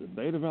it is. If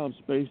they develop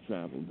space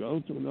travel,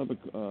 go to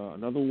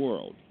another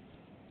world,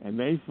 and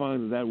they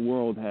find that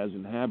world has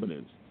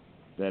inhabitants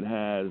that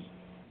has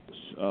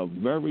a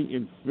very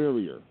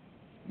inferior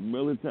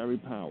military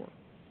power,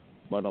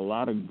 but a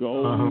lot of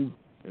gold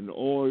and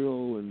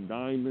oil and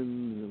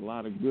diamonds and a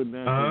lot of good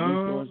natural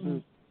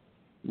resources,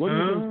 what do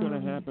you think's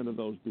going to happen to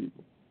those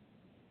people?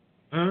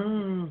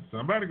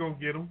 Somebody gonna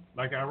get them,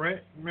 like Iraq,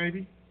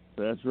 maybe.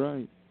 That's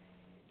right.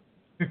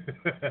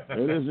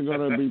 It isn't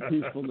going to be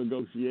peaceful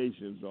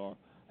negotiations or,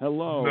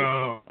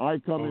 hello, I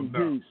come in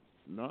peace.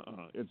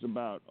 Nuh-uh. It's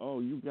about,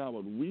 you got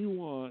what we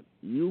want.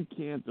 You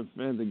can't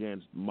defend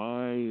against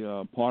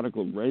my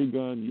particle ray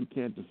gun. You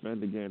can't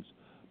defend against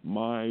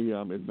my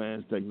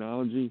advanced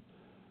technology.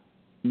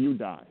 You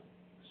die.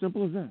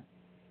 Simple as that.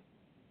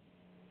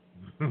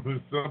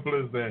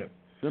 Simple as that.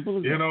 Simple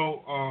as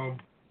that.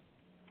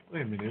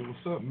 Wait a minute. It was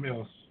something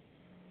else.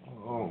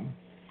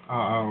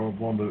 I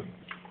wonder,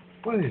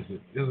 what is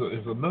it?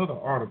 It's another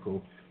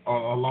article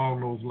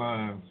along those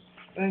lines.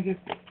 Dang it.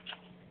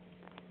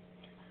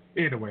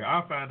 Anyway,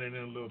 I'll find it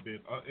in a little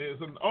bit.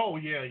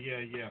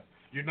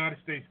 United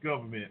States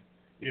government,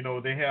 you know,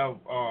 they have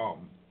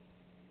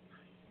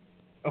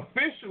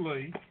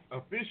officially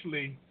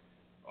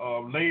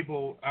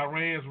labeled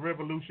Iran's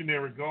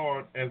Revolutionary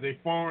Guard as a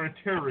foreign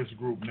terrorist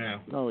group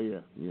now. Oh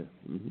yeah.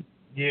 Mm-hmm.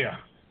 Yeah,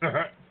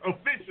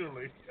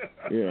 officially.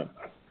 Yeah.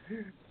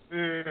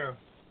 Yeah.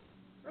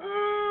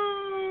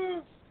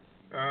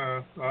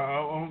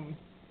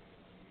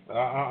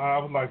 I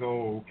was like,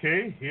 oh,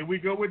 okay, here we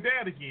go with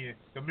that again.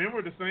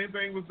 Remember, the same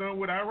thing was done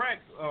with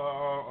Iraq's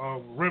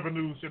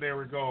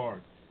Revolutionary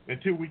Guard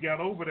until we got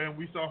over there and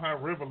we saw how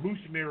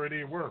revolutionary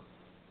they were.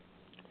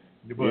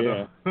 But,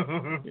 yeah,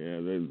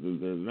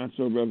 they're not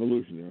so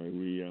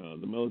revolutionary.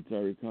 The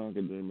military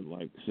conquered them in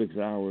like 6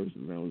 hours,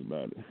 and that was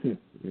about it.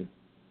 Yeah.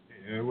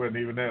 Yeah, it wasn't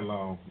even that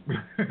long.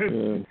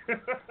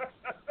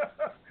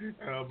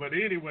 But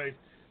anyway,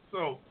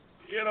 so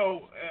you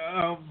know,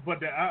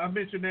 but I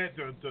mentioned that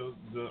to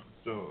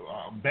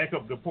back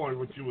up the point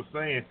what you were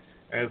saying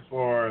as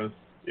far as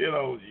you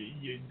know,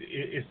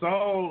 it's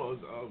all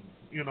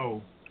you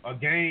know a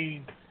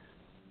game,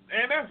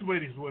 and that's what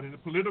it is. What is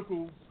it?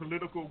 Political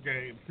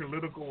game,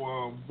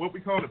 political what we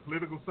call it,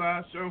 political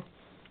sideshow.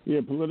 Yeah,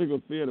 political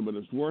theater, but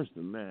it's worse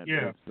than that.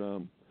 Yeah.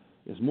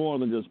 It's more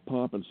than just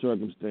pomp and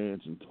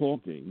circumstance and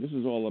talking. This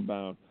is all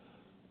about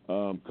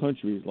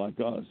countries like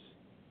us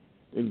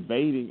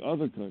invading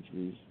other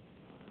countries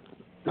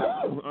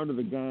under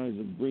the guise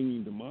of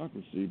bringing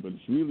democracy, but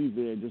it's really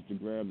there just to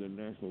grab their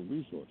natural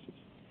resources.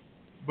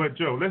 But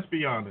Joe, let's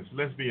be honest.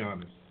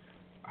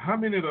 How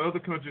many of the other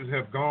countries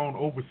have gone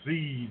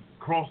overseas,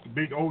 crossed the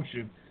big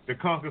ocean to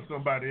conquer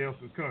somebody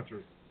else's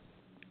country?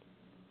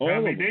 All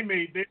of them. They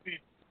made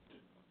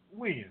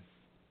when?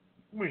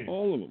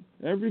 All of them.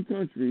 Every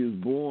country is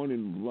born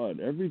in blood.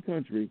 Every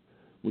country,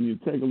 when you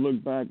take a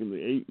look back in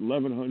the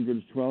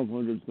 1100s,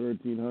 1200s,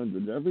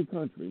 1300s, every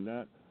country,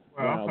 not...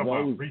 Well, I'm talking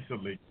about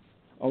recently.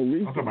 Oh, recently?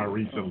 I'm talking about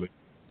recently.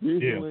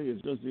 Recently,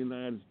 it's just the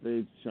United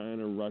States,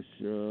 China, Russia,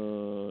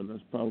 and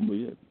that's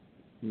probably it.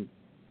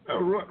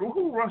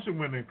 Who Russia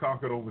went and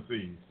conquered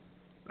overseas?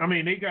 I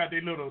mean, they got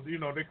their little, you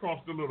know, they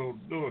crossed the little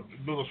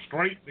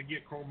strait to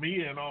get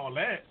Crimea and all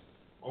that.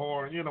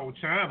 Or, you know,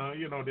 China,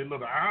 you know, their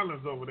little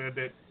islands over there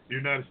that the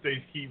United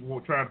States keep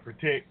trying to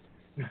protect.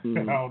 Mm-hmm.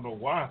 I don't know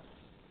why,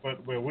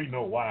 but well, we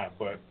know why.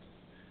 But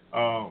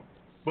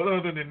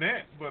other than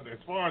that, but as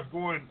far as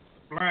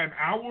flying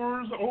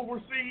hours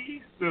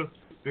overseas to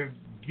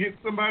get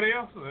somebody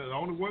else, there's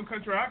only one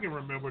country I can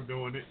remember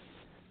doing it.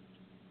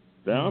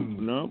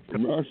 No,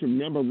 Russia.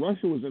 Remember,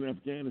 Russia was in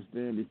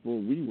Afghanistan before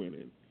we went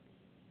in.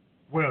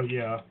 Well,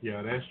 yeah,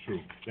 that's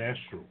true.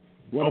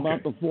 What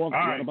about the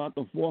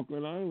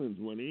Falkland Islands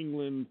when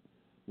England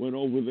went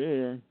over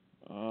there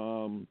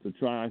to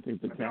try, I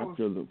think, to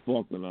capture the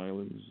Falkland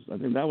Islands? I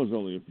think that was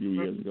only a few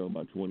years ago,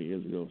 about 20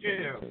 years ago.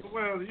 Yeah,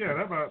 well,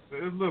 yeah,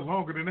 it's a little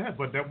longer than that,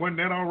 but wasn't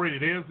that already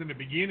theirs in the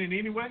beginning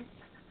anyway?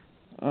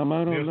 I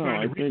don't know.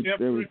 I think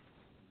there was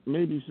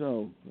maybe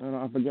so.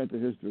 I forget the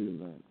history of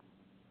that.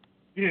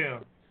 Yeah.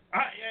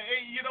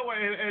 You know,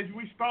 as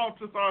we start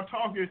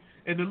talking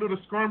and the little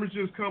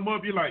skirmishes come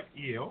up, you're like,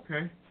 yeah,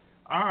 okay.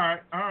 All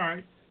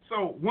right.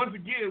 So once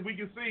again, we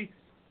can see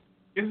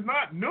it's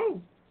not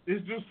new.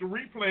 It's just a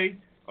replay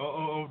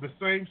of the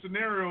same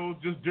scenario,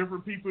 just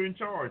different people in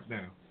charge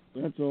now.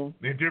 That's all.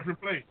 In different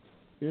places.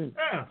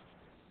 Yeah.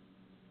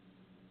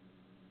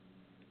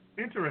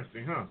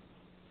 Interesting, huh?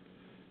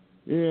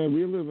 Yeah,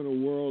 we live in a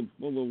world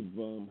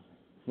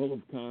full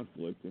of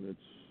conflict, and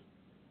it's.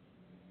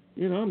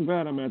 You know, I'm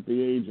glad I'm at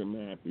the age I'm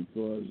at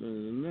because,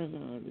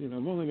 you know,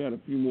 I've only got a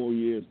few more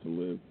years to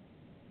live.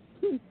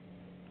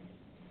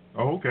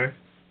 Oh, okay.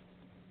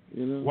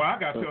 You know. Well, I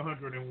got to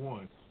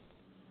 101.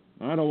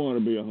 I don't want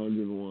to be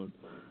 101.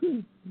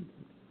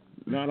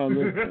 Not on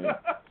this planet.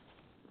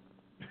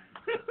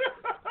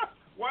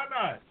 Why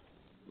not?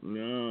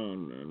 No,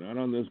 not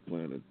on this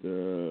planet.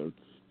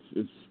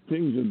 It's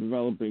things are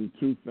developing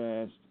too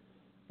fast,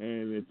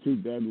 and it's too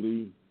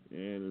deadly,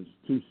 and it's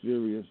too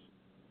serious.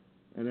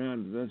 And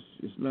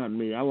it's not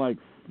me. I like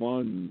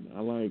fun. I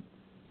like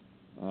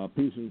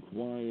peace and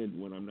quiet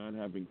when I'm not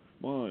having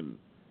fun.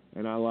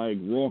 And I like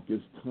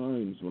raucous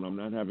times when I'm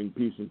not having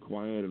peace and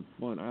quiet and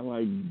fun. I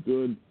like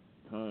good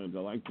times. I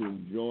like to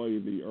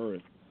enjoy the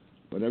earth.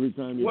 But every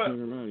time you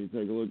turn around, you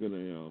take a look at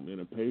in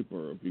a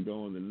paper, or if you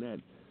go on the net,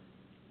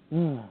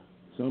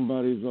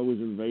 somebody's always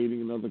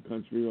invading another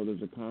country, or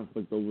there's a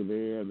conflict over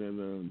there, and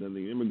then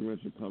the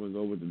immigrants are coming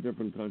over to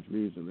different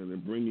countries, and then they're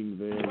bringing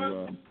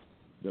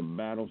the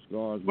battle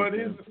scars. But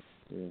isn't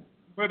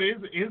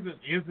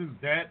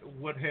that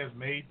what has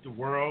made the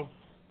world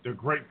the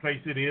great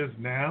place it is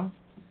now?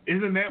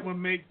 Isn't that what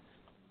makes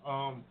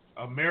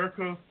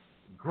America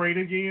great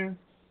again?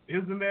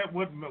 Isn't that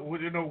what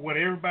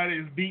everybody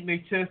is beating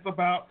their chest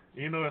about?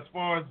 You know, as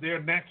far as their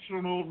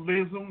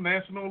nationalism.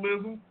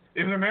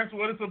 Isn't that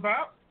what it's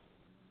about?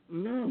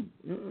 No.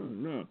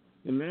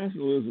 The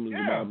nationalism is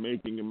about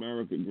making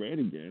America great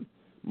again.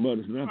 But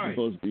it's not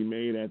supposed to be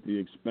made at the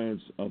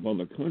expense of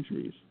other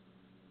countries.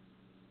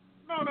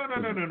 No.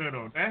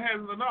 That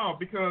has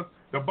because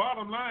the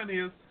bottom line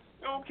is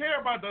don't care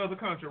about the other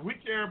country. We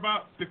care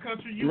about the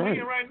country you Right.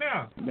 in right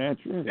now.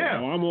 That's right. Yeah.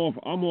 Well,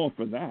 I'm all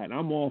for that.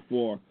 I'm all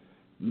for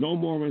no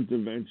more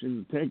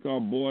intervention. Take our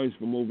boys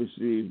from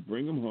overseas,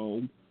 bring them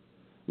home,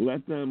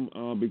 let them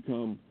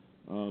become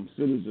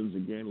citizens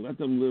again. Let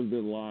them live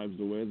their lives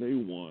the way they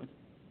want,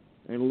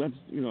 and let's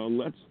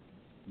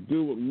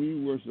do what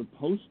we were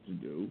supposed to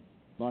do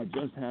by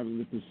just having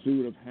the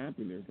pursuit of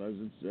happiness, as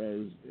it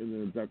says in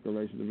the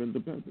Declaration of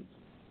Independence.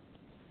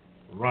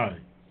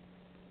 Right.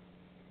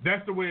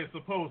 That's the way it's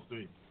supposed to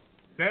be.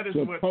 That is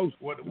Supposed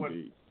what to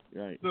be.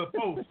 Right.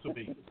 supposed to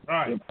be.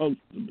 Right. Supposed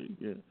to be.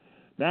 Yeah.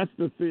 That's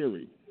the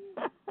theory.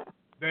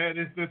 That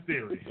is the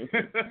theory.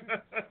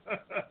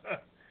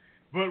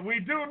 But we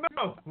do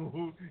know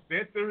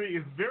that theory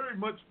is very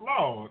much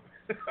flawed.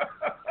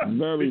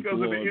 Very because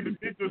flawed. of the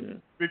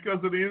individuals,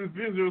 because of the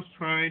individuals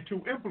trying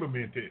to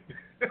implement it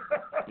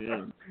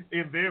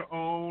in their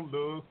own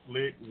little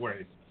slick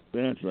way.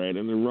 That's right,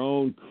 in their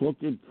own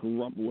crooked,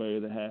 corrupt way.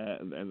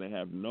 They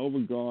have no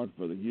regard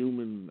for the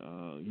human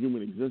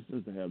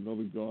existence. They have no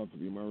regard for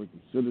the American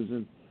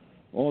citizen.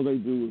 All they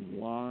do is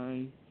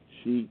lie,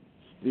 cheat,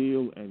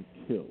 steal, and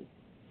kill.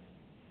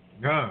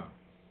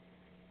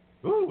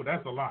 Ooh,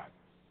 that's a lot.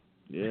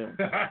 Yeah.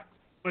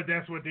 But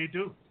that's what they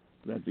do.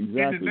 That's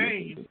exactly in the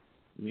name,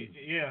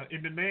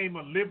 in the name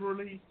of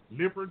liberty,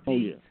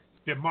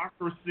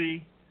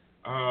 democracy,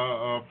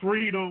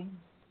 freedom,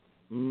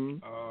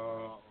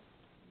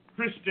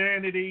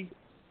 Christianity.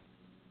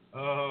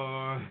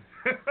 I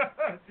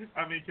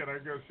mean,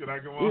 should I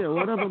go on? Yeah,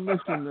 whatever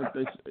mission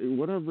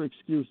whatever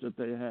excuse that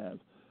they have.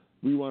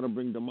 We want to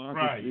bring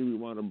democracy. Right. We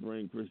want to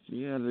bring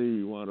Christianity.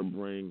 We want to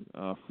bring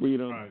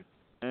freedom. Right.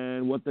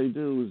 And what they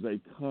do is they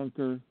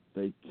conquer,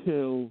 they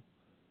kill,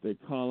 they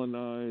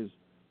colonize,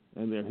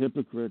 and they're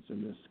hypocrites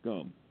and they're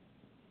scum.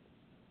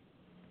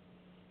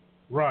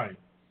 Right.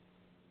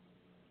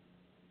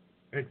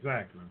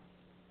 Exactly.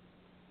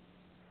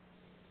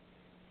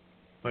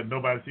 But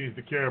nobody seems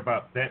to care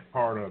about that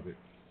part of it.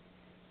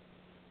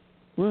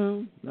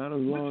 Well, not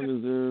as long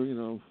as they're,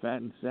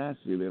 fat and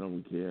sassy, they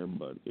don't care.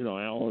 But,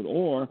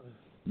 or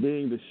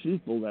being the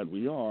sheeple that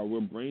we are, we're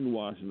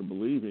brainwashed into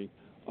believing,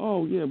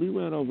 oh, yeah, we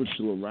went over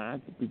to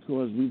Iraq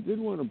because we did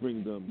want to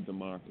bring them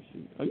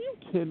democracy. Are you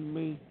kidding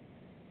me?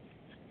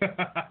 Hey,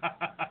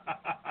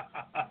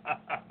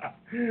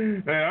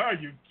 are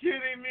you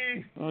kidding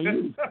me? Are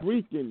you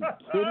freaking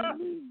kidding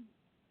me?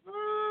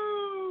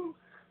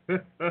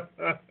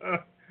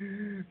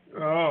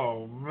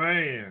 Oh,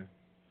 man.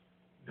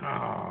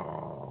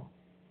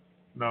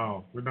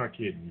 No, we're not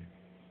kidding you.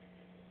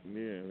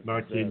 Yeah.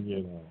 Not kidding you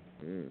at all.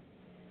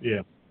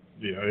 Yeah.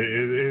 Yeah,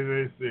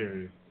 it is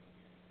serious.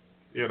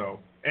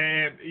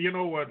 And you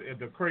know what?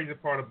 The crazy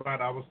part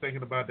about it, I was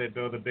thinking about that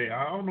the other day.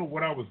 I don't know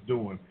what I was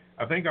doing.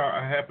 I think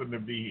I happened to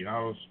be, I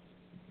was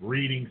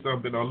reading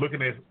something or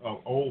looking at an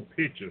old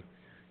picture.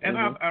 And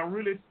I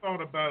really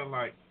thought about it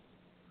like,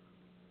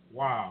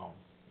 wow,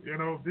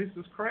 this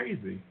is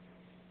crazy.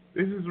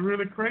 This is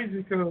really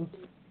crazy because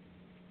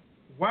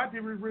why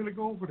did we really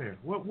go over there?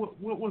 What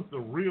was the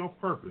real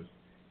purpose?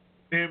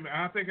 And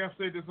I think I've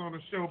said this on the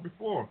show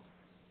before.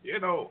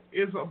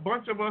 It's a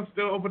bunch of us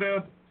still over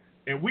there,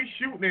 and we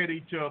shooting at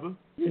each other.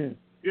 Yeah.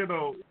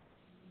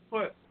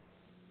 But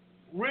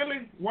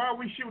really, why are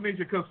we shooting at each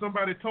other? Because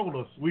somebody told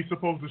us we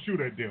supposed to shoot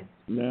at them.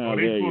 No, or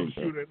they supposed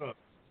to shoot at us.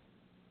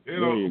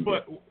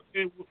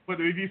 But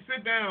if you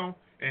sit down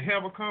and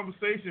have a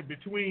conversation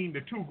between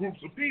the two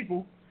groups of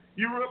people,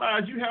 you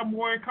realize you have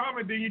more in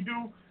common than you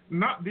don't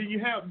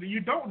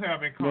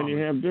have in common. Then you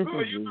have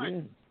differences.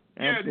 You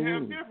have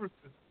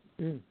differences.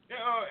 Yeah.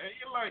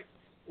 You're like,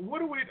 what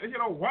do we?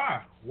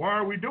 Why? Why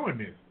are we doing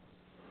this?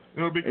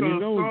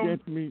 Because what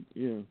gets me?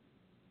 Yeah.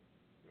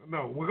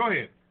 No, well, go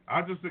ahead.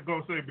 I just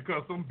go say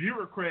because some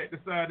bureaucrat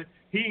decided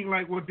he ain't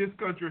like what this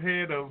country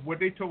had or what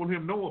they told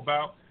him no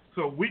about,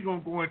 so we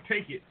gonna go and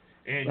take it,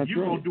 and you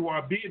gonna do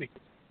our bidding.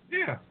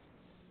 Yeah.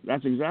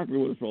 That's exactly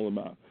what it's all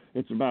about.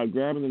 It's about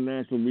grabbing the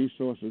natural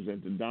resources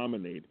and to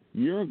dominate.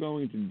 You're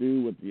going to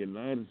do what the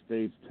United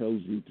States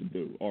tells you to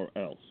do, or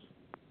else.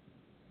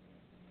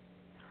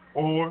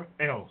 Or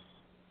else.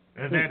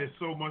 And that is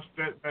so much,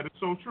 that is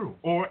so true.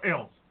 Or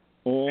else.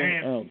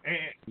 Else.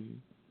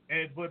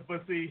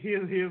 But see,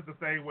 here's the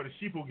thing where the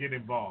sheep will get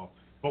involved.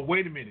 But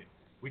wait a minute.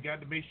 We got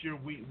to make sure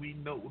we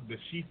know the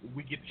sheep,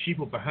 we get the sheep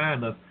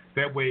behind us.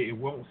 That way it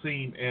won't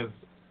seem as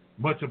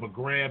much of a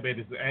grab as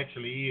it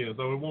actually is,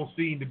 or it won't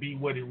seem to be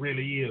what it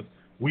really is.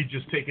 We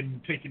just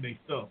taking their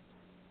stuff.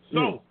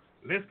 So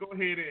let's go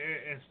ahead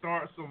and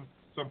start some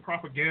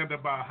propaganda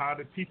about how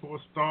the people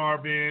are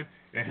starving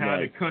and how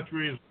the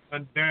country is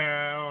run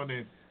down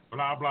and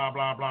blah blah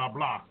blah blah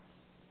blah.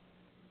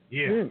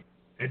 Yeah.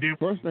 And then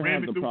first they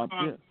have the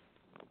propaganda.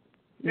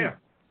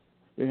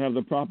 They have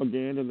the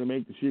propaganda to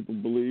make the people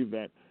believe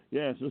that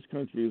yes, this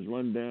country is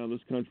run down.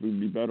 This country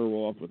would be better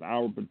off with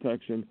our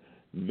protection.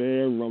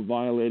 They're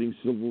violating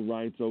civil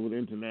rights over the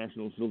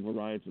international civil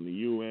rights and the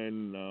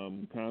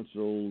UN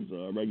council's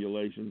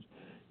regulations.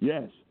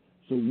 Yes.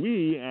 So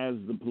we, as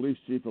the police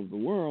chief of the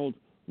world,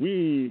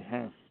 we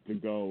have to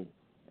go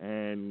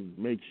and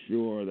make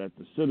sure that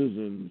the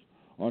citizens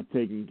are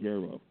taken care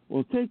of.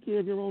 Well, take care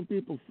of your own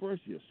people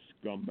first, you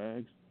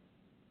scumbags.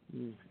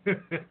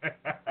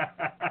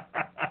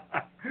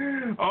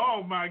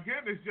 Oh my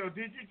goodness, Joe!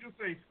 Did you just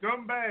say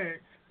scumbag?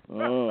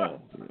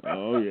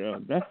 Oh yeah.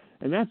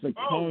 That's a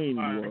kind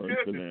word for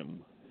goodness.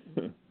 them.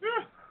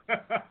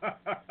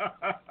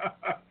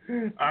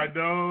 I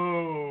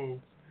know.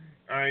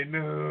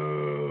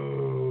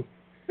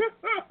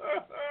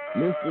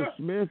 Mr.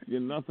 Smith, you're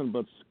nothing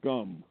but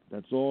scum.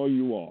 That's all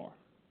you are.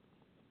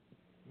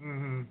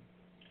 Mhm.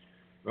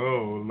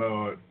 Oh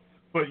Lord.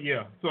 But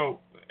yeah. So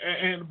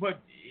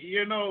but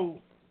you know,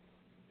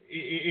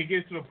 it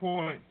gets to the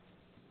point.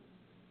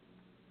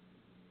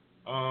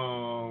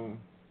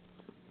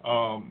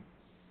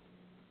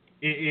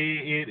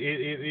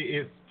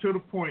 It's to the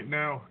point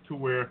now to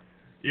where,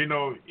 you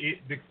know,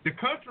 the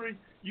country.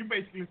 You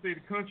basically say the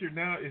country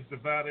now is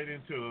divided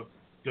into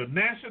the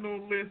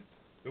nationalists,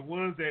 the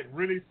ones that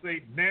really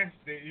say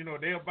you know,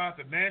 they're about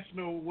the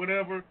national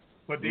whatever,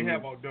 but they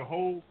have the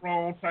whole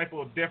wrong type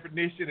of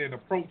definition and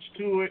approach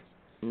to it.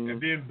 And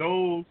then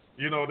those,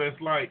 you know,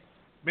 that's like,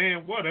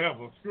 man,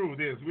 whatever, screw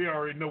this. We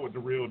already know what the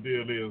real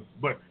deal is,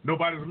 but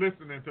nobody's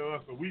listening to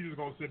us, so we just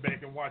gonna sit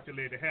back and watch it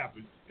let it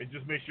happen and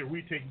just make sure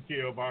we taking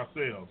care of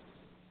ourselves.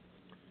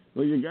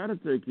 Well, you got to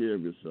take care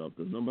of yourself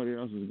because nobody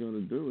else is going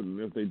to do it. And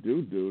if they do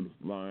it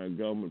via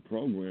government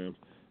programs,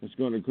 it's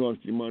going to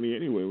cost you money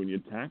anyway when your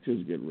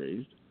taxes get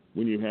raised,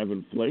 when you have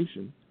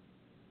inflation,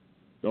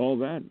 all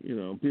that. You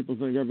know, people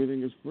think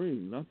everything is free.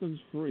 Nothing's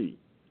free.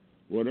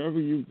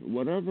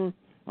 Whatever.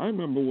 I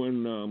remember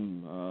when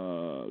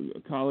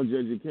college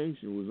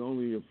education was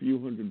only a few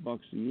 $100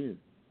 a year.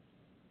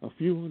 A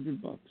few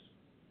 $100.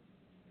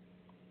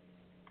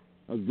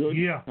 A good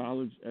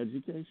college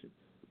education.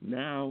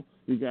 Now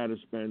you got to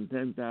spend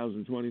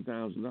 $10,000,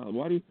 $20,000.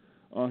 Why do you?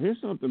 Here's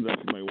something that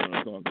you might want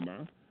to talk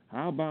about.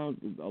 How about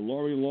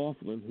Lori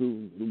Loughlin,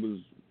 who was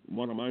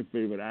one of my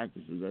favorite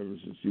actresses ever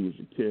since she was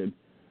a kid,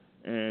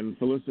 and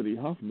Felicity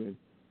Huffman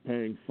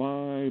paying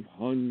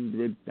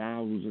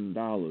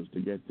 $500,000 to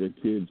get their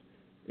kids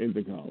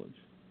into college.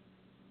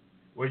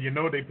 Well, you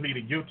know they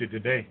pleaded guilty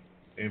today.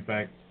 In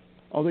fact.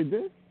 Oh, they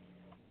did?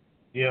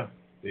 Yeah,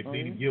 they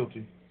pleaded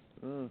guilty.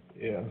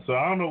 Yeah. So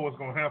I don't know what's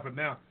going to happen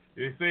now.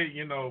 They say,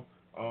 you know,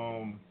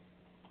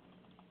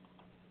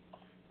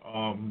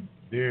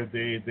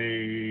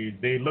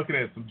 they looking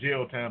at some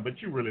jail time,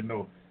 but you really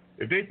know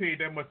if they paid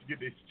that much to get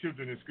their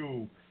children in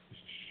school,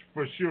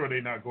 for sure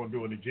they're not going to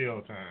do any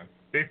jail time.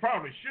 They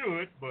probably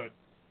should, but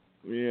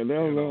yeah,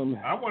 they'll. You know,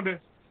 I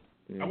wonder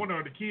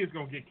if the kids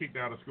going to get kicked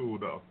out of school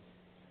though.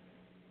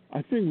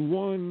 I think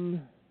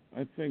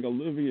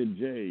Olivia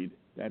Jade,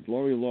 that's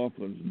Lori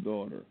Loughlin's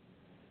daughter.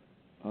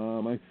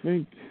 I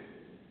think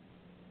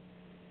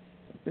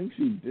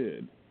she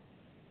did.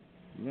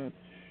 I'm not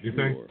You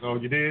sure. think? Oh,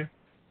 you did?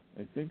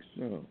 I think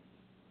so.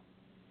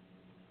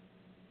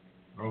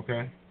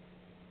 Okay.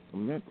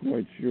 I'm not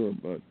quite sure,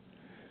 but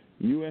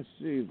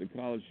USC is the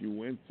college she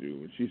went to,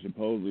 and she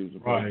supposedly was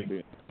supposed to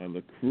be on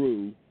the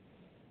crew,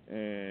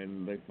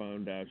 and they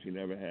found out she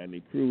never had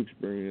any crew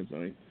experience,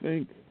 and I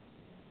think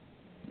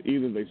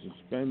either they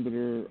suspended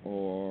her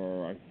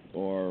or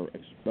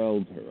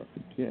expelled her. I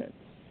forget.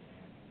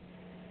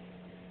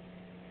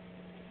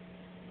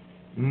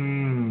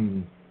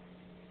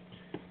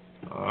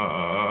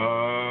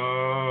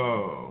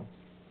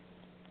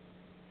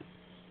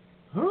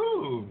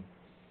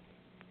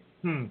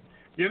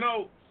 You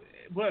know,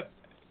 but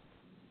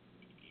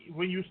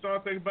when you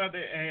start thinking about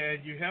that,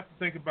 and you have to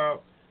think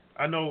about,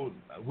 I know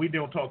we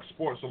don't talk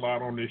sports a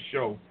lot on this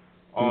show,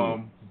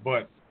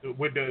 but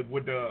with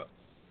the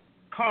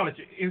college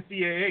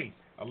NCAA,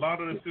 a lot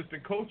of the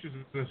assistant coaches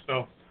and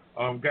stuff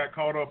got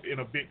caught up in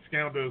a big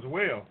scandal as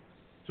well,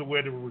 to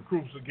where the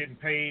recruits are getting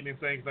paid and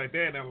things like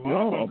that, and a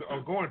lot of them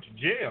are going to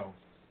jail.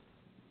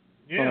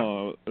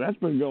 Yeah, that's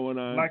been going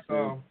on like,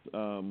 since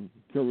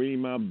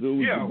Kareem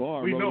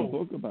Abdul-Jabbar wrote a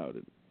book about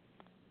it.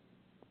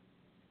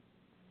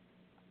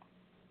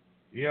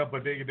 Yeah,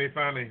 but they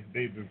finally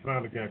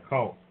got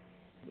caught.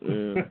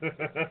 Yeah.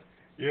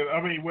 Yeah,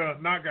 I mean, well,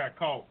 not got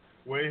caught.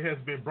 Where it has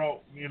been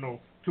brought, you know,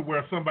 to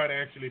where somebody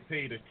actually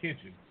paid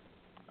attention.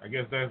 I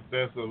guess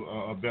that's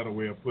a better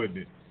way of putting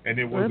it. And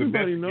it was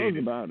everybody investigated.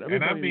 knows about it.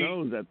 Everybody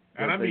knows that.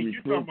 And I mean,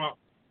 you talking about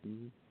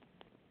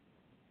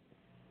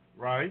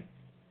right?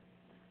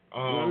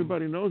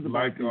 Everybody knows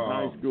about these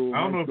high school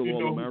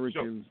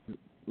All-Americans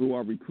who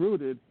are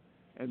recruited,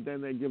 and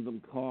then they give them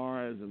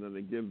cars, and then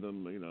they give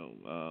them, you know,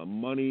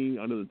 money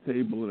under the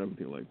table and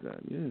everything like that.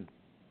 Yeah.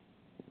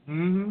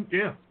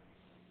 Yeah.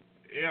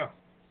 Yeah.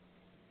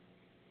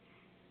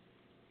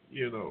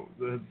 You know,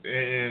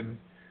 and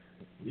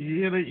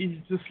you know,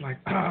 it's just like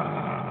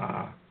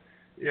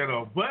you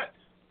know, but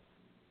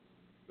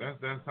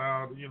that's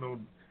how, you know,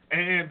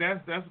 and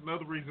that's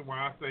another reason why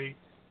I say,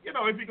 you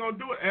know, if you're gonna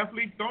do it,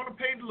 athletes don't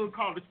pay the little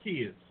college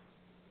kids.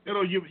 You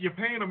know, you're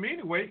paying them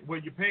anyway. Well,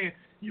 you're paying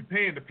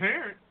the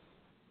parents.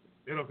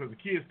 You know, because the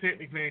kids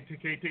technically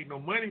can't take no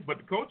money, but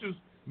the coaches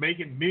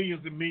making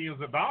millions and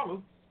millions of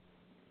dollars.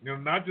 You know,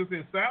 not just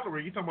in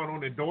salary. You're talking about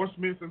on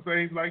endorsements and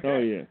things like that. Oh,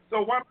 yeah.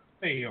 So why not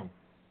pay him?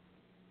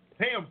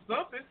 Pay him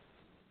something.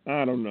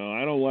 I don't know.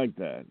 I don't like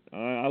that.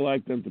 I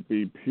like them to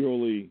be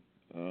purely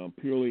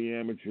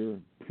amateur,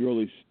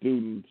 purely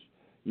students.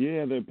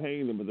 Yeah, they're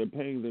paying them, but they're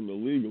paying them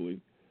illegally.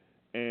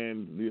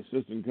 And the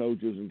assistant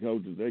coaches and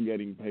coaches, they're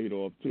getting paid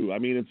off too. I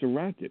mean, it's a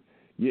racket.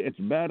 Yeah, it's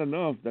bad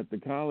enough that the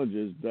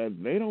colleges, that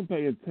they don't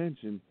pay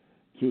attention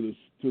to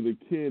the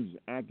kids'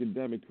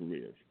 academic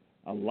careers.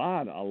 A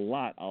lot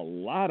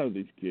of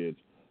these kids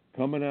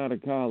coming out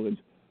of college,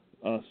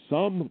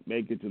 some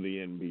make it to the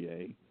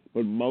NBA,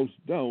 but most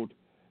don't,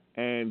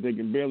 and they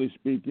can barely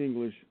speak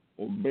English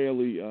or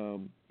barely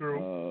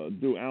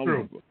do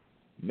algebra. True.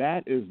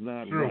 That is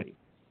not True. right.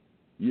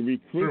 You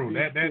recruit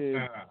these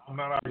kids, I'm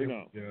not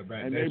arguing.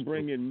 and they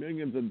bring in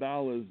millions of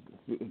dollars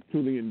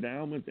to the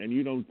endowments, and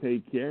you don't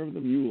take care of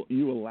them.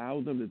 You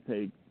allow them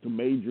to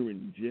major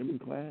in gym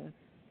class.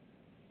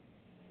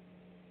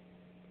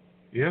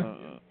 Yeah.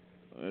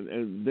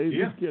 And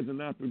these kids are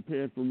not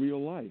prepared for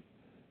real life.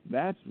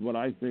 That's what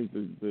I think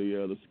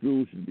the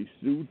school should be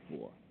sued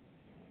for.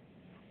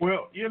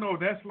 Well, you know,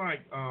 that's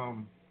like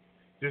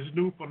this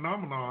new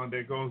phenomenon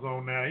that goes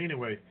on now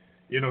anyway.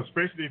 You know,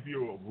 especially if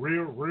you're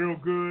real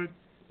good.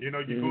 You know,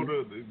 you go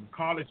to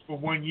college for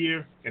 1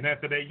 year, and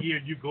after that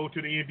year, you go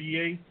to the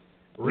NBA.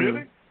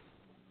 Really?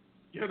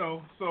 You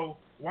know, so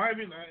why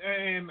even?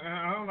 And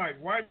I'm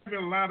like, why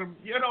even allow them?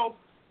 You know,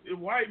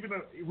 why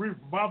even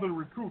bother to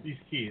recruit these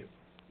kids?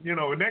 You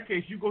know, in that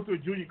case, you go to a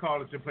junior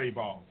college and play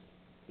ball.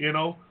 You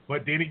know,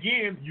 but then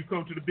again, you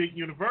come to the big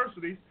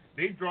universities,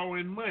 they draw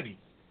in money.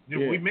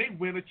 Then we may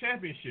win a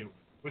championship,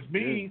 which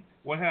means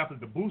what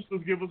happens? The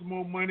boosters give us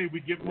more money,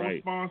 we get more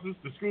sponsors,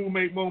 the school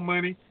make more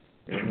money.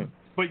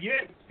 But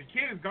yet, the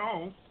kid is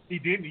gone. He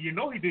didn't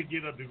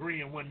get a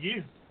degree in 1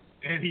 year,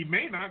 and he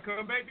may not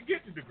come back to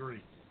get the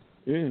degree.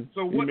 Yeah,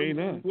 so what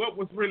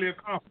was really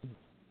accomplished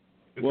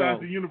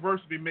besides the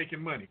university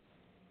making money?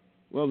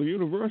 Well, the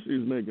university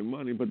is making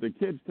money, but the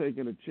kid's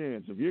taking a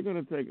chance. If you're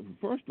going to take,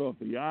 first off,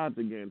 the odds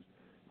against,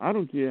 I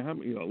don't care how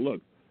many, look,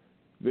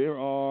 there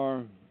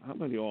are, how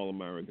many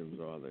All-Americans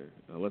are there?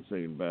 Let's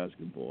say in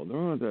basketball. There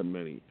aren't that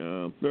many.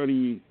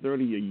 30 a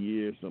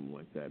year, something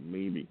like that,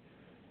 maybe.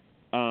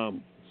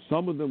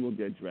 Some of them will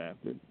get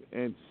drafted,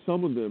 and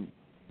some of them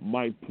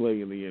might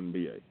play in the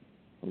NBA.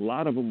 A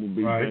lot of them will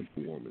be bench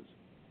warmers.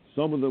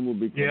 Some of them will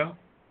be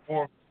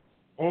or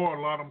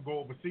a lot of them go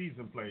overseas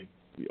and play.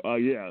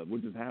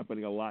 Which is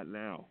happening a lot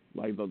now.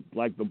 Like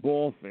the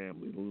Ball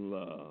family,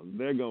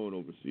 they're going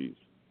overseas.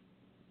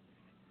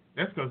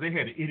 That's because they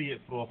had an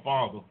idiot for a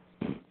father.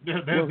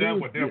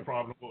 That's what their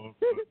problem was.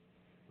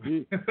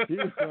 he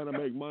was trying to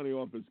make money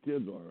off his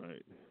kids, all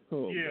right.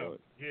 Oh, boy.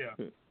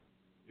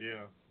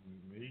 Yeah.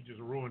 He just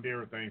ruined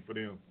everything for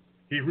them.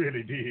 He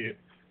really did.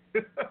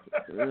 But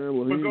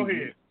go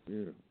ahead.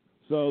 Yeah.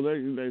 So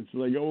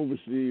they go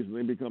overseas and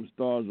they become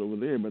stars over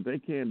there, but they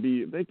can't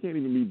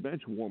even be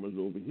bench warmers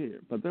over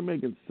here. But they're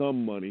making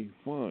some money,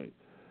 fine.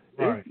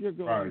 If you're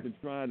going to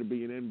try to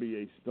be an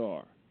NBA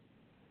star,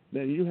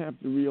 then you have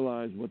to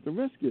realize what the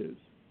risk is.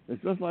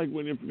 It's just like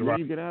when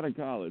you get out of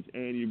college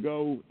and you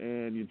go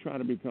and you try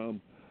to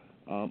become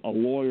a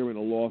lawyer in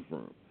a law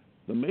firm.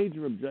 The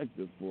major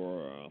objective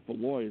for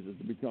lawyers is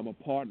to become a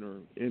partner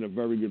in a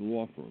very good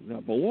law firm. Now,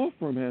 if a law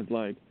firm has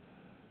like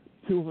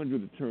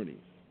 200 attorneys,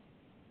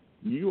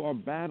 you are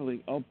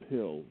battling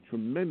uphill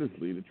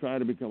tremendously to try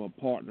to become a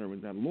partner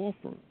in that law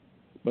firm.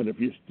 But if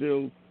you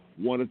still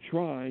want to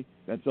try,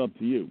 that's up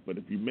to you. But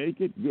if you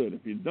make it, good.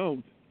 If you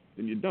don't,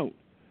 then you don't.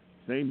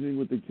 Same thing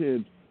with the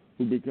kids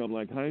who become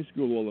like high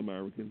school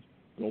All-Americans,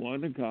 go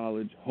on to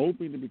college,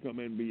 hoping to become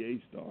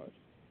NBA stars.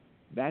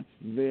 That's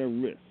their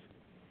risk.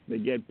 They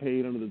get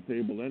paid under the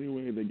table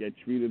anyway. They get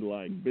treated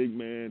like big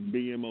man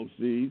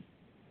BMOCs.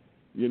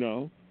 You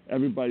know,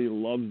 everybody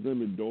loves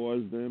them,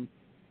 adores them.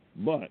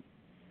 But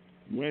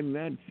when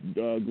that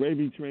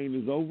gravy train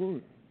is over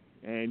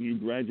and you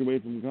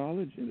graduate from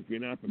college, and if you're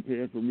not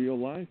prepared for real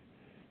life,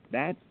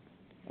 that's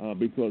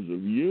because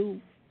of you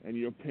and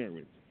your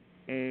parents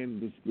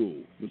and the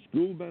school. The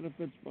school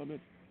benefits from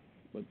it,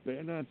 but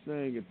they're not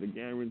saying it's a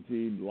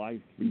guaranteed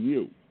life for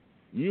you.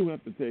 You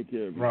have to take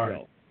care of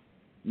yourself.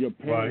 Your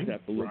parents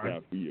have to look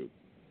out for you.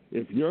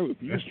 If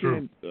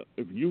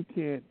you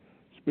can't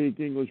speak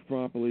English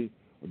properly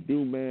or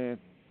do math,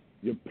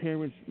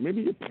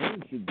 maybe your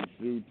parents should be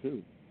sued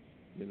too.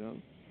 You know.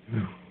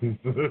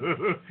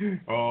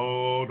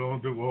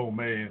 Oh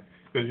man,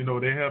 because you know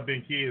there have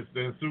been kids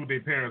that sued their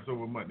parents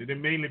over money. They've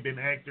mainly been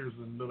actors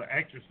and little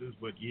actresses,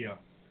 but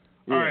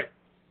All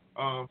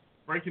right.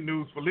 Breaking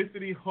news: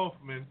 Felicity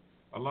Huffman,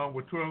 along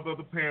with 12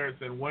 other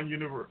parents and one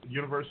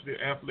university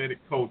athletic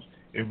coach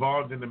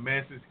involved in the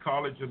massive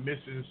college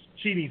admissions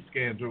cheating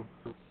scandal,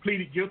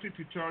 pleaded guilty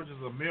to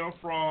charges of mail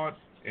fraud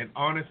and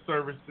honest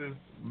services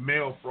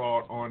mail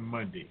fraud on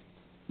Monday.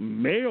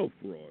 Mail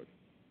fraud?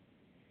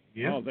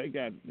 Yeah. Oh, they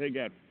got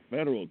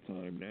federal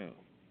time now.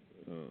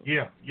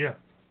 Yeah.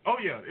 Oh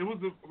yeah, it was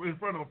in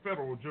front of a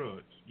federal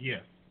judge.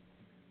 Yes.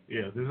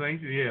 Yeah, this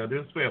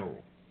is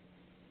federal.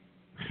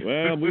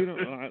 Well, we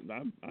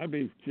don't. I'd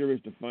be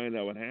curious to find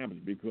out what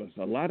happens because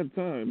a lot of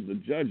times the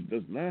judge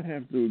does not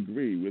have to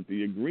agree with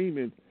the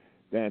agreement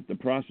that the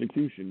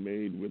prosecution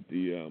made with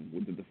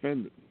the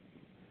defendant.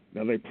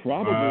 Now they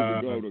probably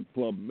would go to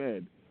Club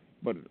Med,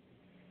 but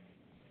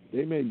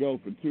they may go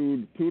for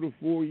two to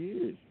 4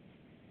 years.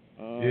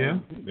 Yeah,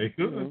 they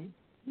could.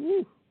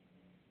 Woo.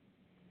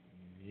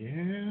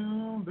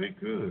 Yeah, they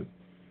could.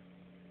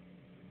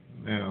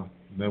 Now,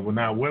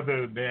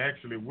 whether they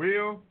actually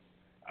will,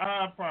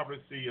 I'll probably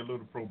see a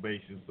little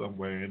probation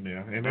somewhere in there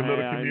and a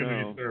little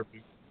community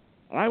service.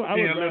 I would a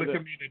rather, little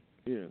community.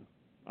 Yeah,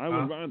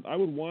 I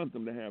would want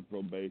them to have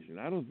probation.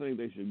 I don't think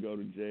they should go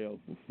to jail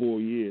for 4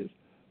 years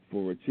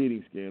for a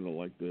cheating scandal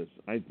like this.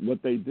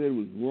 What they did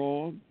was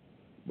wrong,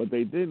 but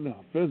they didn't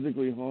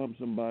physically harm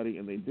somebody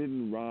and they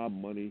didn't rob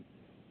money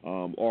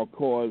or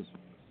cause.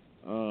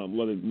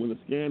 When the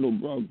scandal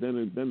broke,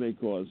 then they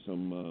caused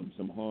some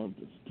harm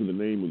to the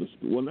name of the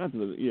school. Well, not to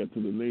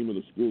the name of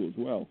the school as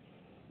well.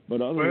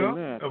 But other than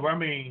that, I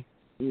mean,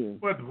 yeah.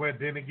 But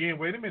then again,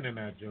 wait a minute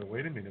now, Joe.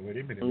 Wait a minute.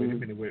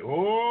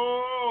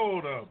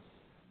 Hold up.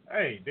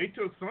 Hey, they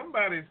took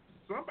somebody's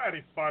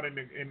spot in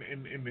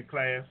the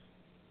class.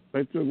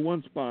 They took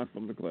one spot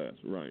from the class,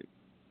 right?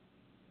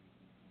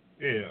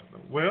 Yeah.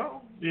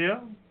 Well,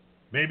 yeah.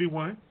 Maybe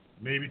one,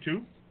 maybe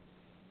two.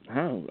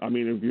 How? I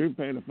mean, if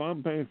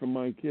I'm paying for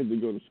my kid to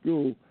go to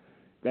school,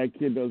 that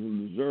kid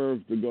doesn't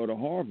deserve to go to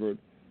Harvard.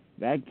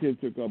 That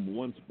kid took up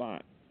one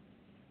spot.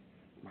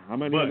 How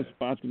many other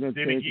spots did that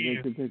take?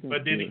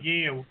 But then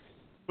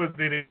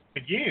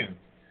again,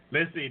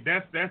 let's see.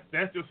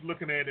 That's just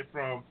looking at it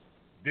from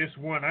this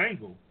one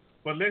angle.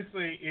 But let's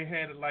say it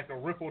had like a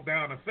ripple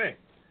down effect.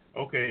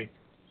 Okay,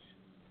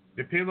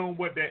 depending on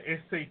what that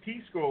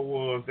SAT score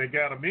was that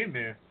got them in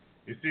there.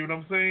 You see what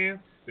I'm saying?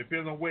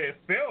 Depends on where it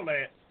fell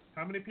at.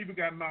 How many people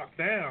got knocked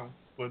down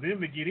for them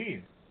to get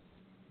in?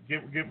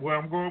 Get where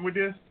I'm going with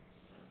this?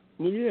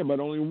 Well, yeah, but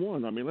only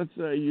one. I mean, let's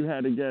say you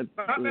had to get...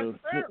 Not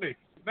necessarily.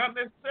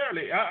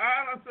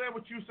 I understand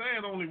what you're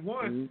saying, only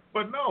one.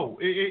 But no,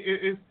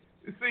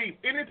 see,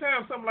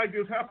 anytime something like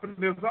this happens,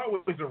 there's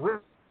always a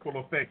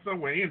ripple effect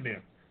somewhere in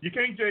there. You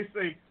can't just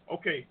say,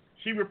 okay,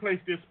 she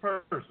replaced this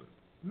person.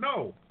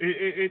 No,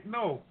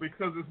 no,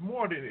 because it's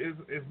more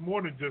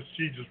than just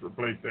she just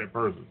replaced that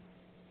person.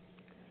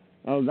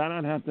 Oh, then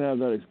I'd have to have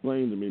that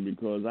explained to me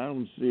because I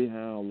don't see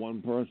how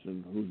one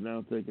person who's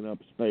now taking up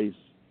space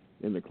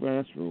in the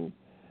classroom,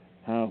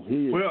 how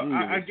he is. Well,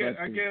 I guess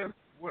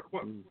what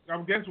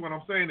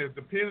I'm saying is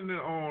depending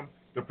on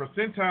the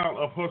percentile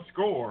of her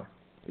score.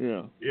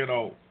 Yeah. You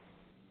know,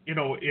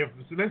 if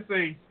let's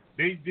say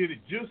they did it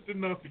just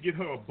enough to get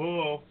her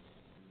above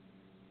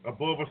a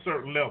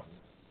certain level.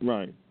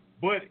 Right.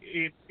 But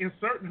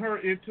inserting her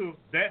into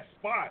that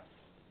spot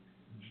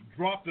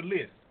dropped the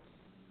list.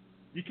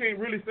 You can't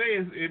really say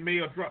it may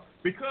have dropped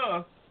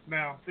because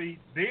now see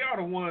they are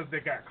the ones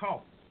that got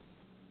caught.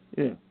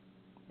 Yeah.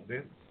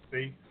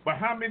 See, but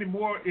how many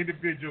more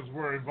individuals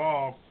were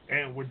involved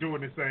and were doing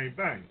the same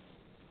thing?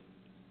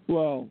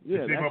 Well,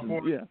 yeah,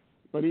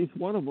 but each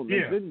one of them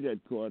that didn't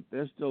get caught,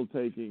 they're still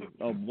taking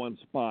up one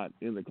spot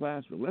in the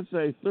classroom. Let's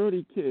say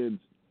 30 kids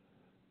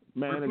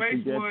managed to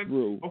get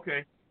through.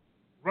 Okay,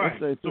 right.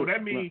 So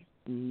that means.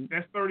 Mm-hmm.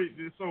 That's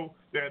 30. So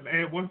that,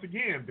 and once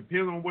again,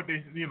 depending on what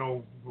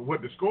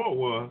what the score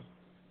was,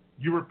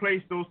 you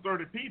replace those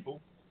 30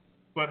 people.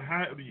 But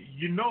at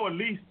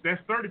least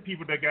that's 30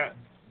 people that got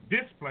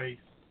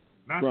displaced.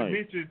 Not to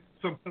mention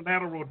some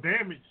collateral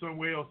damage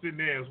somewhere else in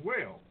there as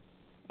well.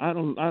 I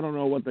don't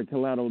know what the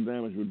collateral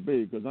damage would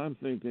be because I'm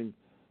thinking,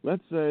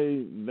 let's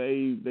say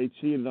they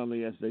cheated on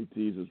the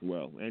SATs as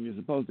well, and you're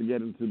supposed to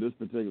get into this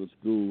particular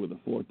school with a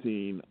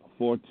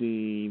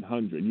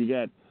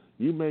 1400.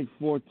 You make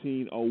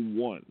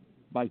 1401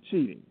 by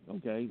cheating,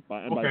 okay?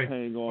 By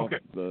paying off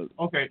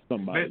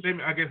somebody.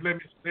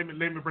 Let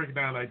me break it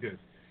down like this.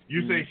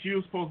 You say she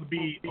was supposed to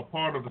be a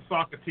part of the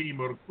soccer team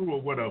or the crew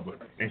or whatever,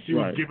 and she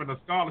was given a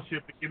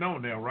scholarship to get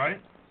on there, right?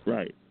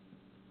 Right.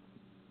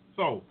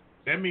 So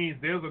that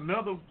means there's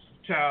another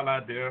child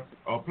out there,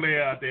 or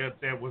player out there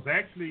that was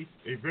actually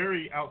a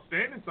very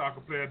outstanding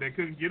soccer player that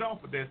couldn't get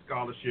off of that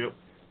scholarship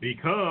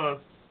because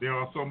there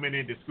are so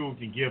many the school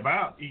can give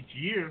out each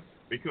year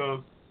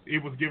because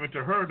it was given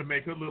to her to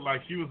make her look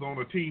like she was on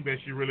a team that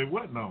she really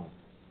wasn't on.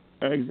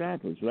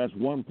 Exactly. So that's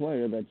one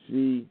player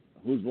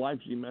whose life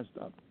she messed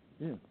up.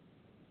 Yeah.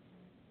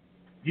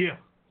 Yeah.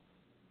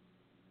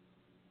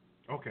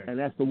 Okay. And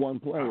that's the one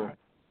player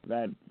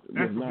that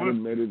was not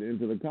admitted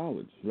into the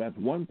college. So that's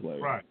one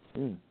player. Right.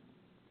 Yeah.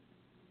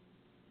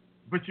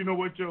 But you know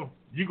what, Joe?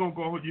 You're going to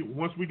go,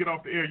 once we get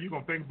off the air, you're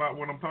going to think about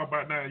what I'm talking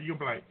about now. You're going to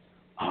be like,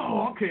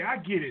 oh, okay, I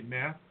get it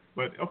now.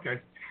 But,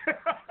 okay.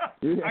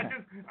 Yeah.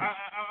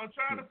 I'm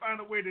trying to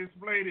find a way to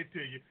explain it to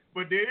you,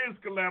 but there is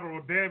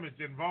collateral damage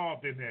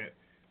involved in that.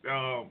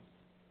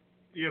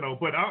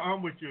 But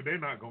I'm with you. They're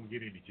not going to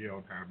get any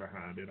jail time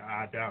behind it.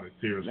 I doubt it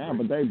seriously. No,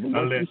 but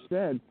what you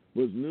said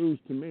was news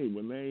to me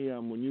when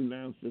you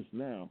announced just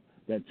now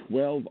that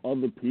 12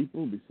 other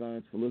people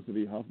besides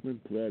Felicity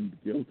Huffman pled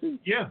guilty.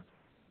 Yeah.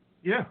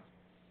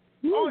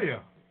 Oh yeah.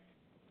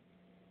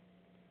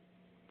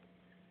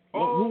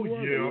 Who were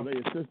they? yeah. Were they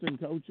assistant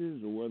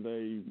coaches, or were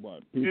they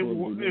what?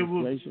 People of the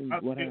administration?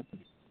 What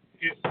happened?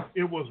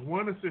 It was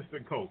one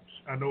assistant coach.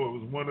 I know it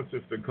was one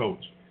assistant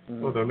coach.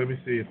 Uh-huh. Hold on, let me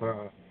see if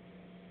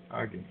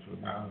I can.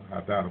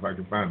 I doubt if I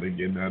can find it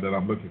again now that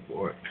I'm looking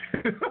for it.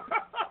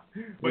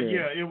 But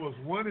yeah, it was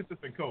one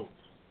assistant coach.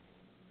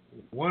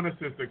 One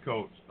assistant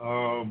coach.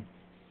 Oh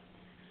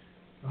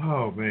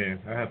man,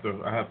 I have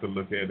to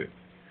look at it.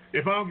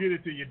 If I don't get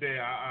it to you today,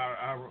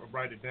 I'll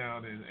write it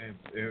down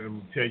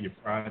and tell you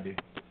Friday.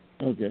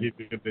 Okay. Give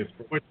you this,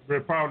 which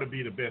would probably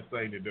be the best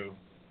thing to do.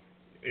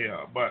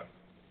 Yeah, but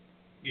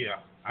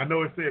yeah, I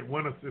know it said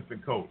one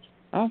assistant coach.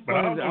 I'll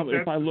find it.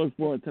 If I look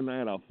for it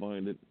tonight, I'll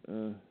find it.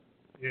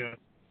 Yeah,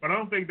 but I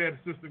don't think that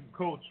assistant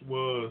coach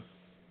was.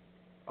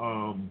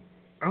 I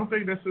don't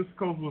think that assistant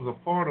coach was a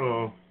part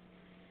of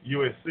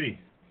USC.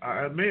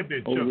 It may have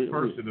been Chuck really?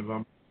 Person, if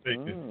I'm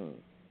mistaken.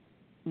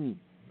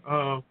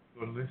 Well,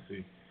 let's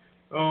see.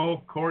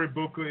 Cory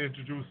Booker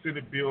introduced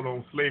Senate bill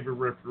on slavery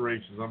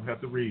reparations. I'm going to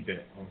have to read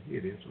that. Oh, here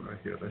it is right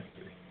here. Let's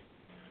see.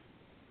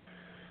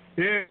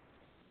 Yeah.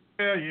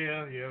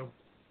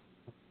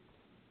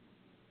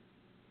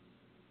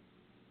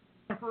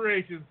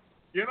 Reparations,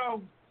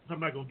 I'm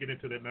not going to get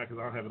into that now because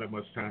I don't have that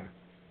much time.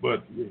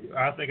 But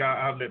I think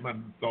I'll let my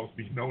thoughts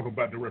be known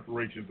about the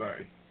reparations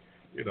thing.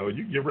 You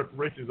can get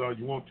reparations all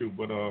you want to,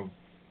 but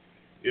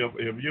if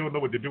you don't know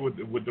what to do with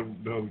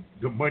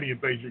the money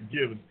and things you're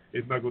given,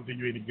 it's not going to do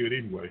you any good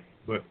anyway.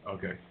 But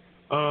okay.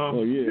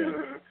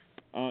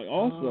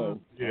 Also,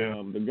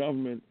 the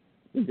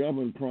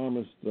government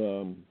promised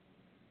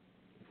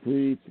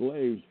freed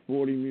slaves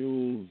 40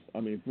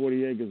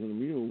 acres and a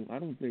mule. I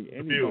don't think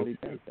anybody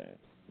got that,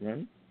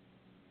 right?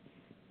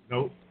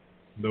 Nope.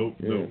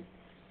 Yeah.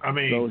 I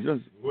mean, so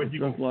it's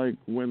just like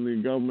when the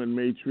government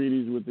made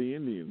treaties with the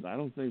Indians. I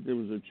don't think there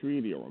was a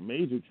treaty or a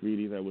major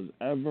treaty that was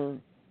ever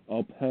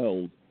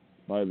upheld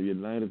by the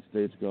United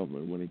States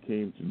government when it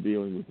came to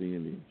dealing with the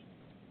Indians.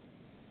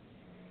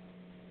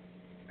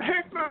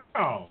 Heck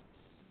no.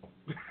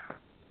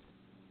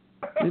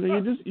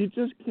 You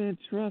just can't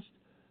trust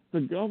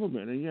the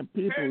government, and yet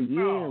people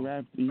year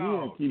after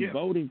year keep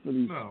voting for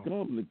these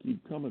scum to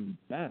keep coming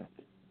back.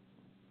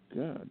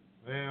 God.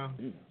 Yeah.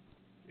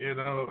 I'm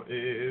gonna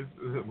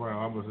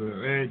say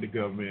it ain't the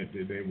government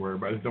that they worry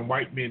about. It's the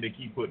white men they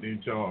keep putting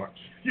in charge.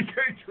 You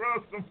can't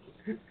trust them.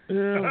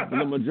 Yeah,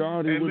 the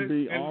majority would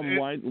be all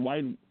white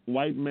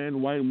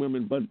men, white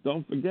women. But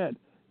don't forget,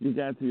 you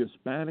got the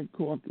Hispanic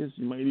caucus.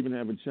 You might even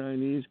have a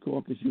Chinese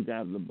caucus. You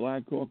got the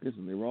Black caucus,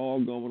 and they're all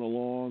going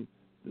along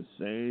the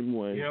same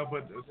way. Yeah,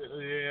 but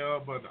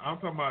I'm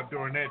talking about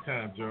during that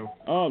time, Joe.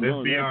 Oh,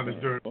 let's be honest.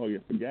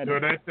 Forget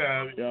during it. that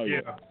time,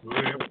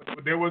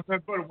 there was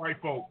nothing but white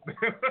folk.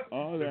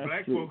 Oh, the that's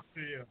black true. folks,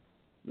 yeah.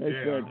 They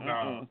said,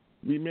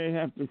 we may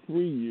have to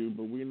free you,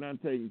 but we're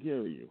not taking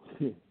care of you.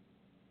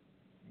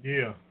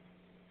 Yeah,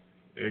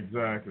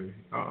 exactly.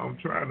 I'm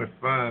trying to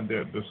find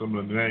some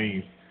of the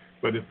names,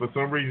 but if for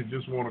some reason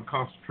just want to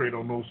concentrate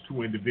on those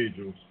two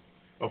individuals,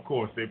 of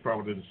course they're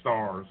probably the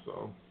stars.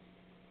 So,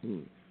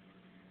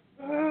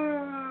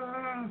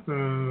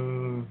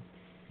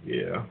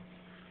 yeah.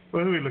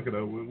 But we look it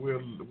up.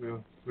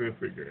 We'll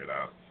figure it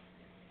out.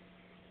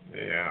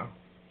 Yeah.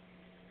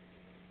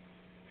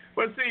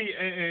 But see,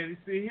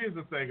 here's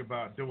the thing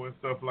about doing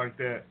stuff like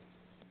that.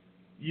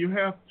 You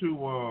have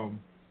to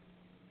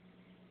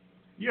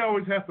you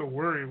always have to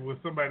worry when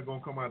somebody's going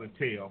to come out and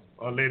tell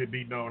or let it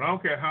be known. I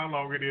don't care how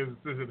long it is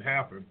since it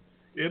happened.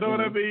 You know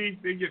what I mean?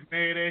 They get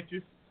mad at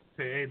you.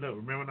 Say, hey, look,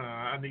 remember now,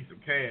 I need some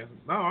cash.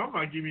 No, I'm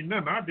not giving you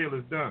nothing. Our deal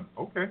is done.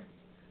 Okay.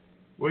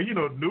 Well,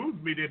 news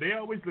media, they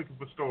always looking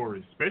for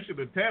stories, especially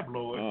the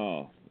tabloids.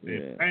 Oh, yeah.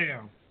 And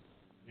bam,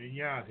 and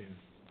you out here.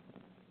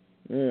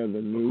 Yeah,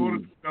 the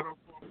news. According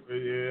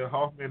to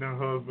Hoffman and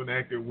her husband,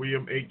 actor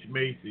William H.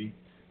 Macy,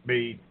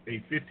 made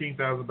a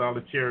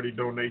 $15,000 charity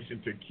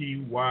donation to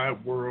Key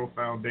Wide World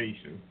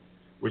Foundation,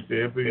 which the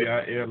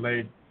FBI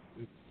alleged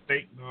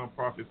state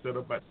nonprofit set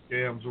up by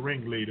scam's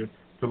ringleader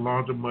to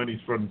launder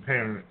monies from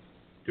parents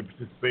to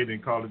participate in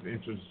college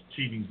entrance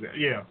cheating.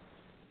 Yeah.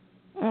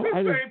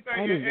 I'd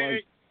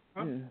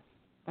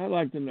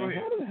like to know,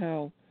 how the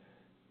hell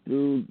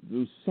do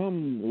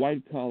some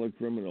white-collar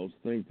criminals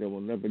think they will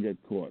never get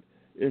caught?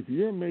 If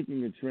you're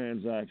making a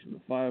transaction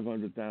of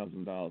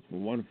 $500,000 for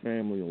one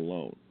family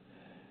alone,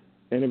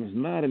 and if it's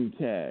not in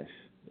cash,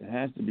 it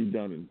has to be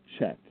done in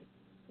check,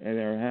 and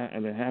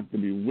there have to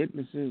be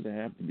witnesses, there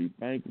have to be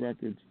bank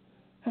records.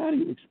 How do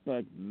you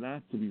expect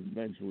not to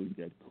eventually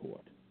get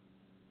caught?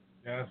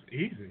 That's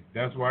easy.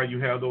 That's why you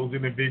have those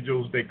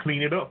individuals that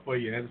clean it up for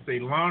you and say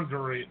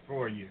launder it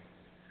for you.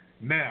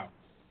 Now,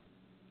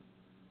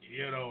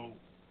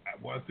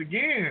 once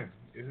again,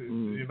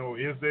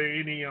 is there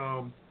any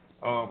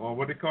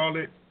what they call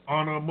it,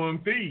 honor among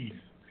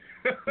thieves?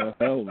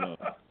 Hell no.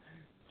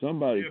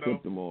 Somebody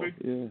tipped them off.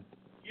 Yeah.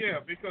 Yeah,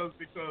 because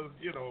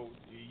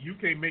you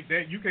can't make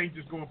that. You can't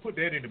just go and put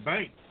that in the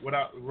bank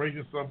without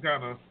raising some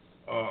kind of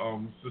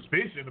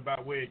suspicion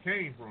about where it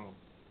came from.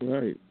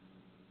 Right.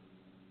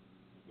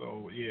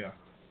 So yeah.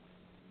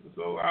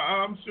 So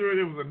I'm sure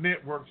there was a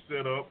network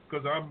set up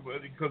because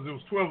there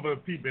was 12 other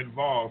people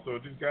involved. So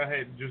this guy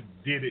hadn't just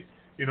did it.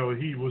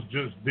 He was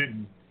just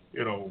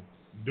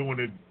doing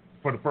it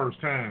for the first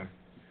time.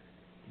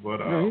 But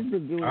no, he's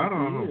been doing I it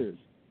don't for know. years.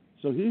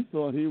 So he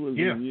thought he was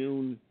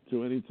immune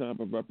to any type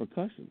of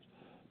repercussions.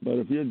 But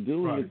if you're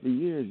doing it for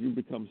years, you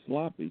become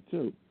sloppy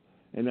too.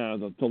 And now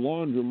to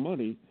launder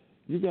money,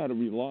 you got to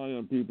rely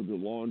on people to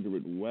launder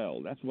it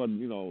well. That's what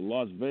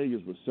Las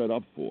Vegas was set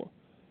up for.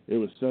 It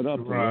was set up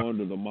to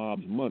launder the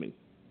mob's money.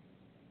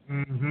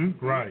 Mm-hmm.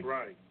 Right.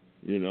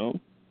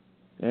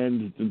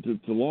 And to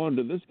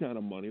launder this kind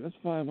of money, that's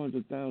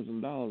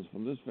 $500,000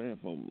 from this family,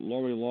 from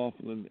Lori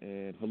Loughlin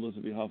and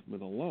Felicity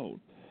Huffman alone.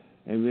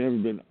 And there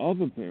have been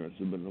other parents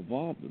who have been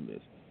involved in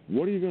this.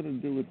 What are you going to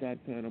do with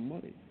that kind of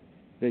money?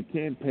 They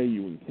can't pay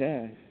you in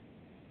cash.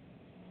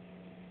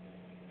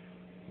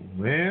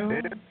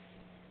 Well,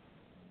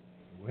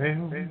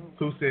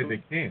 who said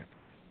they can't?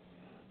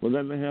 Well,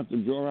 then they have to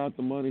draw out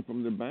the money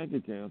from their bank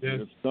accounts. Yes.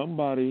 And if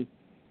somebody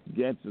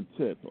gets a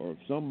tip or if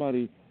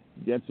somebody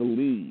gets a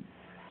lead,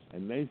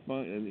 and they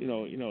find, and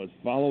it's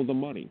follow the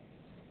money.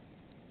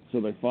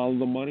 So they follow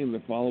the money and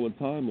they follow a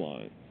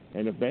timeline.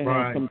 And if they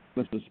have some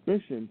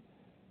suspicion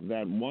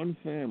that one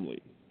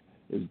family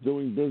is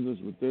doing business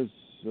with this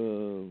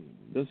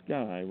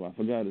guy, I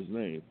forgot his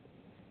name,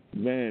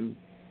 then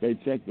they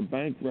check the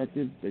bank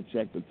records, they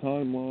check the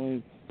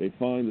timeline, they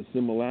find the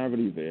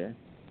similarity there,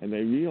 and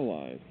they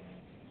realize,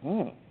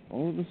 all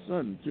of a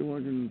sudden,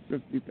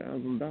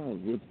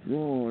 $250,000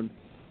 withdrawn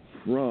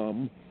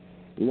from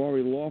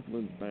Lori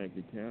Loughlin's bank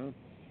account,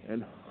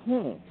 and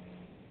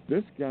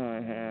this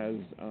guy has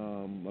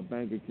a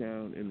bank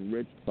account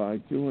enriched by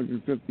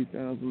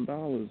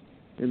 $250,000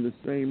 in the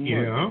same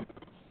month.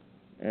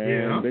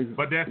 And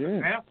but that's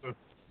after.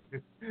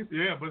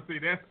 But see,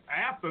 that's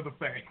after the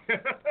fact.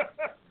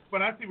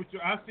 But I see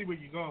where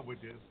you're going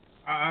with this.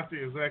 I see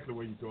exactly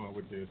where you're going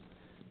with this.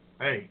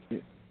 Hey,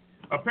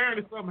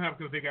 apparently something happened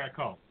because they got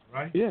caught,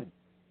 right? Yeah.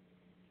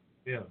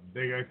 Yeah,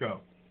 they got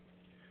caught.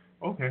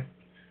 Okay.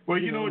 Well,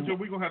 you know what, Joe?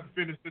 We're going to have to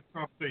finish this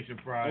conversation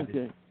Friday.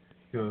 Okay.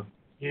 I'm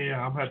going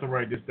to have to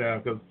write this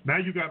down because now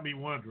you got me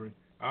wondering.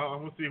 I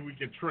want to see if we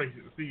can trace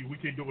it, see if we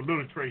can do a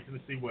little tracing to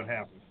see what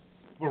happens.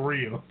 For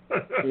real.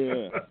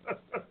 Yeah.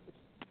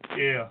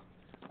 Yeah.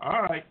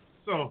 All right.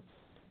 So,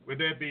 with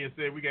that being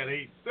said, we got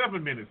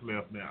 7 minutes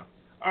left now.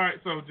 All right,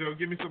 so, Joe,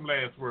 give me some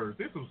last words.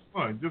 This was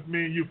fun. Just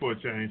me and you for a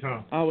change,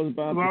 huh? I was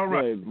about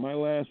to say, my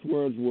last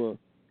words were,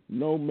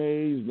 no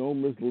Mays, no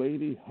Miss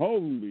Lady.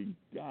 Holy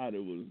God,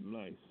 it was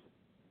nice.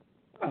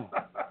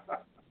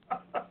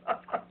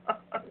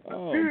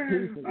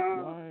 Peace and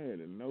quiet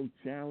and no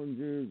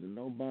challenges and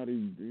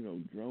nobody,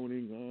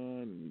 droning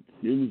on and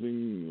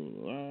accusing.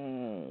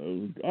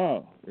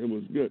 It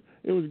was good.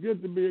 It was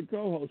good to be a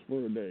co-host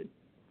for a day.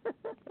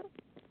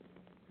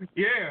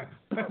 Yeah.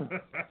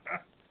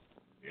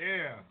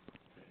 Yeah.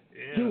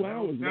 2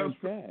 hours went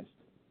fast.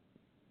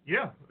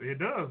 Yeah, it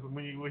does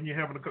when you're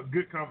having a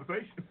good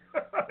conversation.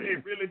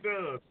 It really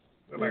does.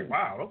 They're like,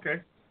 wow,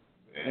 okay.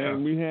 Yeah.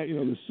 And we had,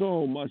 there's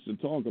so much to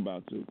talk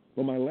about, too.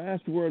 But my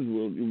last words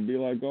will be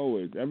like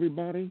always.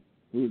 Everybody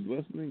who's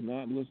listening,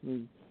 not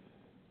listening,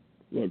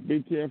 look,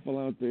 be careful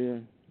out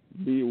there.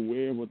 Be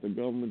aware of what the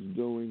government's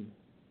doing.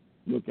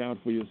 Look out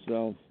for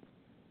yourself.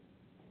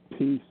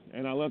 Peace.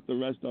 And I left the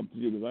rest up to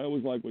you because I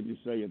always like what you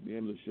say at the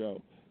end of the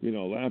show.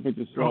 Laugh at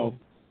yourself.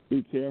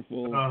 Be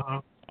careful.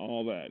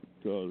 All that.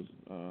 Because,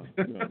 so.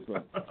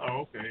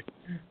 Oh, okay.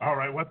 All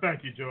right. Well,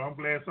 thank you, Joe. I'm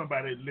glad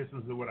somebody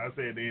listens to what I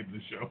say at the end of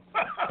the show.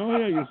 Oh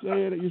yeah, you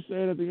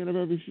say it at the end of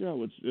every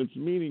show. It's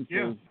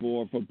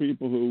meaningful for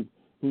people who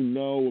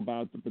know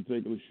about the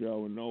particular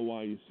show and know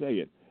why you say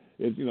it.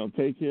 It's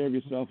take care of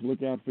yourself,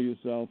 look out for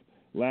yourself,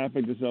 laugh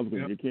at yourself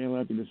because if you can't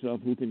laugh at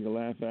yourself, who can you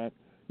laugh at?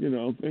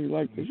 Things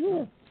like that.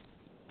 Sure.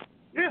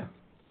 Yeah.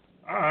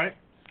 All right.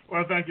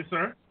 Well, thank you,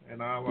 sir.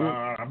 And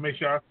I'll make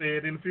sure I say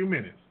it in a few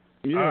minutes.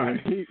 Yeah,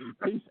 right.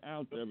 Peace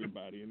out to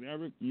everybody. And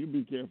Eric, you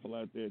be careful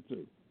out there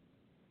too.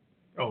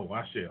 Oh,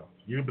 I shall.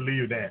 You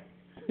believe that.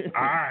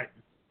 All right.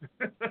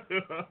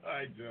 All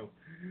right, Joe.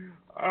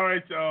 All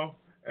right, y'all.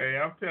 Hey,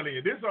 I'm telling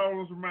you, this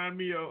always reminds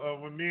me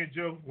of when me and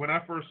Joe, when I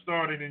first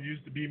started and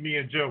used to be me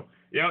and Joe.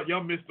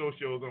 Y'all missed those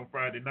shows on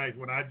Friday nights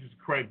when I just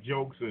cracked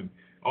jokes and,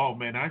 oh,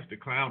 man, I used to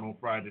clown on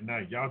Friday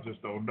night. Y'all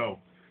just don't know.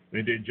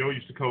 And then Joe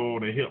used to come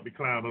on and help me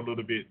clown a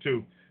little bit,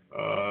 too.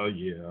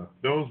 Yeah,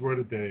 those were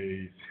the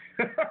days.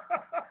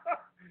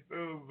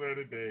 Those were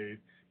the days.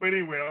 But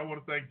anyway, I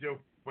want to thank Joe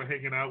for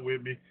hanging out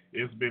with me.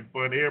 It's been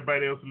fun.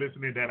 Everybody else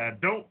listening that I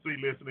don't see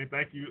listening,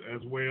 thank you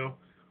as well.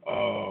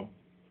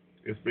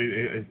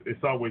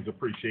 It's always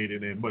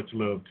appreciated and much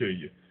love to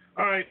you.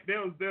 All right,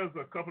 there's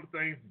a couple of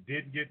things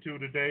didn't get to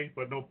today,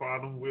 but no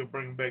problem. We'll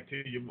bring them back to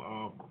you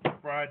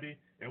Friday.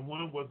 And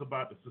one was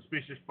about the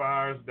suspicious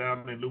fires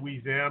down in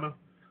Louisiana,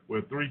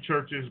 where 3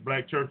 churches,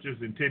 black churches,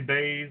 in 10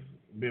 days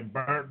been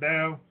burnt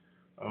down.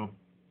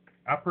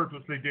 I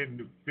purposely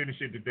didn't finish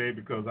it today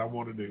because I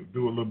wanted to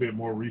do a little bit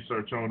more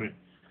research on it.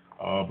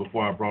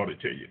 before I brought it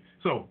to you.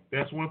 So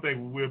that's one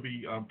thing we'll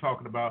be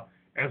talking about,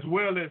 as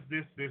well as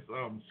this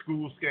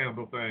school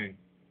scandal thing,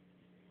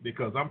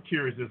 because I'm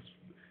curious,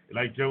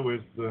 like Joe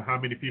is, how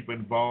many people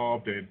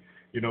involved, and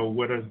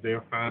what is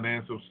their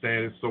financial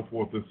status, so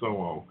forth and so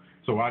on,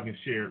 so I can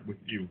share it with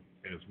you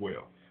as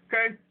well.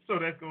 Okay, so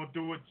that's going to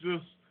do it.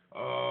 Just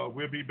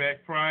we'll be back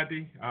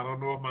Friday. I don't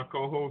know if my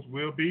co-host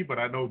will be, but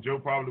I know Joe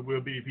probably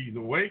will be if he's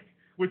awake,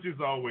 which is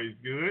always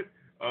good.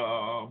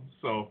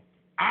 So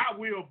I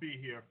will be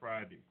here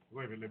Friday.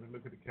 Wait a minute, let me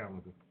look at the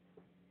calendar.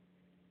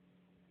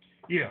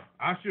 Yeah,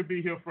 I should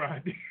be here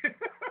Friday.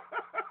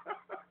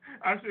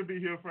 I should be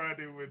here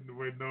Friday with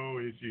no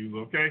issues,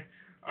 okay?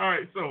 All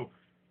right, so,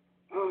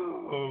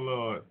 oh,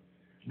 Lord.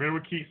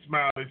 Remember, keep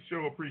smiling,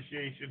 show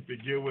appreciation,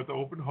 forgive with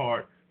open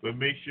heart, but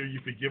make sure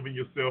you're forgiving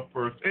yourself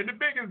first. And the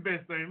biggest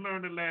best thing,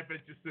 learn to laugh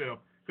at yourself,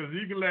 because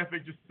if you can laugh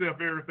at yourself,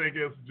 everything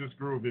else is just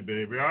groovy,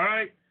 baby, all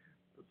right?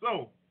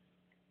 So,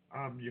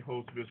 I'm your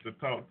host, Mr.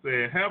 Talk,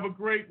 saying have a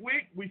great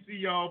week. We see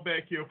y'all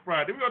back here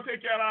Friday. We're going to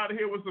take y'all out of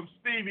here with some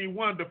Stevie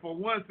Wonder for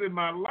Once in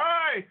My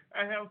Life.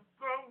 I have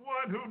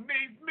someone who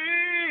needs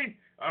me.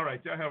 All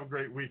right, y'all have a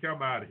great week.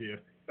 I'm out of here.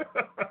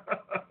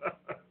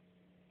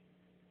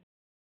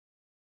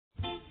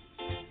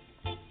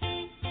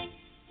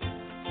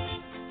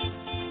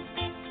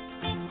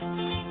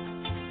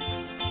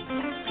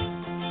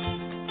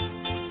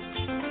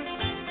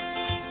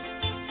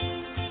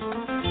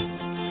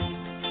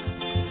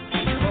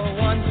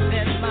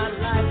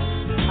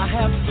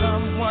 Have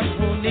someone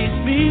who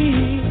needs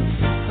me,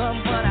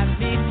 someone I've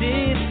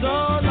needed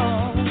so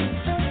long.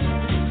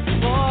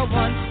 For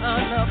once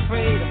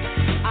unafraid,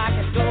 I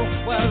can go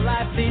where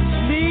life leads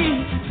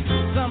me.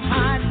 Somehow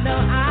I know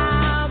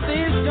I'll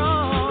be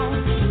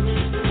strong.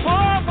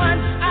 For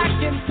once I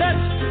can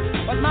touch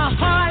what my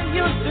heart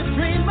used to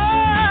dream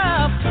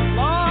of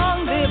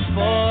long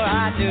before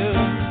I do.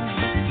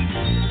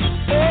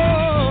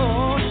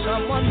 Oh,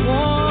 someone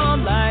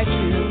warm like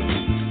you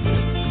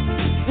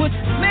would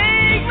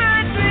make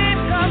my dream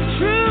come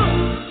true.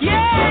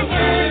 Yeah,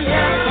 yeah,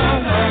 yeah. For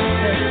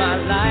once in my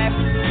life,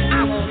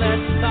 I won't let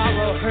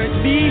sorrow hurt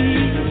me,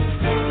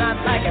 not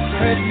like it's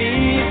hurt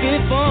me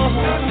before.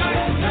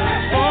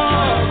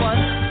 For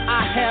once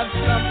I have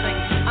something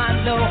I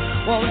know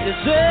won't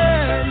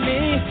desert me.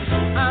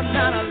 I'm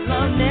not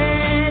alone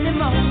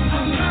anymore.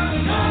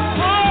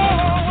 For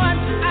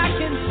once I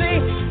can say,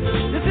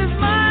 this is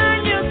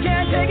mine, you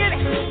can't take it.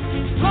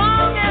 As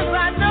long as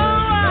I know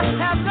I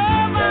have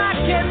love, I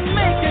can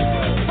make it.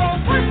 For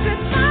once in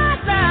my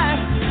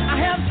life, I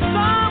have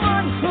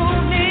someone who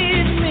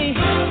needs me.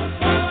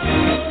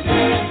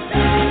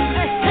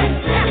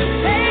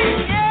 Hey,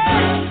 yeah.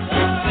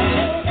 Oh,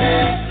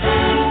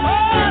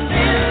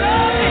 they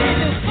love me.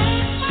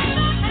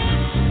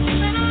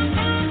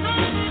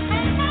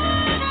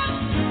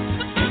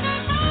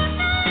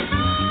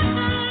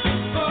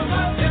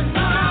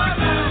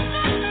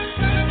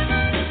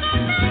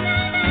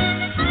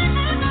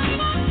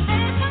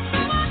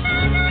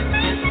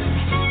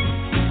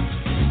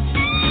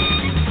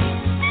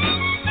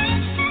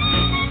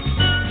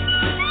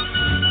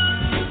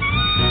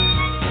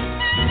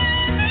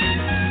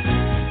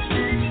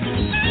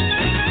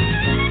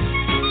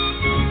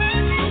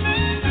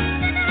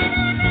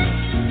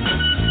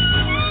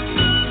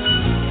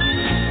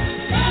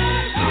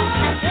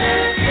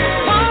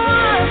 For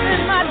once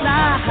in my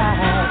life.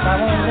 I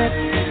won't let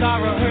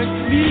sorrow hurt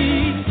me,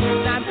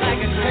 not like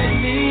it hurt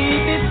me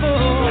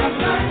before.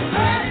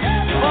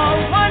 For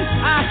once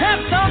I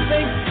have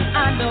something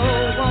I know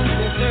won't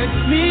desert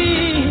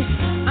me.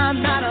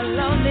 I'm not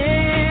alone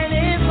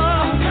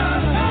anymore.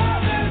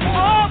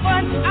 For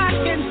once I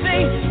can say,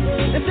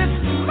 this is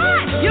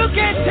mine, you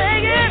can't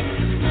take it.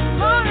 As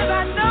long as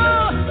I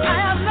know I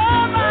have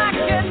love, I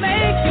can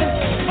make it.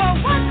 For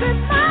once in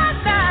my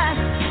life,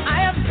 I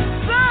have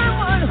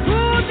someone who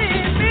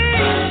needs me.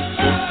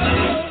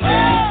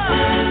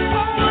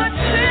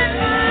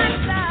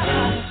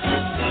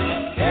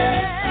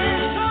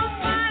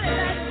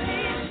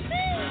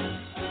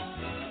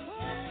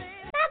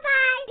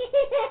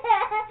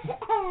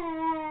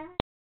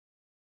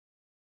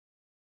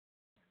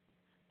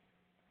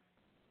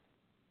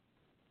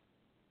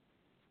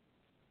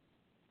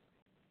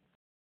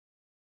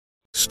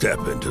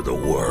 Step into the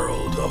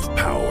world of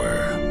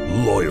power,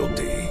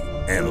 loyalty,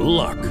 and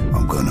luck.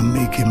 I'm gonna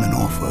make him an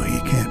offer he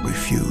can't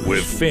refuse.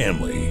 With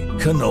family,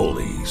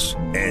 cannolis,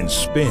 and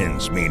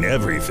spins mean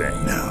everything.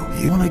 Now,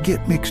 you wanna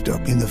get mixed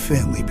up in the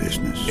family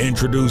business.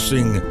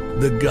 Introducing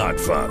The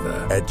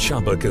Godfather at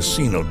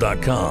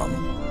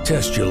ChumbaCasino.com.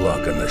 Test your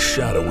luck in the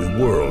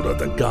shadowy world of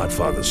The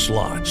Godfather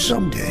slot.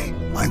 Someday,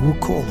 I will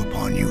call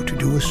upon you to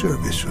do a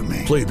service for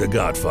me. Play The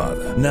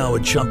Godfather now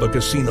at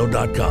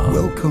ChumbaCasino.com.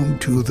 Welcome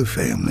to the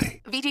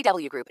family.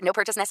 VGW Group. No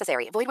purchase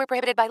necessary. Void where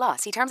prohibited by law.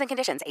 See terms and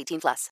conditions. 18+.